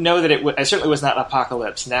don't know that it certainly was not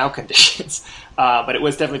Apocalypse Now conditions, but it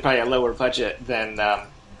was definitely probably a lower budget than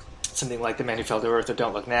something like The Man Who Fell to Earth or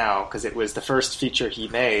Don't Look Now, because it was the first feature he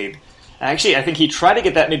made. Actually, I think he tried to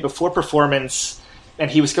get that made before Performance,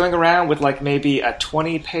 and he was going around with like maybe a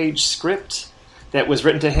 20-page script that was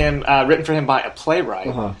written for him by a playwright.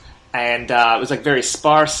 Uh-huh. And it was like very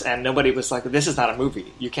sparse, and nobody was like, "This is not a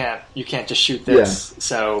movie. You can't just shoot this." Yeah.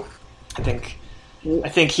 So, I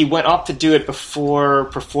think he went off to do it before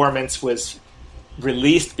Performance was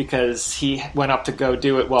released, because he went up to go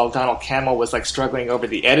do it while Donald Cammell was like struggling over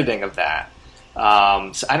the editing of that.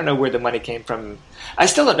 So I don't know where the money came from. I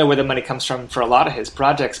still don't know where the money comes from for a lot of his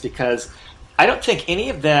projects, because I don't think any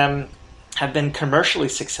of them have been commercially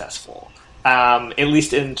successful. At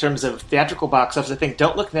least in terms of theatrical box office. I think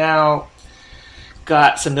Don't Look Now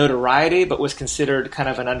got some notoriety, but was considered kind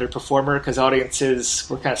of an underperformer because audiences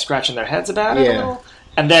were kind of scratching their heads about it a little.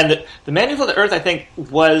 And then the Man Who Fell to Earth, I think,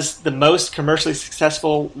 was the most commercially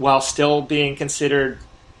successful while still being considered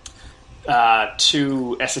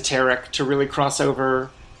too esoteric to really cross over.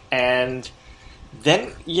 And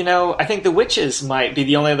then, I think The Witches might be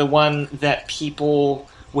the only other one that people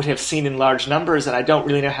would have seen in large numbers, and I don't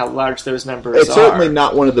really know how large those numbers are. It's certainly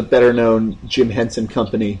not one of the better-known Jim Henson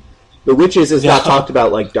Company. The Witches is not talked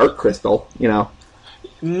about like Dark Crystal, No,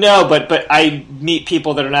 but I meet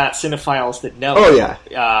people that are not cinephiles that know. Oh, yeah.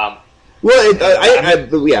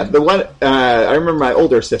 The one I remember my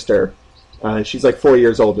older sister. She's like 4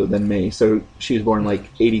 years older than me, so she was born like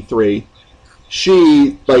 83.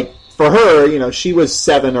 She for her, she was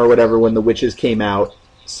 7 or whatever when The Witches came out,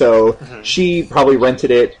 so she probably rented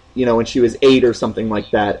it, when she was 8 or something like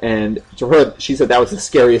that. And to her, she said that was the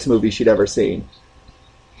scariest movie she'd ever seen.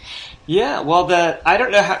 Yeah, well, I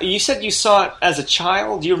don't know how you said you saw it as a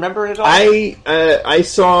child. Do you remember it at all? I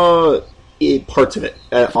saw parts of it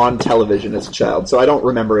on television as a child, so I don't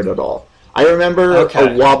remember it at all. I remember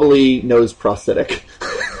a wobbly nose prosthetic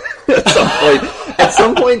at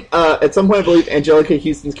some point. At some point, I believe Angelica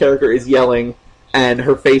Houston's character is yelling, and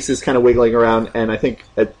her face is kind of wiggling around, and I think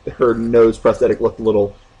her nose prosthetic looked a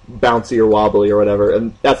little bouncy or wobbly or whatever,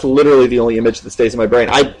 and that's literally the only image that stays in my brain.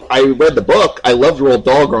 I read the book. I loved Roald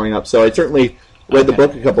Dahl growing up, so I certainly read the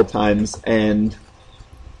book a couple times, and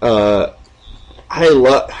I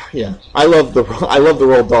love the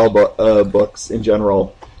Roald Dahl books in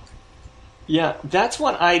general. Yeah, that's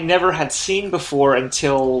one I never had seen before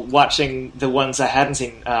until watching the ones I hadn't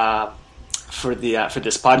seen for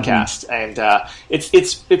this podcast, and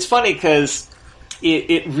it's funny because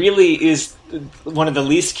it really is one of the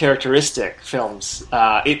least characteristic films.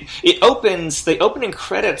 The opening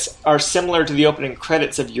credits are similar to the opening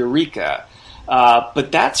credits of Eureka,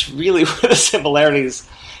 but that's really where the similarities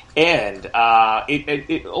end. I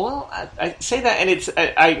say that, and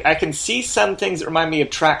I can see some things that remind me of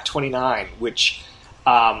Track 29, which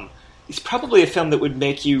is probably a film that would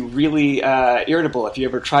make you really irritable if you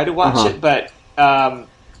ever try to watch it, but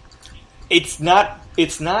it's not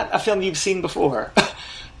a film you've seen before.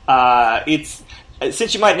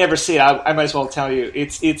 Since you might never see it, I might as well tell you.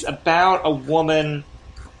 It's about a woman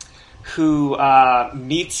who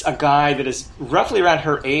meets a guy that is roughly around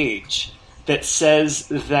her age that says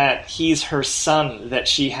that he's her son that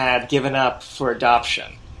she had given up for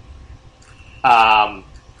adoption. And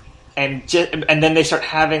then they start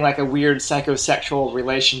having like a weird psychosexual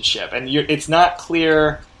relationship, and it's not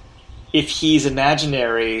clear if he's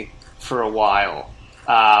imaginary for a while.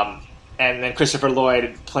 And then Christopher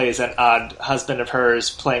Lloyd plays an odd husband of hers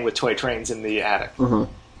playing with toy trains in the attic.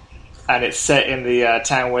 And it's set in the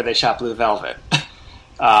town where they shot Blue Velvet.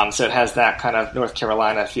 So it has that kind of North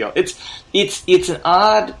Carolina feel. It's an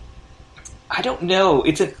odd. I don't know.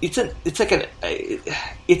 It's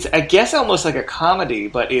I guess almost like a comedy,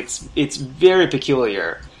 but it's very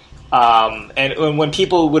peculiar. And when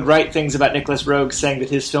people would write things about Nicholas Roeg saying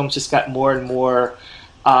that his films just got more and more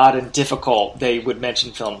odd and difficult, they would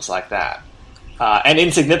mention films like that. And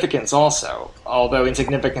Insignificance also, although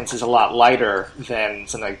Insignificance is a lot lighter than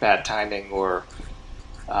something like Bad Timing or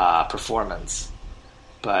Performance.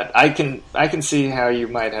 But I can see how you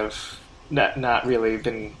might have not really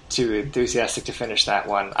been too enthusiastic to finish that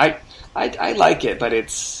one. I like it, but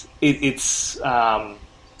it's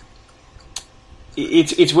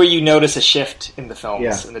where you notice a shift in the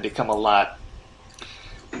films, and they become a lot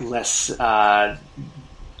less. I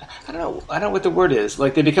don't know what the word is.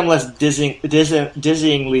 Like they become less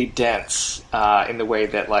dizzyingly dense in the way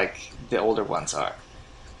that like the older ones are.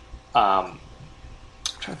 I'm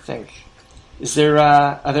trying to think.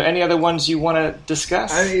 Are there any other ones you want to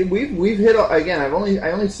discuss? I mean, we've hit again. I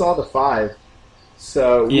only saw the 5,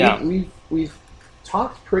 so we've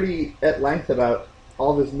talked pretty at length about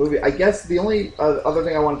all this movie. I guess the only other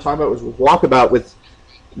thing I want to talk about was Walkabout with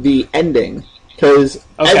the ending, because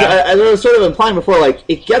as I was sort of implying before, like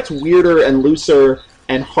it gets weirder and looser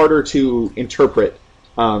and harder to interpret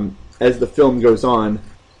as the film goes on,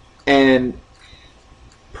 and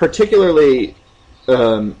particularly.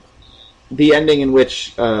 The ending in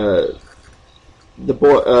which the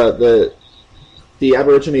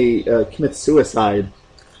Aborigine commits suicide.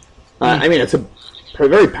 I mean, it's a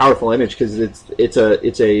very powerful image because it's a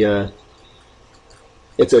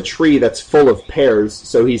tree that's full of pears,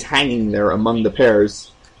 so he's hanging there among the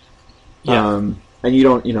pears. Yeah. And you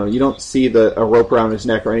don't see a rope around his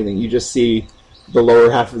neck or anything. You just see the lower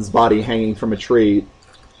half of his body hanging from a tree.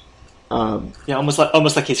 Almost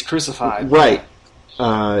like he's crucified. Right.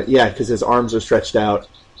 Because his arms are stretched out,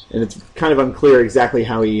 and it's kind of unclear exactly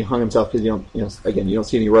how he hung himself because you don't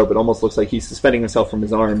see any rope. It almost looks like he's suspending himself from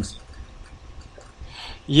his arms.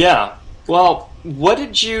 Yeah. Well, what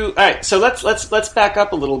did you? All right. So let's back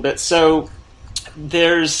up a little bit. So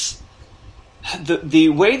there's the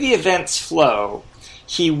way the events flow.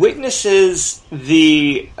 He witnesses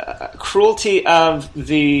the cruelty of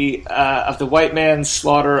the white man's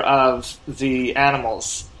slaughter of the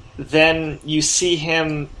animals. Then you see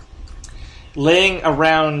him laying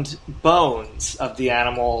around bones of the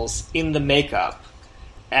animals in the makeup.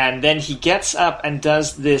 And then he gets up and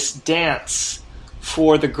does this dance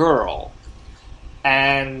for the girl.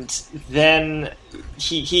 And then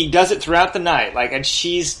he does it throughout the night, and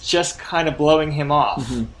she's just kind of blowing him off.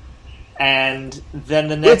 Mm-hmm. And then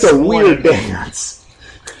the next morning... It's a weird dance.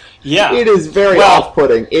 Yeah. It is very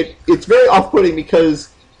off-putting. It's very off-putting because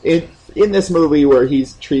in this movie where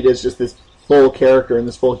he's treated as just this full character and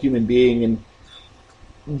this full human being, and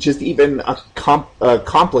just even a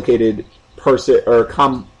complicated person or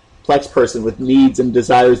complex person with needs and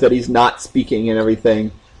desires that he's not speaking and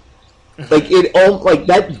everything. Like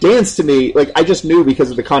that dance to me, like I just knew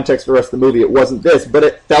because of the context of the rest of the movie it wasn't this, but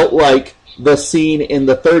it felt like the scene in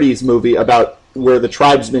the 30s movie about where the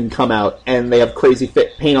tribesmen come out and they have crazy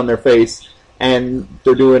paint on their face and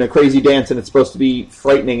they're doing a crazy dance, and it's supposed to be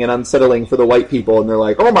frightening and unsettling for the white people, and they're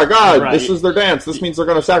like, "Oh my God, This is their dance. This means they're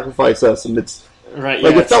going to sacrifice us." And it's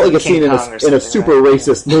it felt like a scene in a super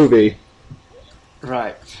racist movie.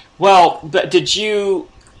 Right. Well, but did you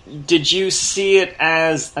see it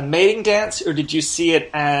as a mating dance, or did you see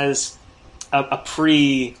it as a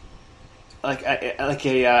pre? Like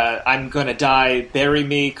a I'm gonna die, bury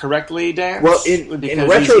me correctly dance. Well, in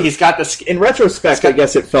retrospect, I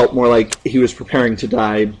guess it felt more like he was preparing to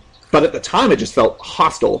die, but at the time it just felt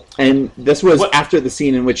hostile. And this was after the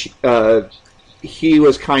scene in which he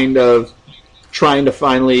was kind of trying to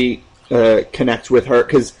finally connect with her,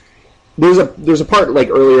 because there's a part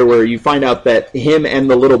earlier where you find out that him and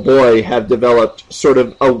the little boy have developed sort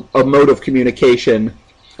of a mode of communication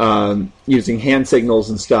using hand signals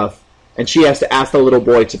and stuff. And she has to ask the little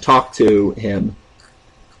boy to talk to him.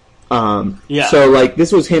 So,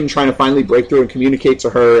 this was him trying to finally break through and communicate to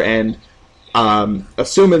her, and I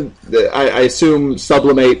assume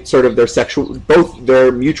sublimate sort of both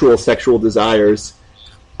their mutual sexual desires.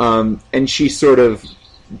 And she sort of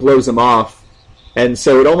blows him off, and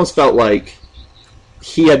so it almost felt like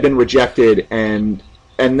he had been rejected, and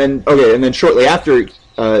then shortly after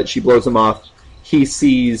she blows him off, he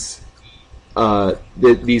sees.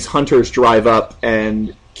 These hunters drive up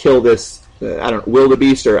and kill this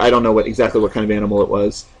wildebeest, or I don't know exactly what kind of animal it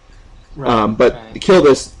was, kill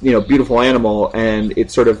this beautiful animal, and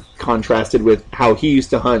it's sort of contrasted with how he used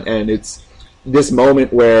to hunt, and it's this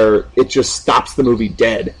moment where it just stops the movie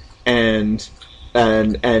dead, and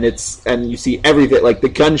you see everything, like the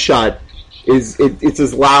gunshot it's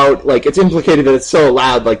as loud, like it's implicated that it's so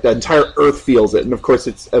loud, like the entire earth feels it, and of course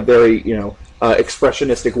it's a very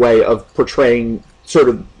expressionistic way of portraying sort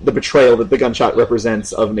of the betrayal that the gunshot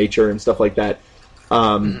represents of nature and stuff like that.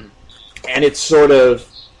 And it's sort of,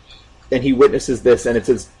 and he witnesses this, and it's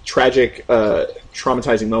this tragic,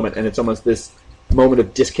 traumatizing moment, and it's almost this moment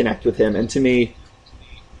of disconnect with him. And to me,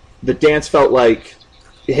 the dance felt like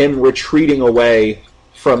him retreating away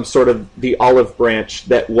from sort of the olive branch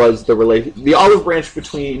that was the olive branch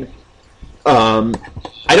between, I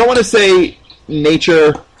don't want to say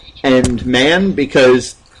nature and man,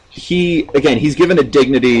 because he's given a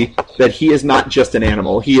dignity that he is not just an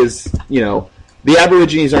animal. He is, the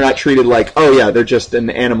Aborigines are not treated like, oh yeah, they're just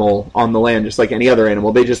an animal on the land, just like any other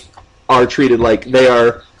animal. They just are treated like they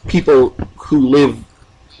are people who live,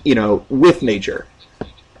 with nature.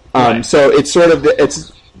 Right. So it's sort of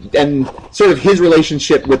his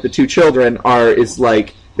relationship with the two children is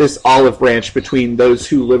like this olive branch between those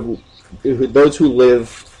who live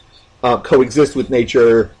coexist with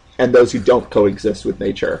nature and those who don't coexist with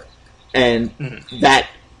nature. And that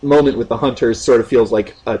moment with the hunters sort of feels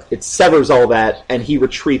like it severs all that, and he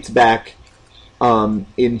retreats back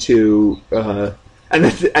into and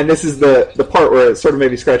this is the part where it sort of made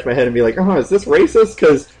me scratch my head and be like, oh, is this racist?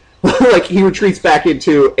 Because like he retreats back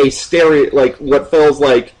into what feels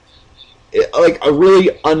like a really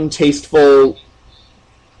untasteful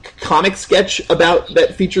comic sketch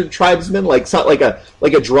that featured tribesmen, it's not like a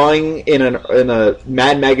drawing in a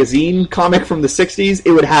Mad Magazine comic from the 60s.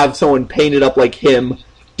 It would have someone painted up like him,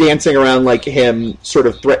 dancing around like him, sort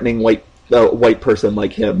of threatening the white person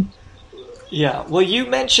like him. Yeah, well, you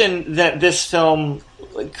mentioned that this film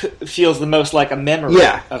feels the most like a memory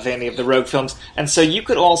of any of the Rogue films, and so you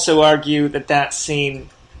could also argue that scene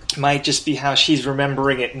might just be how she's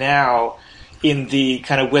remembering it now, in the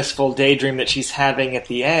kind of wistful daydream that she's having at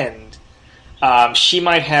the end. She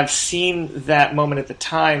might have seen that moment at the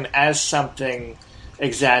time as something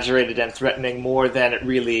exaggerated and threatening more than it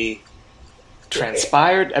really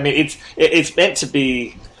transpired. I mean, it's meant to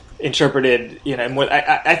be interpreted,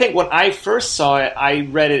 I think when I first saw it, I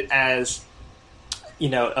read it as,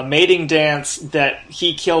 a mating dance that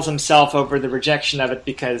he kills himself over the rejection of it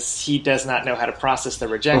because he does not know how to process the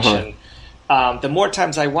rejection. The more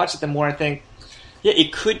times I watch it, the more I think, yeah,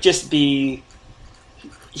 it could just be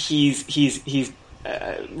he's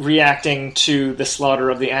reacting to the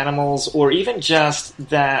slaughter of the animals, or even just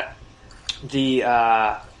that the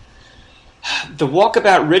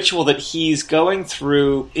walkabout ritual that he's going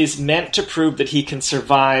through is meant to prove that he can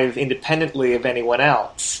survive independently of anyone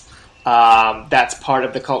else. That's part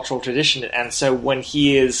of the cultural tradition, and so when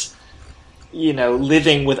he is,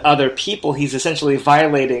 living with other people, he's essentially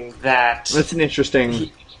violating that. That's an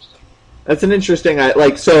interesting.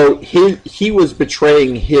 So he was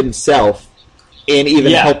betraying himself in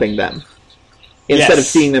even helping them instead of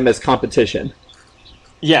seeing them as competition.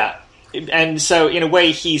 Yeah. And so, in a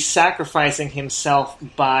way, he's sacrificing himself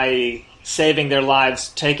by saving their lives,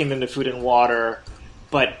 taking them to food and water,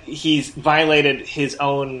 but he's violated his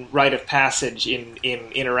own rite of passage in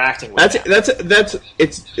interacting with them.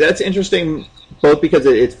 That's interesting, both because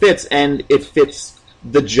it fits, and it fits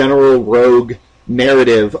the general Rogue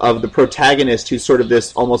narrative of the protagonist, who's sort of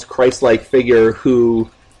this almost Christ-like figure who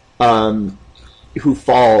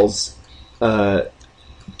falls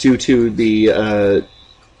due to the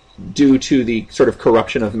sort of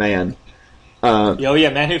corruption of man.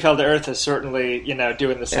 Man who fell to earth is certainly,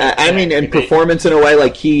 doing the same thing. I mean, in performance in a way,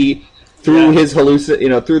 like he, through his through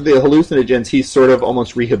the hallucinogens, he's sort of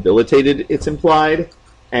almost rehabilitated, it's implied,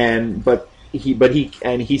 but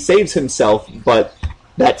he saves himself, but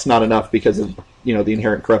that's not enough because of, the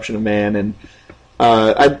inherent corruption of man, and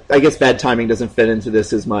I guess bad timing doesn't fit into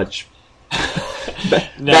this as much.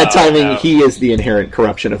 Bad timing, he is the inherent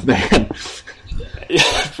corruption of man.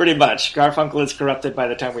 Pretty much. Garfunkel is corrupted by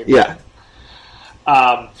the time we meet him.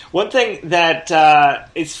 One thing that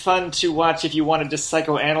is fun to watch if you wanted to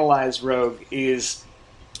psychoanalyze Rogue is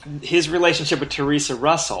his relationship with Theresa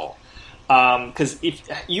Russell. Because if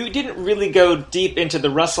you didn't really go deep into the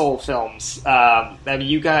Russell films,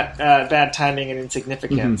 you got Bad Timing and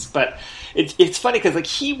Insignificance, but it's funny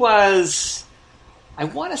because he was, I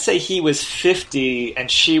want to say he was 50 and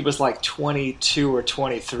she was 22 or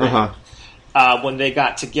 23 when they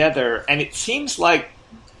got together, and it seems like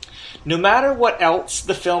no matter what else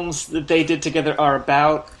the films that they did together are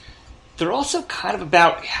about, they're also kind of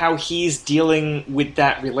about how he's dealing with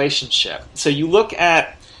that relationship. So you look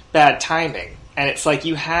at Bad Timing, and it's like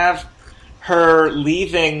you have her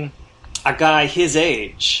leaving a guy his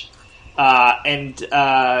age and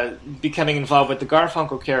becoming involved with the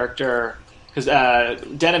Garfunkel character, because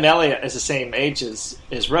Denham Elliott is the same age as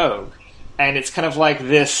Rogue, and it's kind of like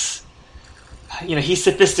this, he's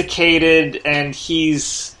sophisticated and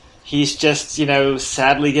he's just,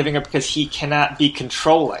 sadly giving up because he cannot be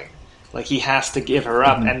controlling. Like, he has to give her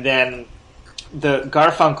up, and then the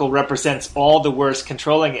Garfunkel represents all the worst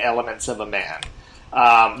controlling elements of a man.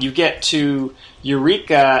 You get to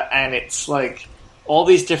Eureka, and it's like all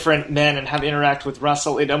these different men and how they interact with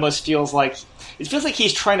Russell, it almost feels like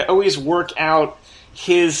he's trying to always work out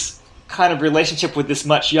his kind of relationship with this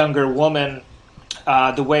much younger woman,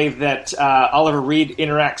 the way that Oliver Reed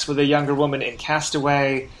interacts with a younger woman in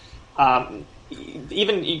Castaway.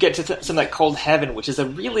 Even you get to something like Cold Heaven, which is a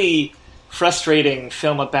really frustrating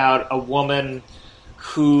film about a woman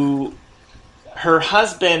who her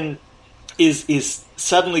husband is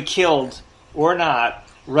suddenly killed or not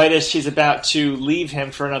right as she's about to leave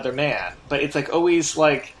him for another man. But it's like always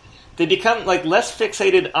like they become like less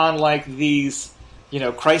fixated on like these,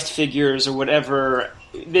 Christ figures or whatever.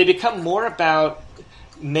 They become more about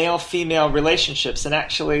male-female relationships, and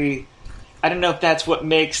actually I don't know if that's what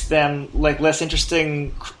makes them like less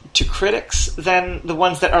interesting to critics than the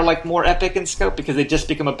ones that are like more epic in scope, because they just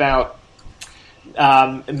become about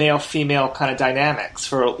male-female kind of dynamics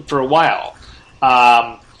for a while.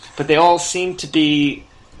 But they all seem to be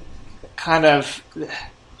kind of...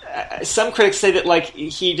 some critics say that like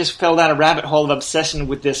he just fell down a rabbit hole of obsession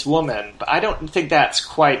with this woman, but I don't think that's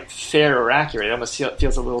quite fair or accurate. It almost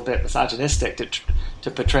feels a little bit misogynistic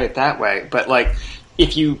to portray it that way. But like,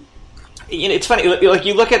 if it's funny, like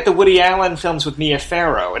you look at the Woody Allen films with Mia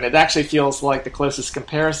Farrow, and it actually feels like the closest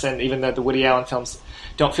comparison, even though the Woody Allen films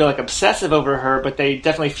don't feel like obsessive over her, but they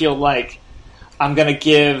definitely feel like I'm going to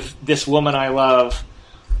give this woman I love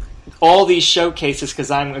all these showcases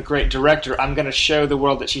because I'm a great director. I'm going to show the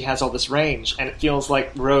world that she has all this range, and it feels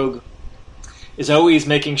like Roeg is always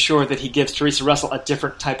making sure that he gives Theresa Russell a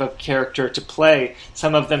different type of character to play,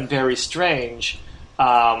 some of them very strange.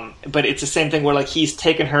 But it's the same thing where like he's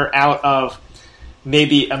taken her out of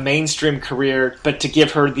maybe a mainstream career, but to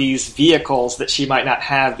give her these vehicles that she might not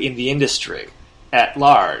have in the industry at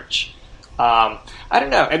large. I don't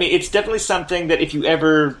know. I mean, it's definitely something that if you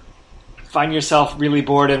ever find yourself really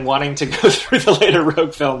bored and wanting to go through the later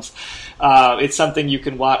Roeg films, it's something you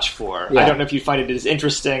can watch for. Yeah. I don't know if you find it as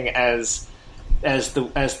interesting as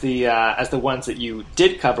the ones that you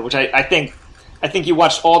did cover, which I think you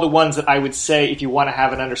watched all the ones that I would say, if you want to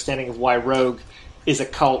have an understanding of why Roeg is a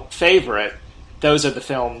cult favorite, those are the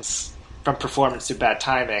films from Performance to Bad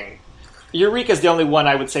Timing. Eureka is the only one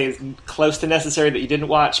I would say is close to Necessary that you didn't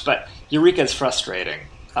watch, but Eureka is frustrating.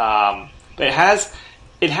 But it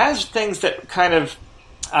has things that kind of...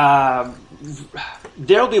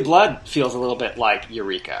 There'll Be Blood feels a little bit like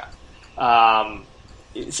Eureka.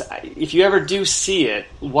 If you ever do see it,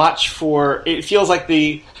 watch for... It feels like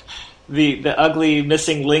the ugly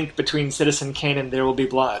missing link between Citizen Kane and There Will Be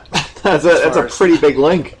Blood. That's a pretty big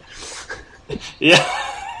link. Yeah.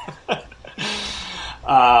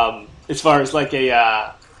 As far as like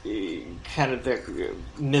a kind of the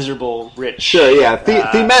miserable rich. Sure, yeah.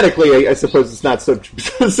 Thematically, I suppose it's not so.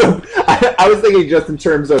 So I was thinking just in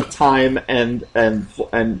terms of time and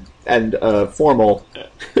formal.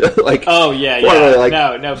 Like, oh yeah. Like,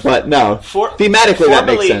 no. But no. Thematically, that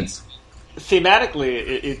makes sense.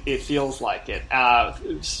 Thematically, it feels like it.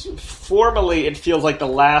 Formally, it feels like the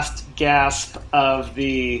last gasp of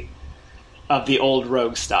the old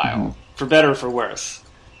Roeg style, for better or for worse.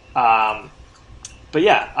 But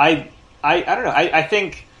yeah, I don't know. I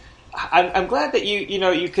think I'm glad that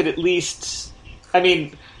you could at least. I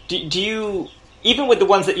mean, do you, even with the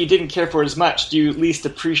ones that you didn't care for as much, do you at least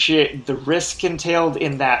appreciate the risk entailed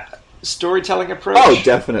in that storytelling approach? Oh,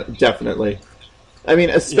 definitely. I mean,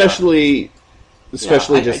 especially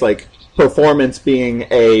just like Performance being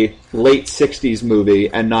a late 60s movie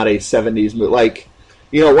and not a 70s movie. Like,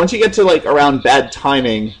 once you get to like around Bad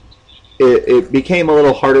Timing, it became a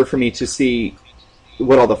little harder for me to see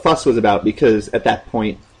what all the fuss was about, because at that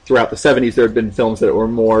point, throughout the 70s, there had been films that were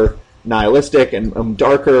more nihilistic and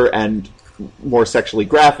darker and more sexually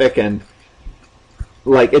graphic, and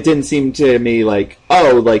like it didn't seem to me like,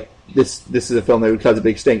 oh, like this is a film that would cause a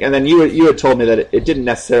big stink. And then you had told me that it didn't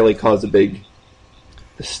necessarily cause a big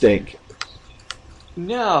stink.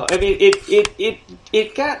 No, I mean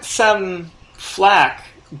it got some flack,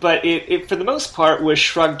 but it for the most part was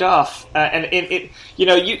shrugged off, and it you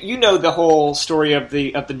know the whole story of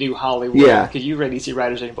the new Hollywood, because you read Easy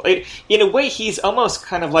Riders. In a way, he's almost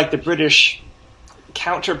kind of like the British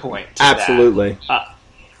counterpoint to absolutely that.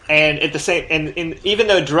 And at the same, and even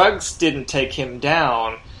though drugs didn't take him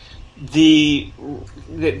down, the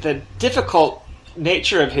difficult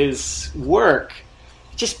nature of his work,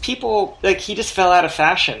 just people like he just fell out of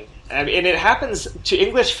fashion. I mean, and it happens to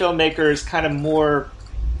English filmmakers kind of more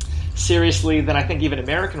seriously than I think even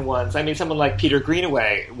American ones. I mean, someone like Peter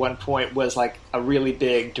Greenaway at one point was like a really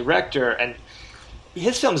big director, and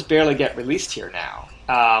his films barely get released here now.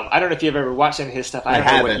 I don't know if you've ever watched any of his stuff. I don't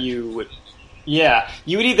know what you would. Yeah,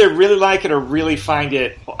 you would either really like it or really find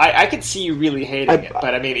it. I could see you really hating it,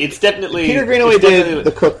 but I mean, it's definitely Peter Greenaway did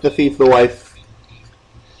The Cook, The Thief, The Wife.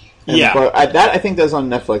 That I think that's on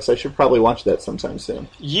Netflix. I should probably watch that sometime soon.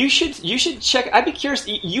 You should check. I'd be curious.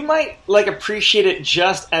 You might appreciate it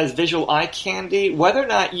just as visual eye candy. Whether or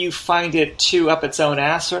not you find it too up its own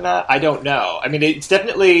ass or not, I don't know. I mean, he's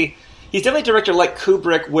definitely a director like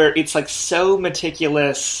Kubrick, where it's so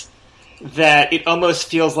meticulous that it almost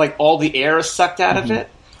feels like all the air is sucked out of it.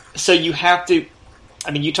 So you have to.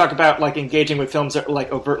 I mean, you talk about engaging with films that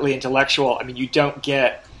are overtly intellectual. I mean, you don't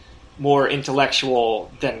get more intellectual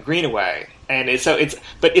than Greenaway, and it's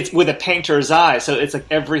with a painter's eye, so it's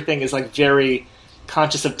everything is very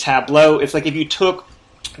conscious of tableau. It's if you took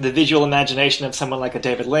the visual imagination of someone like a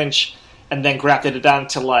David Lynch and then grafted it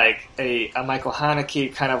onto a Michael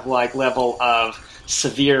Haneke kind of level of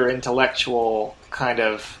severe intellectual kind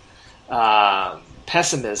of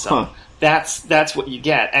pessimism. That's what you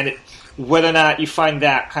get, and whether or not you find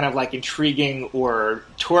that kind of intriguing or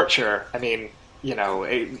torture, I mean,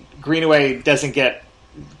 Greenaway doesn't get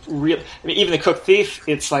real. I mean, even The Cook Thief,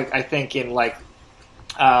 it's I think in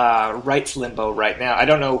rights limbo right now. I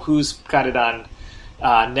don't know who's got it on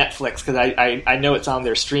Netflix, because I know it's on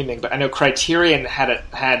their streaming, but I know Criterion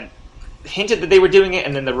had hinted that they were doing it,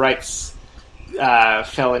 and then the rights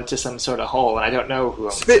fell into some sort of hole, and I don't know who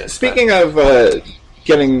owns it. Speaking of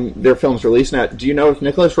getting their films released now, do you know if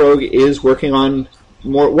Nicholas Roeg is working on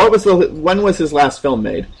more? When was his last film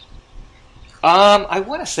made? I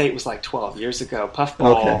want to say it was 12 years ago.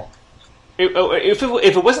 Puffball. Okay. If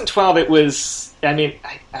it wasn't 12, it was. I mean,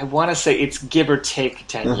 I want to say it's give or take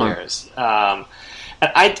 10 years. At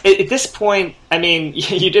this point, I mean,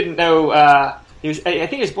 you didn't know. I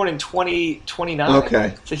think he was born in 2029.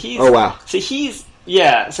 Okay. So he's. Oh wow. So he's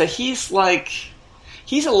he's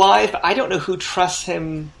alive. But I don't know who trusts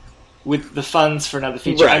him with the funds for another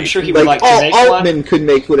feature. Right. I'm sure he would like to make Altman one. Altman could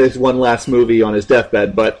make his one last movie on his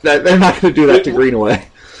deathbed, but they're not going to do that to Greenaway.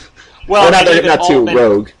 Well, not to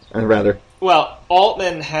Roeg, rather. Well,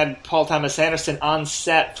 Altman had Paul Thomas Anderson on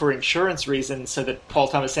set for insurance reasons, so that Paul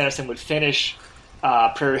Thomas Anderson would finish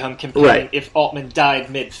Prairie Home Companion if Altman died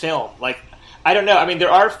mid-film. I don't know. I mean, there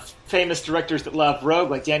are famous directors that love Roeg,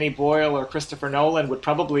 like Danny Boyle or Christopher Nolan would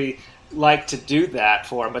probably like to do that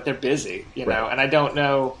for him, but they're busy, know. And I don't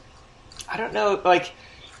know.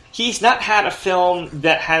 He's not had a film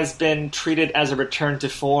that has been treated as a return to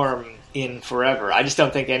form in forever. I just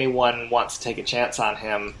don't think anyone wants to take a chance on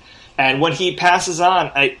him. And when he passes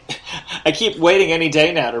on, I keep waiting any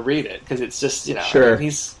day now to read it, because it's just, Sure. I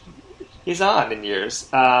mean, he's on in years.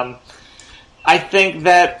 I think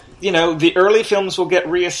that, the early films will get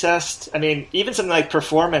reassessed. I mean, even something like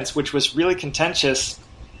Performance, which was really contentious,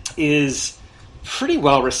 is pretty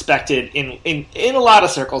well respected in a lot of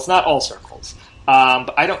circles, not all circles.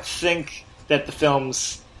 But I don't think that the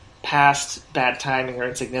film's past bad timing or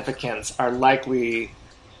insignificance are likely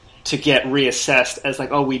to get reassessed as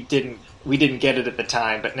we didn't get it at the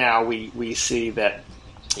time, but now we see that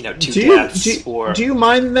two deaths. Do you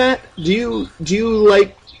mind that? Do you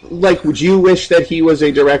would you wish that he was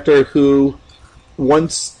a director who,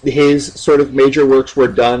 once his sort of major works were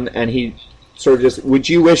done and he sort of would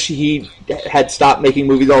you wish he had stopped making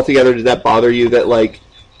movies altogether? Does that bother you that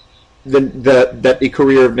that the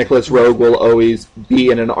career of Nicholas Roeg will always be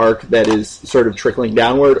in an arc that is sort of trickling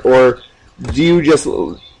downward, or do you just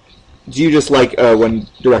like when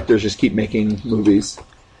directors just keep making movies?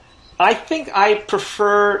 I think I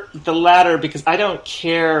prefer the latter, because I don't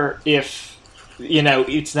care if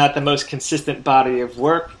it's not the most consistent body of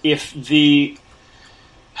work. I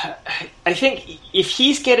think if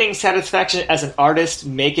he's getting satisfaction as an artist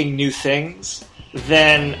making new things,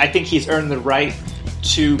 then I think he's earned the right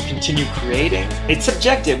to continue creating. It's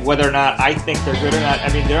subjective whether or not I think they're good or not.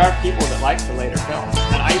 I mean, there are people that like the later films,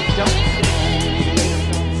 and I don't think the later films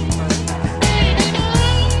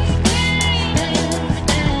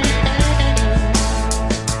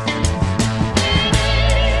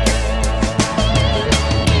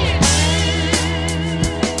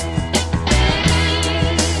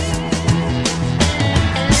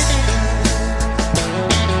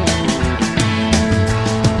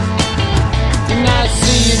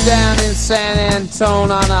down in San Antone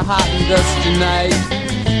on a hot and dusty night.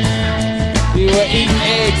 We were eating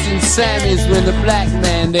eggs and Sammys when the black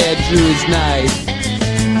man there drew his knife.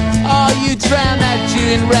 Oh, you drowned that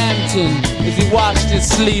Jew in Rampton as he washed his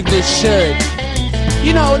sleeveless shirt.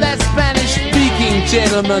 That Spanish-speaking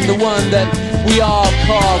gentleman, the one that we all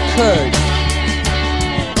call Kurt.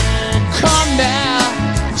 Come now,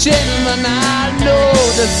 gentlemen, I know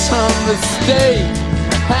there's some mistake.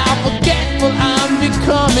 How forgetful I'm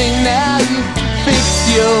becoming. Now you fix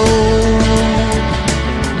your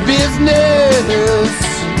business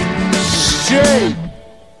straight.